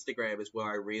because Instagram is where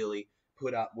I really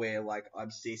put up where like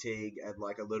I'm sitting and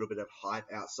like a little bit of hype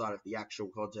outside of the actual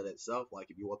content itself, like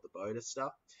if you want the bonus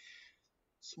stuff.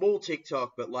 Small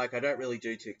TikTok, but like I don't really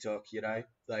do TikTok, you know?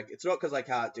 Like it's not because I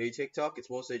can't do TikTok, it's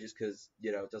more so just because,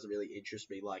 you know, it doesn't really interest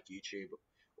me like YouTube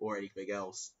or anything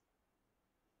else.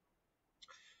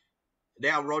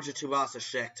 Now Roger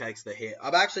Tuivasa-Sheck takes the hit.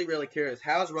 I'm actually really curious.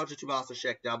 How's Roger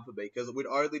Tuivasa-Sheck done for me? Because it would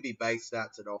only be base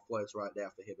stats and offloads right now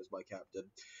for him as my captain.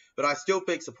 But I still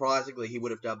think, surprisingly, he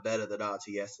would have done better than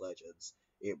RTS Legends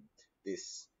in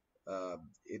this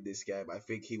in this game. I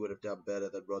think he would have done better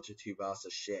than Roger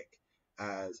Tuivasa-Sheck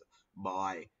as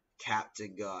my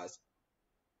captain, guys.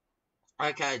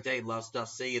 Okay, Dean Love Stuff.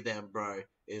 See you then, bro.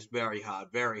 It's very hard,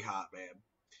 man.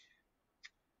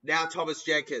 Now, Thomas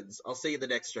Jenkins. I'll see you in the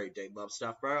next stream, Dean Love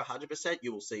Stuff, bro. 100%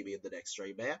 you will see me in the next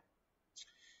stream, man.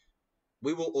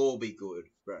 We will all be good,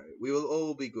 bro. We will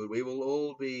all be good. We will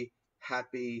all be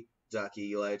happy,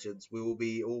 ducky legends. We will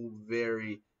be all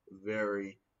very,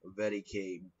 very, very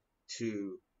keen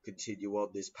to continue on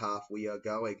this path we are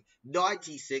going.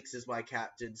 96 is my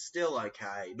captain. Still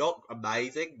okay. Not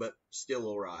amazing, but still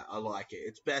alright. I like it.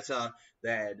 It's better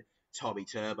than Tommy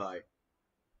Turbo.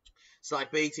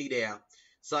 Saifiti now.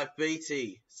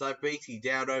 Saifiti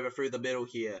down over through the middle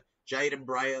here. Jaden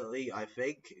Braley, I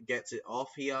think, gets it off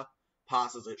here.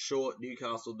 Passes it short.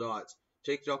 Newcastle Knights.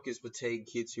 TikTok is for teen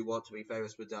kids who want to be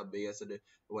famous for dumb BS and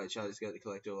wait, Charlie's going to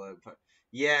collect all over.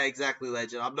 Yeah, exactly,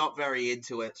 Legend. I'm not very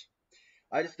into it.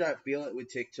 I just don't feel it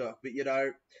with TikTok. But, you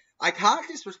know, I can't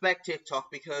disrespect TikTok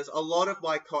because a lot of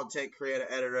my content creator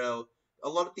NRL, a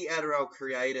lot of the NRL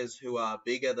creators who are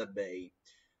bigger than me,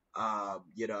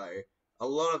 you know, a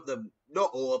lot of them,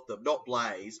 not all of them, not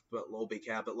Blaze, but all big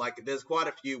out, but like there's quite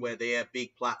a few where their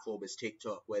big platform is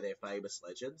TikTok, where they're famous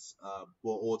legends,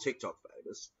 or TikTok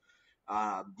famous.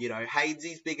 You know,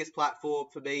 Hainsey's biggest platform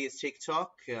for me is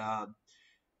TikTok.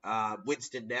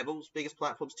 Winston Neville's biggest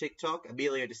platform's TikTok.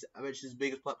 Emilio Savage's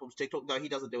biggest platform's TikTok. No, he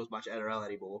doesn't do as much NRL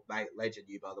anymore. Mate, legend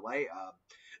you, by the way.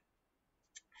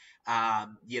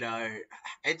 You know,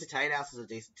 Entertain House has a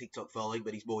decent TikTok following,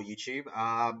 but he's more YouTube.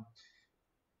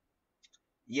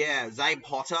 Yeah, Zane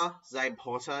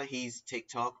Potter, he's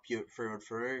TikTok through and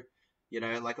through. You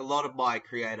know, like a lot of my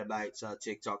creator mates are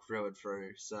TikTok through and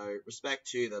through. So respect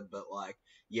to them, but like,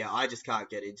 yeah, I just can't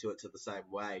get into it to the same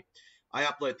way. I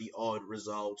upload the odd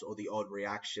result or the odd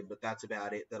reaction, but that's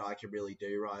about it that I can really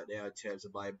do right now in terms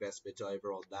of my investment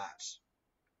over on that.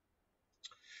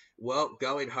 Well,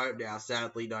 going home now.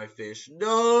 Sadly, no fish.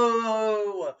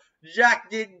 No! Jack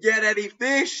didn't get any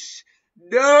fish!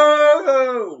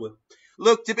 No!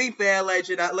 Look, to be fair,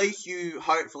 Legend, at least you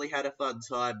hopefully had a fun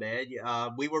time, man.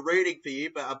 We were rooting for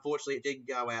you, but unfortunately it didn't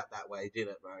go out that way, did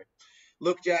it, bro?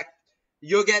 Look, Jack,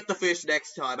 you'll get the fish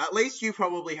next time. At least you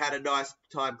probably had a nice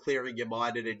time clearing your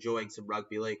mind and enjoying some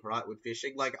rugby league, right, with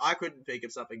fishing. Like, I couldn't think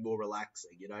of something more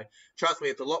relaxing, you know? Trust me,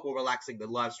 it's a lot more relaxing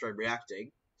than live stream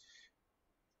reacting.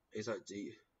 Is that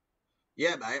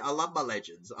yeah, mate, I love my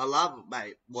legends. I love,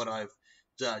 mate, what I've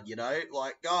done, you know?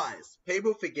 Like, guys,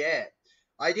 people forget.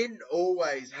 I didn't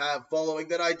always have following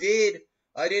that I did.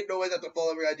 I didn't always have the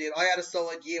following I did. I had a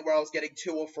solid year where I was getting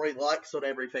 2 or 3 likes on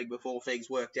everything before things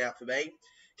worked out for me.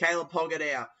 Caleb Ponga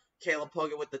now. Caleb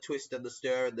Ponga with the twist and the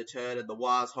stir and the turn and the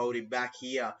wires holding back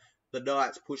here. The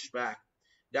Knights push back.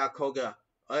 Now Cogger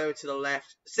over to the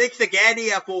left. 6 again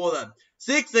here for them.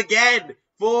 6 again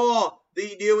for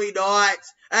the Newey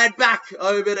Knights. And back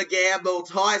over to Gamble.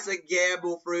 Tyson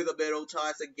Gamble through the middle.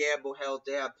 Tyson Gamble held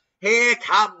down. Here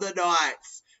come the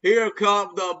Knights. Here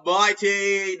come the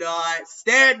mighty Knights.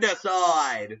 Stand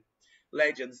aside.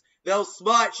 Legends, they'll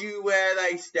smite you where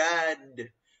they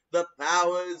stand. The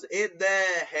power's in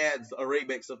their hands. A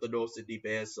remix of the North Sydney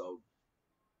Bears song.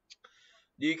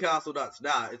 Newcastle Knights.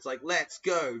 Nah, it's like, let's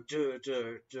go. Duh,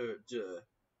 duh, duh, duh.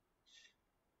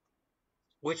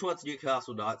 Which one's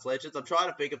Newcastle Knights, Legends? I'm trying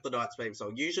to think of the Knights theme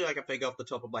song. Usually I can think off the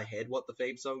top of my head what the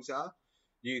theme songs are.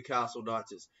 Newcastle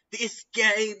Knights is, this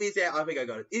game is our, I think I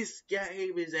got it. This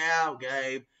game is our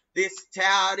game. This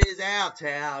town is our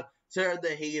town. Turn the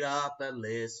heat up and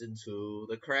listen to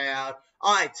the crowd.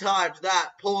 I timed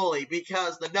that poorly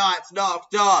because the Knights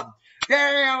knocked on.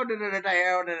 Down, down,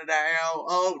 down, down.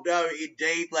 Oh no,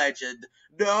 indeed, Legend.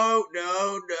 No,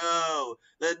 no, no.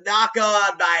 The knock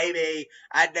on, baby.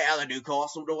 And now the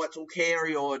Newcastle Knights will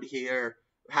carry on here,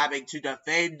 having to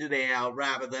defend now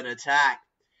rather than attack.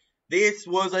 This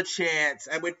was a chance,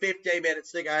 and with 15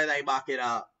 minutes to go, they muck it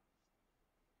up.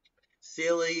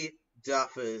 Silly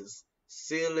duffers.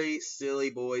 Silly, silly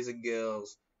boys and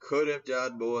girls. Could have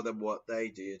done more than what they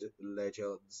did,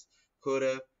 Legends. Could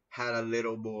have had a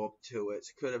little more to it.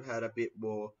 Could have had a bit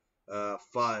more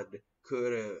fun.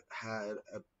 Could have had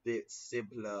a bit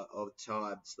simpler of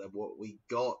times than what we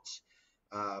got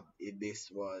in this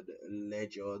one.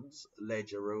 Legends,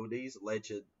 legendaries,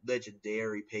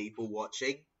 legendary people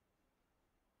watching.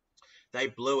 They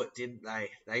blew it, didn't they?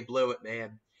 They blew it,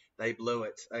 man. They blew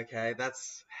it. Okay,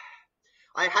 that's.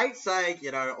 I hate saying,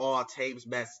 oh, teams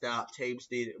messed up,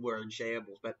 were in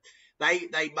shambles, but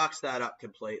they mucked that up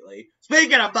completely.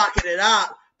 Speaking of mucking it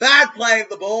up, bad playing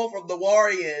the ball from the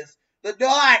Warriors. The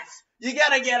Knights, you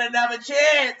gotta get another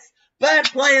chance. Bad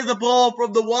playing the ball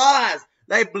from the Wires.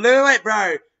 They blew it,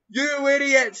 bro. You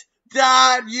idiot.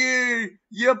 Darn you.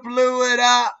 You blew it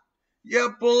up.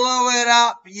 You blew it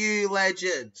up, you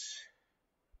legend.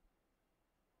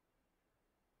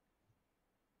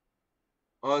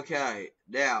 Okay,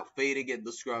 now feeding in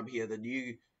the scrum here, the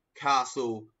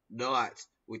Newcastle Knights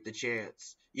with the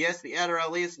chance. Yes, the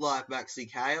NRL is live, Maxi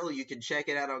Kayo. You can check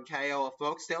it out on Kayo or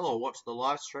Foxtel or watch the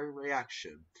live stream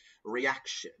reaction.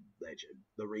 Reaction, legend.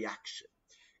 The reaction.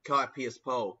 Kai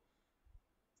Pierce-Paul.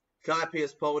 Kai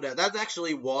Pierce-Paul. Now, that's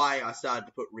actually why I started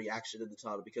to put reaction in the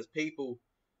title, because people,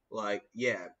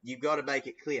 you've got to make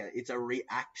it clear. It's a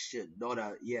reaction, not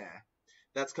a,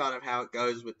 That's kind of how it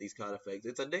goes with these kind of things.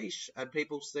 It's a niche, and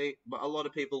a lot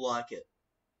of people like it.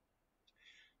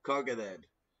 Conga then.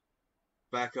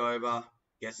 Back over.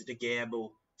 Gets it to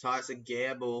Gamble. Tyson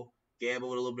Gamble. Gamble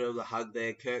with a little bit of the hug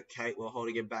there. Kurt Catewell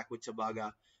holding him back with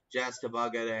Tabaga. Jazz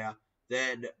Tabaga now.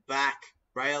 Then back.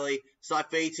 Brayley.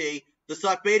 Saifiti. The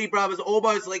Saifiti brothers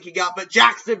almost linking up, but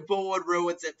Jackson Ford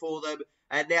ruins it for them.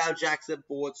 And now Jackson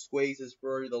Ford squeezes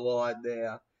through the line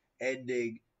there,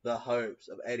 ending the hopes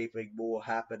of anything more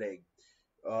happening.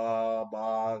 Oh,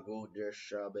 my goodness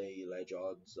me,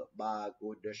 legends. My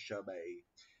goodness me.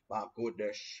 My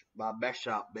goodness. My mesh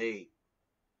up me.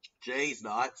 Jeez,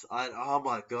 Knights. Oh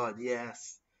my god,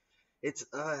 yes. It's,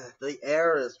 the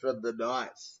errors from the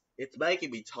Knights. It's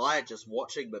making me tired just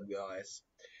watching them, guys.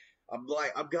 I'm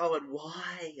going,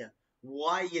 why?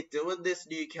 Why are you doing this,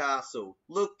 Newcastle?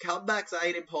 Look, comebacks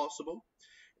ain't impossible.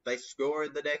 They score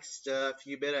in the next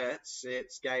few minutes,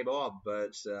 it's game on.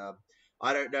 But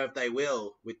I don't know if they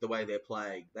will with the way they're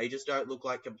playing. They just don't look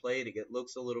like completing. It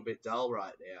looks a little bit dull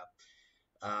right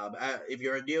now. If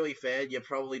you're a Newey fan, you're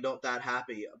probably not that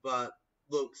happy. But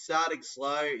look, starting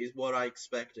slow is what I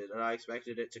expected, and I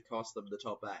expected it to cost them the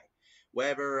top 8.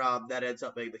 Whether that ends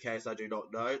up being the case, I do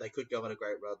not know. They could go on a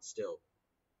great run still.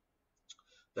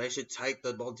 They should take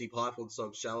the Monty Python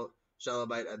song,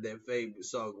 Charlemagne, and their theme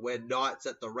song. We're knights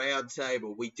at the round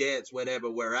table. We dance whenever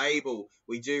we're able.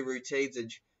 We do routines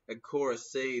and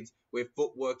chorus scenes. We're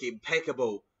footwork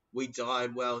impeccable. We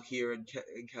dine well here in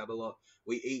Camelot.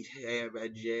 We eat ham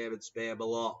and jam and spam a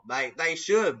lot. Mate, they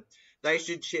should. They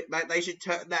should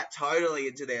turn that totally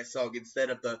into their song instead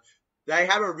of they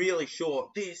have a really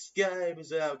short, this game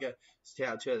is our game. It's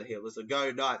down to the hill. Listen,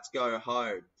 go Knights, go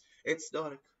home. It's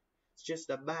just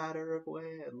a matter of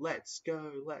when. Let's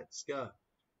go, let's go.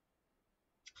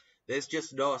 There's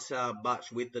just not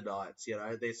much with the Knights,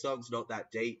 Their song's not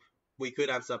that deep. We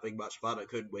could have something much funner,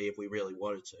 couldn't we, if we really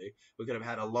wanted to? We could have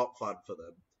had a lot fun for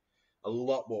them. A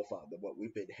lot more fun than what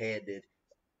we've been handed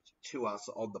to us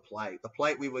on the plate. The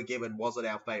plate we were given wasn't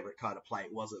our favourite kind of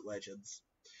plate, was it, legends?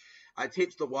 I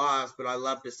tipped the Wires, but I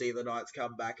love to see the Knights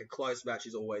come back. A close match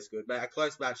is always good, mate. A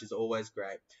close match is always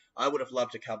great. I would have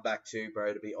loved to come back too,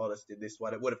 bro, to be honest, in this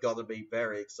one. It would have gotten me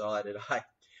very excited.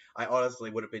 I honestly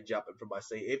would have been jumping from my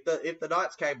seat. If the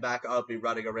Knights came back, I'd be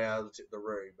running around the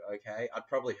room, okay? I'd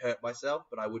probably hurt myself,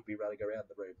 but I would be running around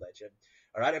the room, legend.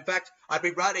 All right? In fact, I'd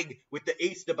be running with the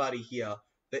Easter Bunny here.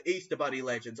 The Easter Bunny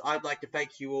legends. I'd like to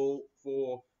thank you all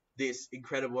for this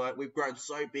incredible work. We've grown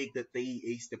so big that the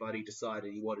Easter Bunny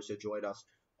decided he wanted to join us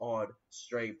on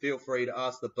stream. Feel free to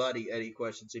ask the Bunny any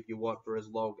questions if you want, for as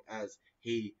long as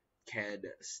he can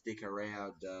stick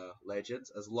around,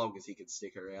 legends. As long as he can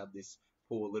stick around, this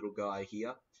poor little guy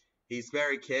here. He's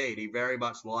very keen. He very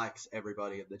much likes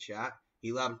everybody in the chat.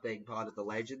 He loves being part of the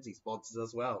legends. He sponsors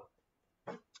as well.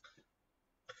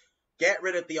 Get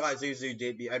rid of the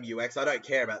Isuzu MUX. I don't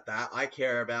care about that. I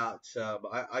care about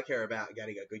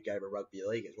getting a good game of rugby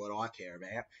league is what I care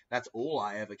about. That's all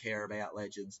I ever care about,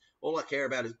 legends. All I care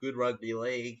about is good rugby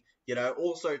league.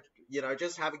 Also,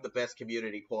 just having the best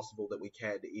community possible that we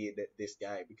can in this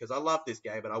game, because I love this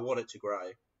game and I want it to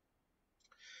grow.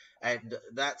 And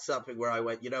that's something where I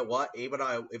went, you know what? Even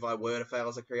if I were to fail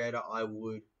as a creator, I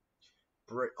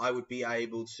would be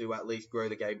able to at least grow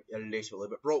the game initially.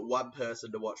 But brought one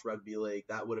person to watch rugby league,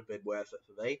 that would have been worth it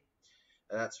for me.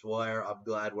 And that's where I'm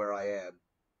glad where I am.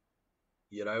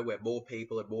 Where more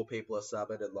people are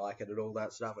subbing and liking and all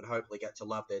that stuff, and hopefully get to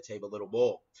love their team a little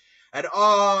more. And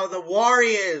the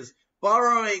Warriors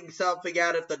borrowing something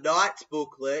out of the Knights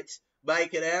booklet,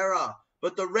 make an error.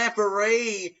 But the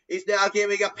referee is now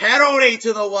giving a penalty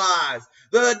to the Wires.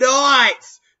 The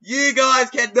Knights, you guys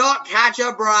cannot catch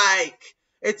a break.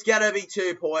 It's going to be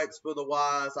 2 points for the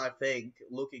Wires, I think,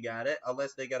 looking at it,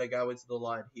 unless they're going to go into the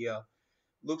line here.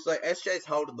 Looks like SJ's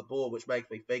holding the ball, which makes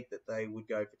me think that they would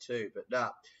go for 2, but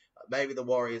nah. Maybe the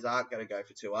Warriors aren't going to go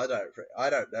for 2. I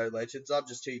don't know, Legends. I'm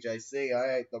just TJC.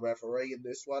 I ain't the referee in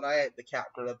this one. I ain't the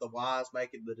captain of the Wires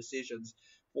making the decisions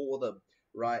for them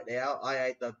right now. I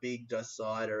ain't the big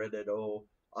decider in it all.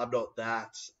 I'm not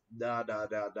that. No.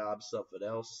 I'm something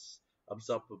else. I'm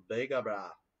something bigger,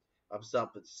 bruh. I'm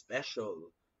something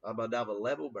special. I'm another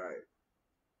level, bro.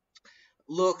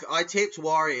 Look, I tipped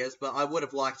Warriors, but I would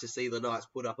have liked to see the Knights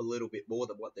put up a little bit more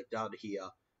than what they've done here.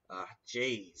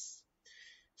 Jeez.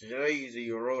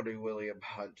 Jeezy, Roddy William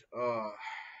Hunt. Oh.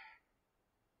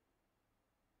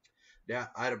 Now,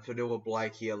 Adam Fanua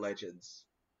Blake here, Legends.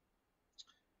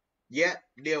 Yeah,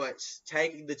 knew it.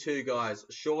 Taking the 2 guys.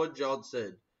 Sean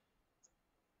Johnson.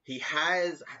 He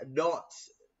has not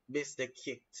missed a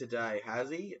kick today, has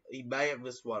he? He may have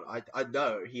missed one. I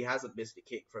know he hasn't missed a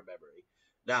kick from memory.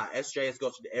 Nah, SJ has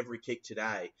gotten every kick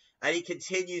today. And he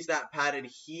continues that pattern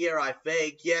here, I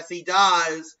think. Yes, he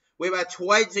does. We have a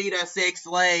 20-6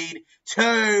 lead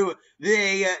to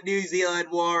the New Zealand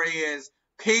Warriors.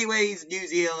 Kiwis, New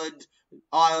Zealand,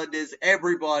 Islanders,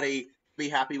 everybody be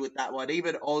happy with that one.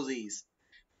 Even Aussies.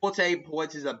 14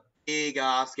 points is a big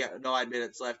ask at 9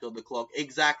 minutes left on the clock.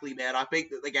 Exactly, man. I think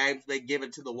that the game's been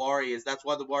given to the Warriors. That's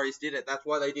why the Warriors did it. That's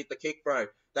why they did the kick, bro.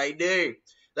 They knew.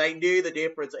 They knew the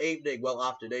difference. Evening, well,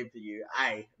 afternoon for you.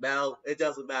 Hey, Mel, it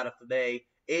doesn't matter for me.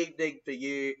 Evening for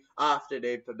you,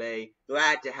 afternoon for me.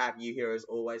 Glad to have you here as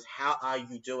always. How are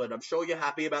you doing? I'm sure you're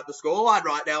happy about the scoreline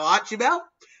right now, aren't you, Mel?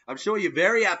 I'm sure you're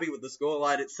very happy with the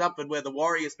scoreline. It's something where the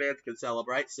Warriors fans can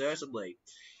celebrate, certainly.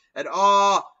 And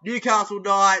Newcastle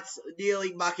Knights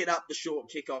nearly mucking up the short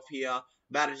kickoff here,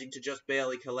 managing to just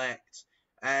barely collect.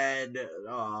 And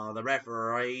the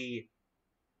referee,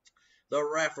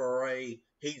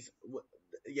 he's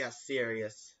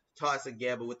serious. Tyson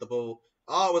Gamble with the ball.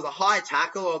 Oh, it was a high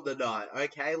tackle on the night.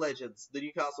 Okay, Legends. The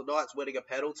Newcastle Knights winning a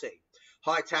penalty.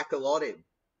 High tackle on him.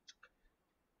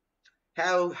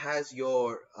 How has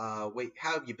your week?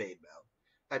 How have you been, Mel?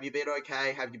 Have you been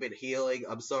okay? Have you been healing?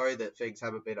 I'm sorry that things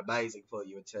haven't been amazing for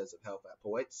you in terms of health at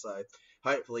points. So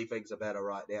hopefully things are better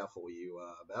right now for you,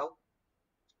 Mel.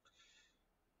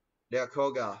 Now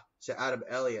Conga to Adam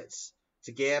Elliott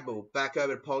to Gamble. Back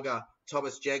over to Ponga.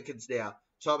 Thomas Jenkins now.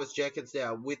 Thomas Jenkins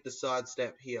now with the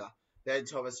sidestep here. Then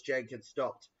Thomas Jenkins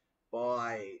stopped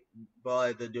by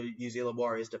the New Zealand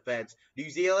Warriors defence. New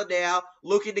Zealand now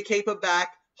looking to keep him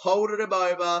back. Holding him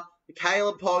over.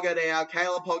 Kalen Ponga now.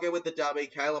 Kalen Ponga with the dummy.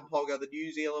 Kalen Ponga, the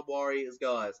New Zealand Warriors,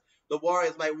 guys. The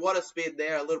Warriors, mate, what a spin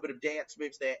there. A little bit of dance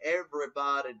moves there.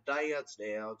 Everybody dance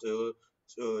now.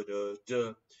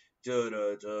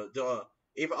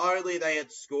 If only they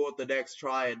had scored the next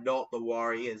try and not the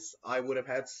Warriors, I would have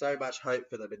had so much hope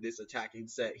for them in this attacking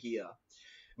set here.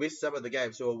 With some of the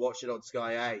games who are watching on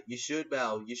Sky 8. You should,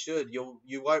 Mel. You should.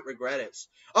 You won't regret it.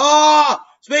 Oh!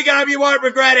 Speaking of you won't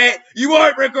regret it, you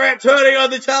won't regret turning on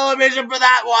the television for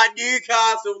that one.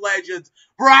 Newcastle Legends.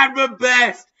 Bradman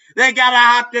Best. They're going to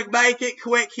have to make it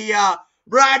quick here.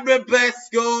 Bradman Best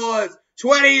scores.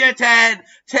 20-10.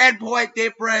 10-point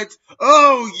difference.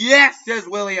 Oh, yes, says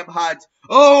William Hunt.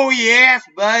 Oh, yes,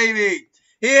 baby.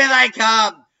 Here they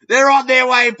come. They're on their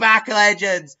way back,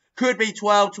 Legends. Could be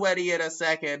 12-20 in a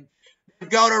second. They've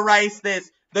got to race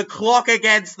this. The clock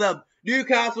against them.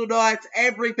 Newcastle Knights,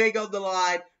 everything on the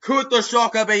line. Could the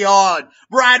shocker be on?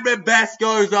 Bradman Best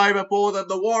goes over for them.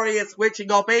 The Warriors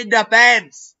switching off in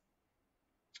defense.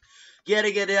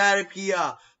 Getting it out of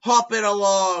here. Hopping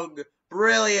along.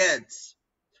 Brilliant.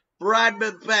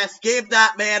 Bradman Best, give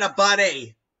that man a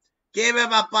buddy. Give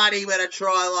him a buddy with a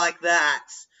try like that.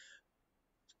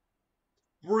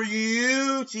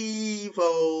 Beautiful.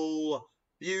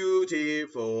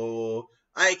 Beautiful.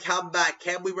 A comeback.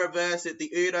 Can we reverse it? The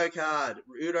Uno card.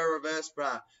 Uno reverse,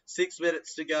 bruh. 6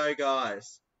 minutes to go,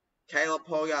 guys. Caleb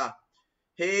Ponga.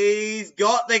 He's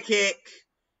got the kick.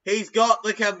 He's got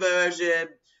the conversion.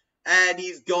 And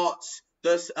he's got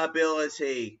this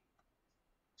ability.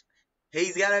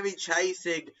 He's going to be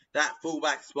chasing that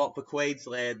fullback spot for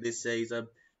Queensland this season.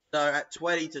 So at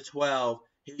 20-12,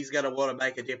 he's going to want to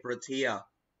make a difference here.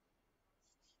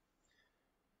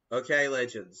 Okay,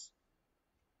 Legends.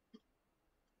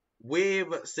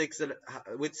 With 6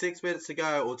 minutes to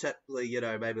go, or technically,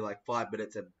 maybe like 5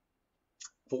 minutes and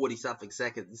 40-something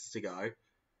seconds to go,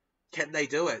 can they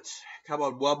do it? Come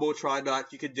on, one more try,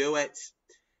 Knights. You can do it.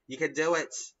 You can do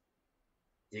it.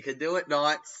 You can do it,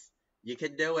 Knights. You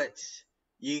can do it.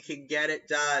 You can get it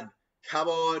done. Come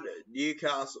on,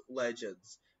 Newcastle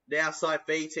legends. Now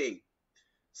Saifiti.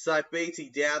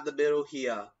 Saifiti down the middle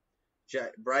here.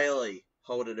 Brayley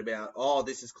holding him out. Oh,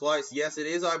 this is close. Yes, it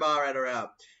is Omar and around.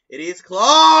 It is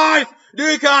close.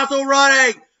 Newcastle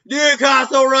running.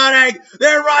 Newcastle running.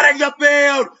 They're running the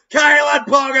field. Kalen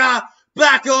Ponga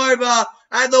back over.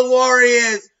 And the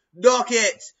Warriors knock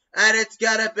it. And it's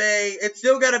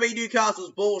still going to be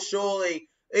Newcastle's ball, surely.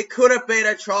 It could have been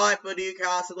a try for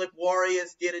Newcastle if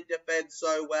Warriors didn't defend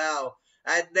so well.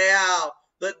 And now,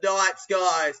 the Knights,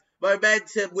 guys,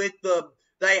 momentum with them.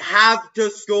 They have to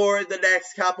score in the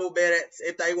next couple minutes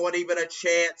if they want even a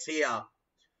chance here.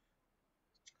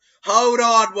 Hold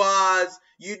on, Waz.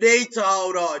 You need to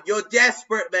hold on. You're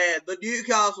desperate, man. The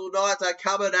Newcastle Knights are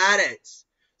coming at it.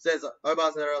 Says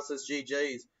Omar Zerrell says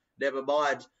GG's. Never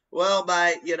mind. Well,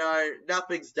 mate, you know,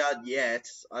 nothing's done yet.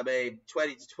 I mean,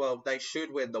 20-12, they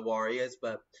should win the Warriors,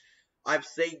 but I've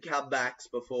seen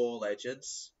comebacks before,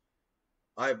 legends.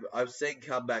 I've seen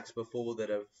comebacks before that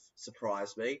have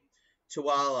surprised me.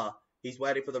 Tuala, he's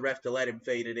waiting for the ref to let him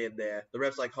feed it in there. The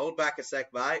ref's like, hold back a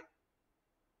sec, mate.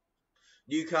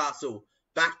 Newcastle,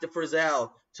 back to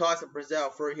Frizzell. Tyson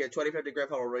Frizzell through here. 2015 grand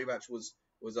final rematch was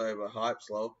overhyped,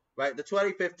 slow. Mate, the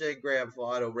 2015 grand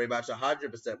final rematch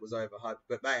 100% was overhyped.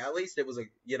 But, mate, at least it was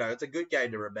it's a good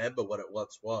game to remember what it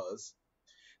once was.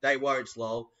 They won't,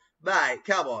 slow. Mate,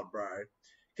 come on, bro.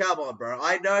 Come on, bro.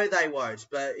 I know they won't,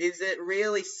 but is it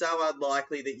really so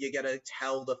unlikely that you're going to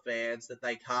tell the fans that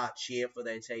they can't cheer for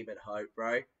their team at home,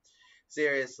 bro?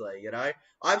 Seriously, you know?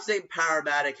 I've seen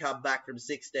Parramatta come back from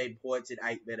 16 points in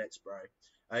 8 minutes, bro.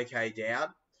 Okay, down.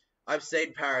 I've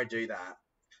seen Parra do that.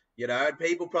 You know, and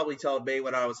people probably told me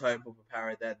when I was hopeful for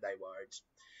Parra then they won't.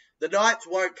 The Knights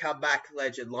won't come back,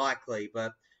 legend, likely,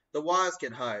 but the Wires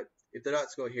can hope. If they don't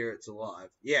score here, it's alive.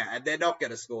 Yeah, and they're not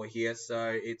going to score here,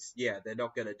 so they're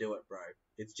not going to do it, bro.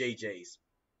 It's GG's.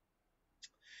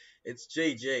 It's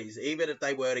GG's. Even if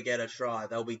they were to get a try,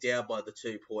 they'll be down by the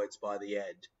 2 points by the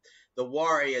end. The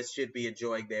Warriors should be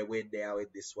enjoying their win now in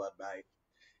this one, mate.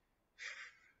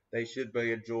 They should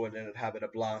be enjoying it and having a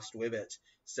blast with it,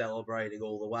 celebrating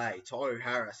all the way. Toru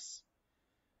Harris.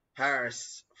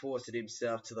 Harris forcing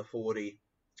himself to the 40.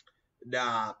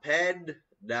 Nah, Penn.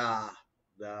 Nah,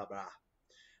 bruh.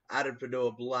 Adam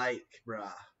Fanua Blake,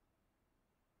 bruh.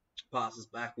 Passes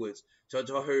backwards.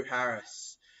 Toru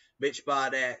Harris. Mitch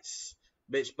Barnett.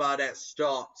 Mitch Barnett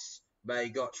stops. May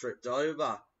got tripped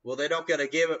over. Well, they're not going to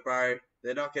give it, bro.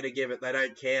 They're not going to give it. They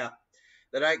don't care.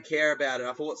 They don't care about it.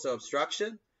 I thought so.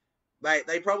 Obstruction. Mate,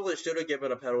 they probably should have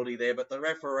given a penalty there, but the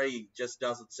referee just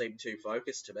doesn't seem too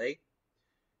focused to me.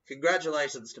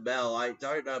 Congratulations to Mel. I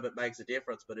don't know if it makes a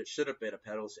difference, but it should have been a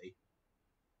penalty.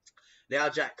 Now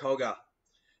Jack Cogger.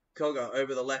 Cogger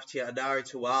over the left here. Anari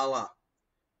Tuala.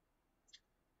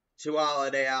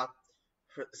 Tuala now.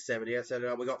 78,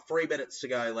 79. We've got 3 minutes to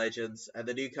go, legends. And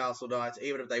the Newcastle Knights,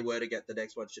 even if they were to get the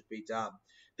next one, should be done.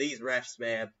 These refs,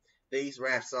 man. These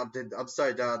refs, I'm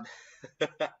so done.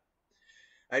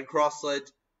 And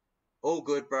Crossland, all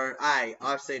good, bro. Hey,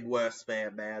 I've seen worse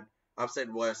spam, man. I've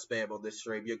seen worse spam on this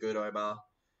stream. You're good, Omar.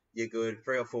 You're good.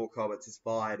 3 or 4 comments is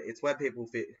fine. It's when people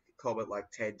comment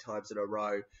like 10 times in a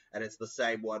row, and it's the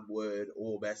same one word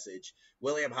or message.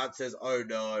 William Hunt says, oh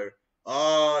no.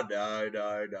 Oh,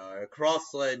 no.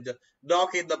 Crossland,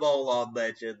 knocking the ball on,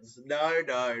 legends. No.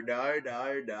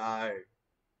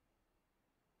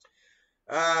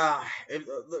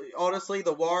 Honestly,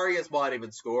 the Warriors might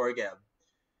even score again.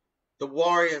 The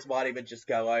Warriors might even just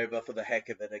go over for the heck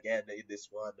of it again in this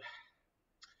one.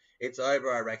 It's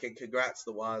over, I reckon. Congrats,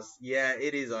 the Waz. Yeah,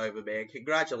 it is over, man.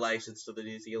 Congratulations to the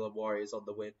New Zealand Warriors on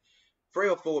the win. 3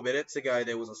 or 4 minutes ago,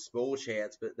 there was a small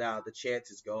chance, but now the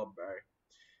chance is gone, bro.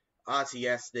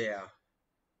 RTS now.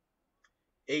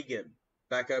 Egan.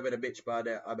 Back over to Mitch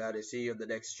Barnett. I'm out to see you in the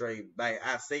next stream. Mate,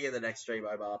 I'll see you in the next stream,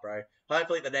 Omar, bro.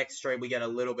 Hopefully the next stream we get a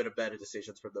little bit of better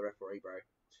decisions from the referee, bro.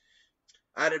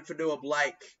 Adam Fanua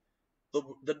Blake.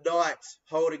 The Knights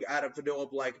holding Adam Fanua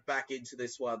Blake back into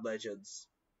this one, legends.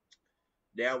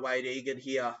 Now Wade Egan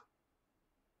here.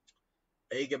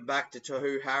 Egan back to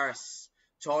Tohu Harris.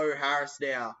 Tohu Harris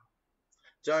now.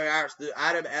 Tohu Harris,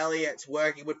 Adam Elliott's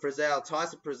working with Frizzell.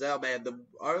 Tyson Frizzell, man, the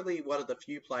only one of the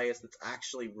few players that's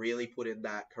actually really put in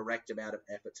that correct amount of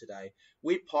effort today.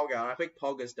 With Ponga, I think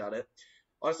Ponga's done it.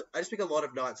 I just think a lot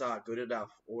of Knights aren't good enough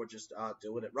or just aren't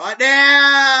doing it right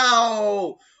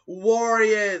now.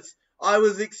 Warriors. I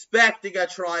was expecting a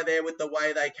try there with the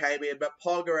way they came in, but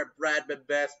Ponga and Bradman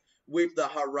Best with the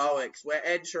heroics. We're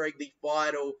entering the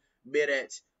final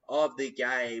minute of the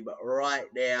game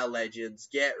right now, legends.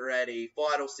 Get ready.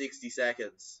 Final 60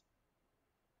 seconds.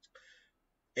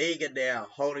 Egan now,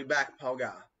 holding back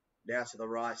Ponga. Now to the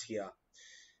right here.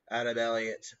 Adam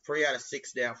Elliott. 3 out of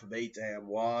 6 now for me, damn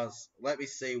was. Let me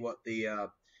see what the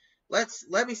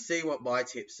let me see what my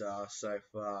tips are so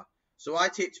far. So I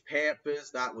tipped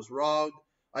Panthers, that was wrong.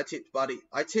 I tipped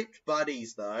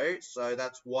Buddies though, so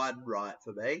that's 1 right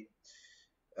for me.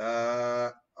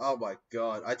 Oh my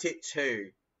god. I tipped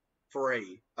 2.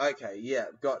 3. Okay, yeah,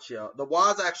 gotcha. The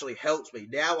Wires actually helped me.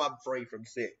 Now I'm 3 from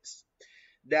 6.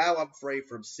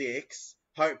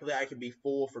 Hopefully I can be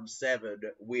 4 from 7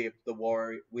 with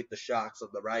the Sharks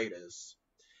and the Raiders.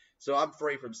 So I'm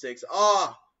 3 from 6.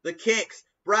 Oh, the kicks.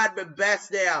 Bradman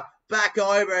Best now. Back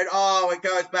over it. Oh, it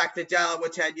goes back to Dallin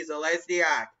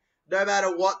Watenya-Zelezniak. No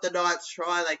matter what the Knights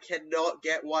try, they cannot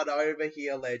get one over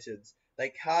here, legends. They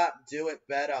can't do it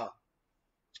better.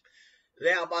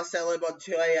 Now Marcelo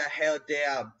Montoya held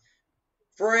down.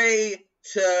 3,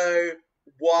 2,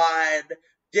 1.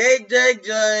 Ding, ding,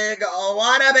 ding. Oh,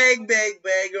 what a bing, bing,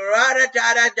 bing.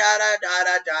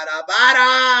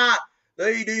 Ra-da-da-da-da-da-da-da-da-da-da.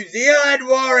 The New Zealand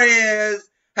Warriors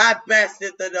have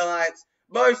bested the Knights.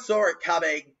 Most saw it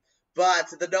coming, but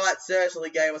the Knights certainly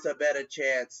gave us a better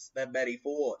chance than many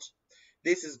thought.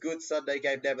 This is good Sunday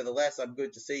game nevertheless. I'm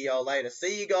good to see y'all later.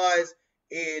 See you guys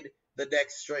in the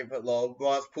next stream for long.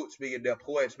 Guys puts me in the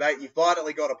points. Mate, you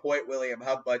finally got a point, William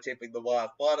Hub, by tipping the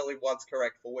Wire. Finally one's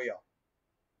correct for you.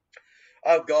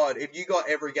 Oh god, if you got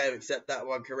every game except that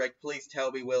one correct, please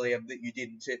tell me, William, that you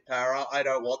didn't tip Para. I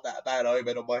don't want that bad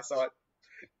omen on my side.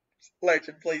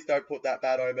 Legend, please don't put that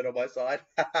bad omen on my side.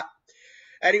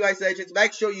 Anyways, Legends,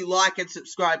 make sure you like and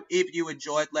subscribe if you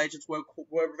enjoyed. Legends,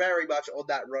 we're very much on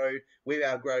that road with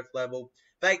our growth level.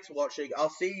 Thanks for watching.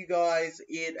 I'll see you guys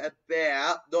in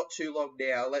about not too long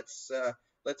now. Let's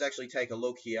actually take a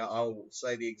look here. I'll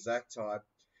say the exact time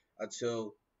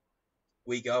until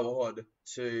we go on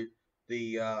to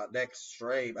the next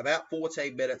stream. About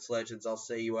 14 minutes, Legends. I'll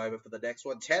see you over for the next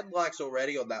one. 10 likes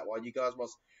already on that one. You guys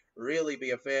must really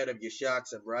be a fan of your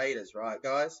Sharks and Raiders, right,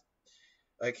 guys?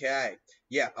 Okay.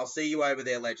 Yeah, I'll see you over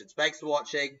there, Legends. Thanks for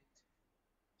watching.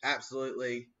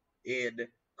 Absolutely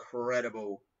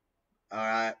incredible. All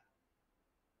right.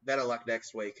 Better luck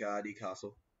next week,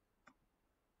 Newcastle.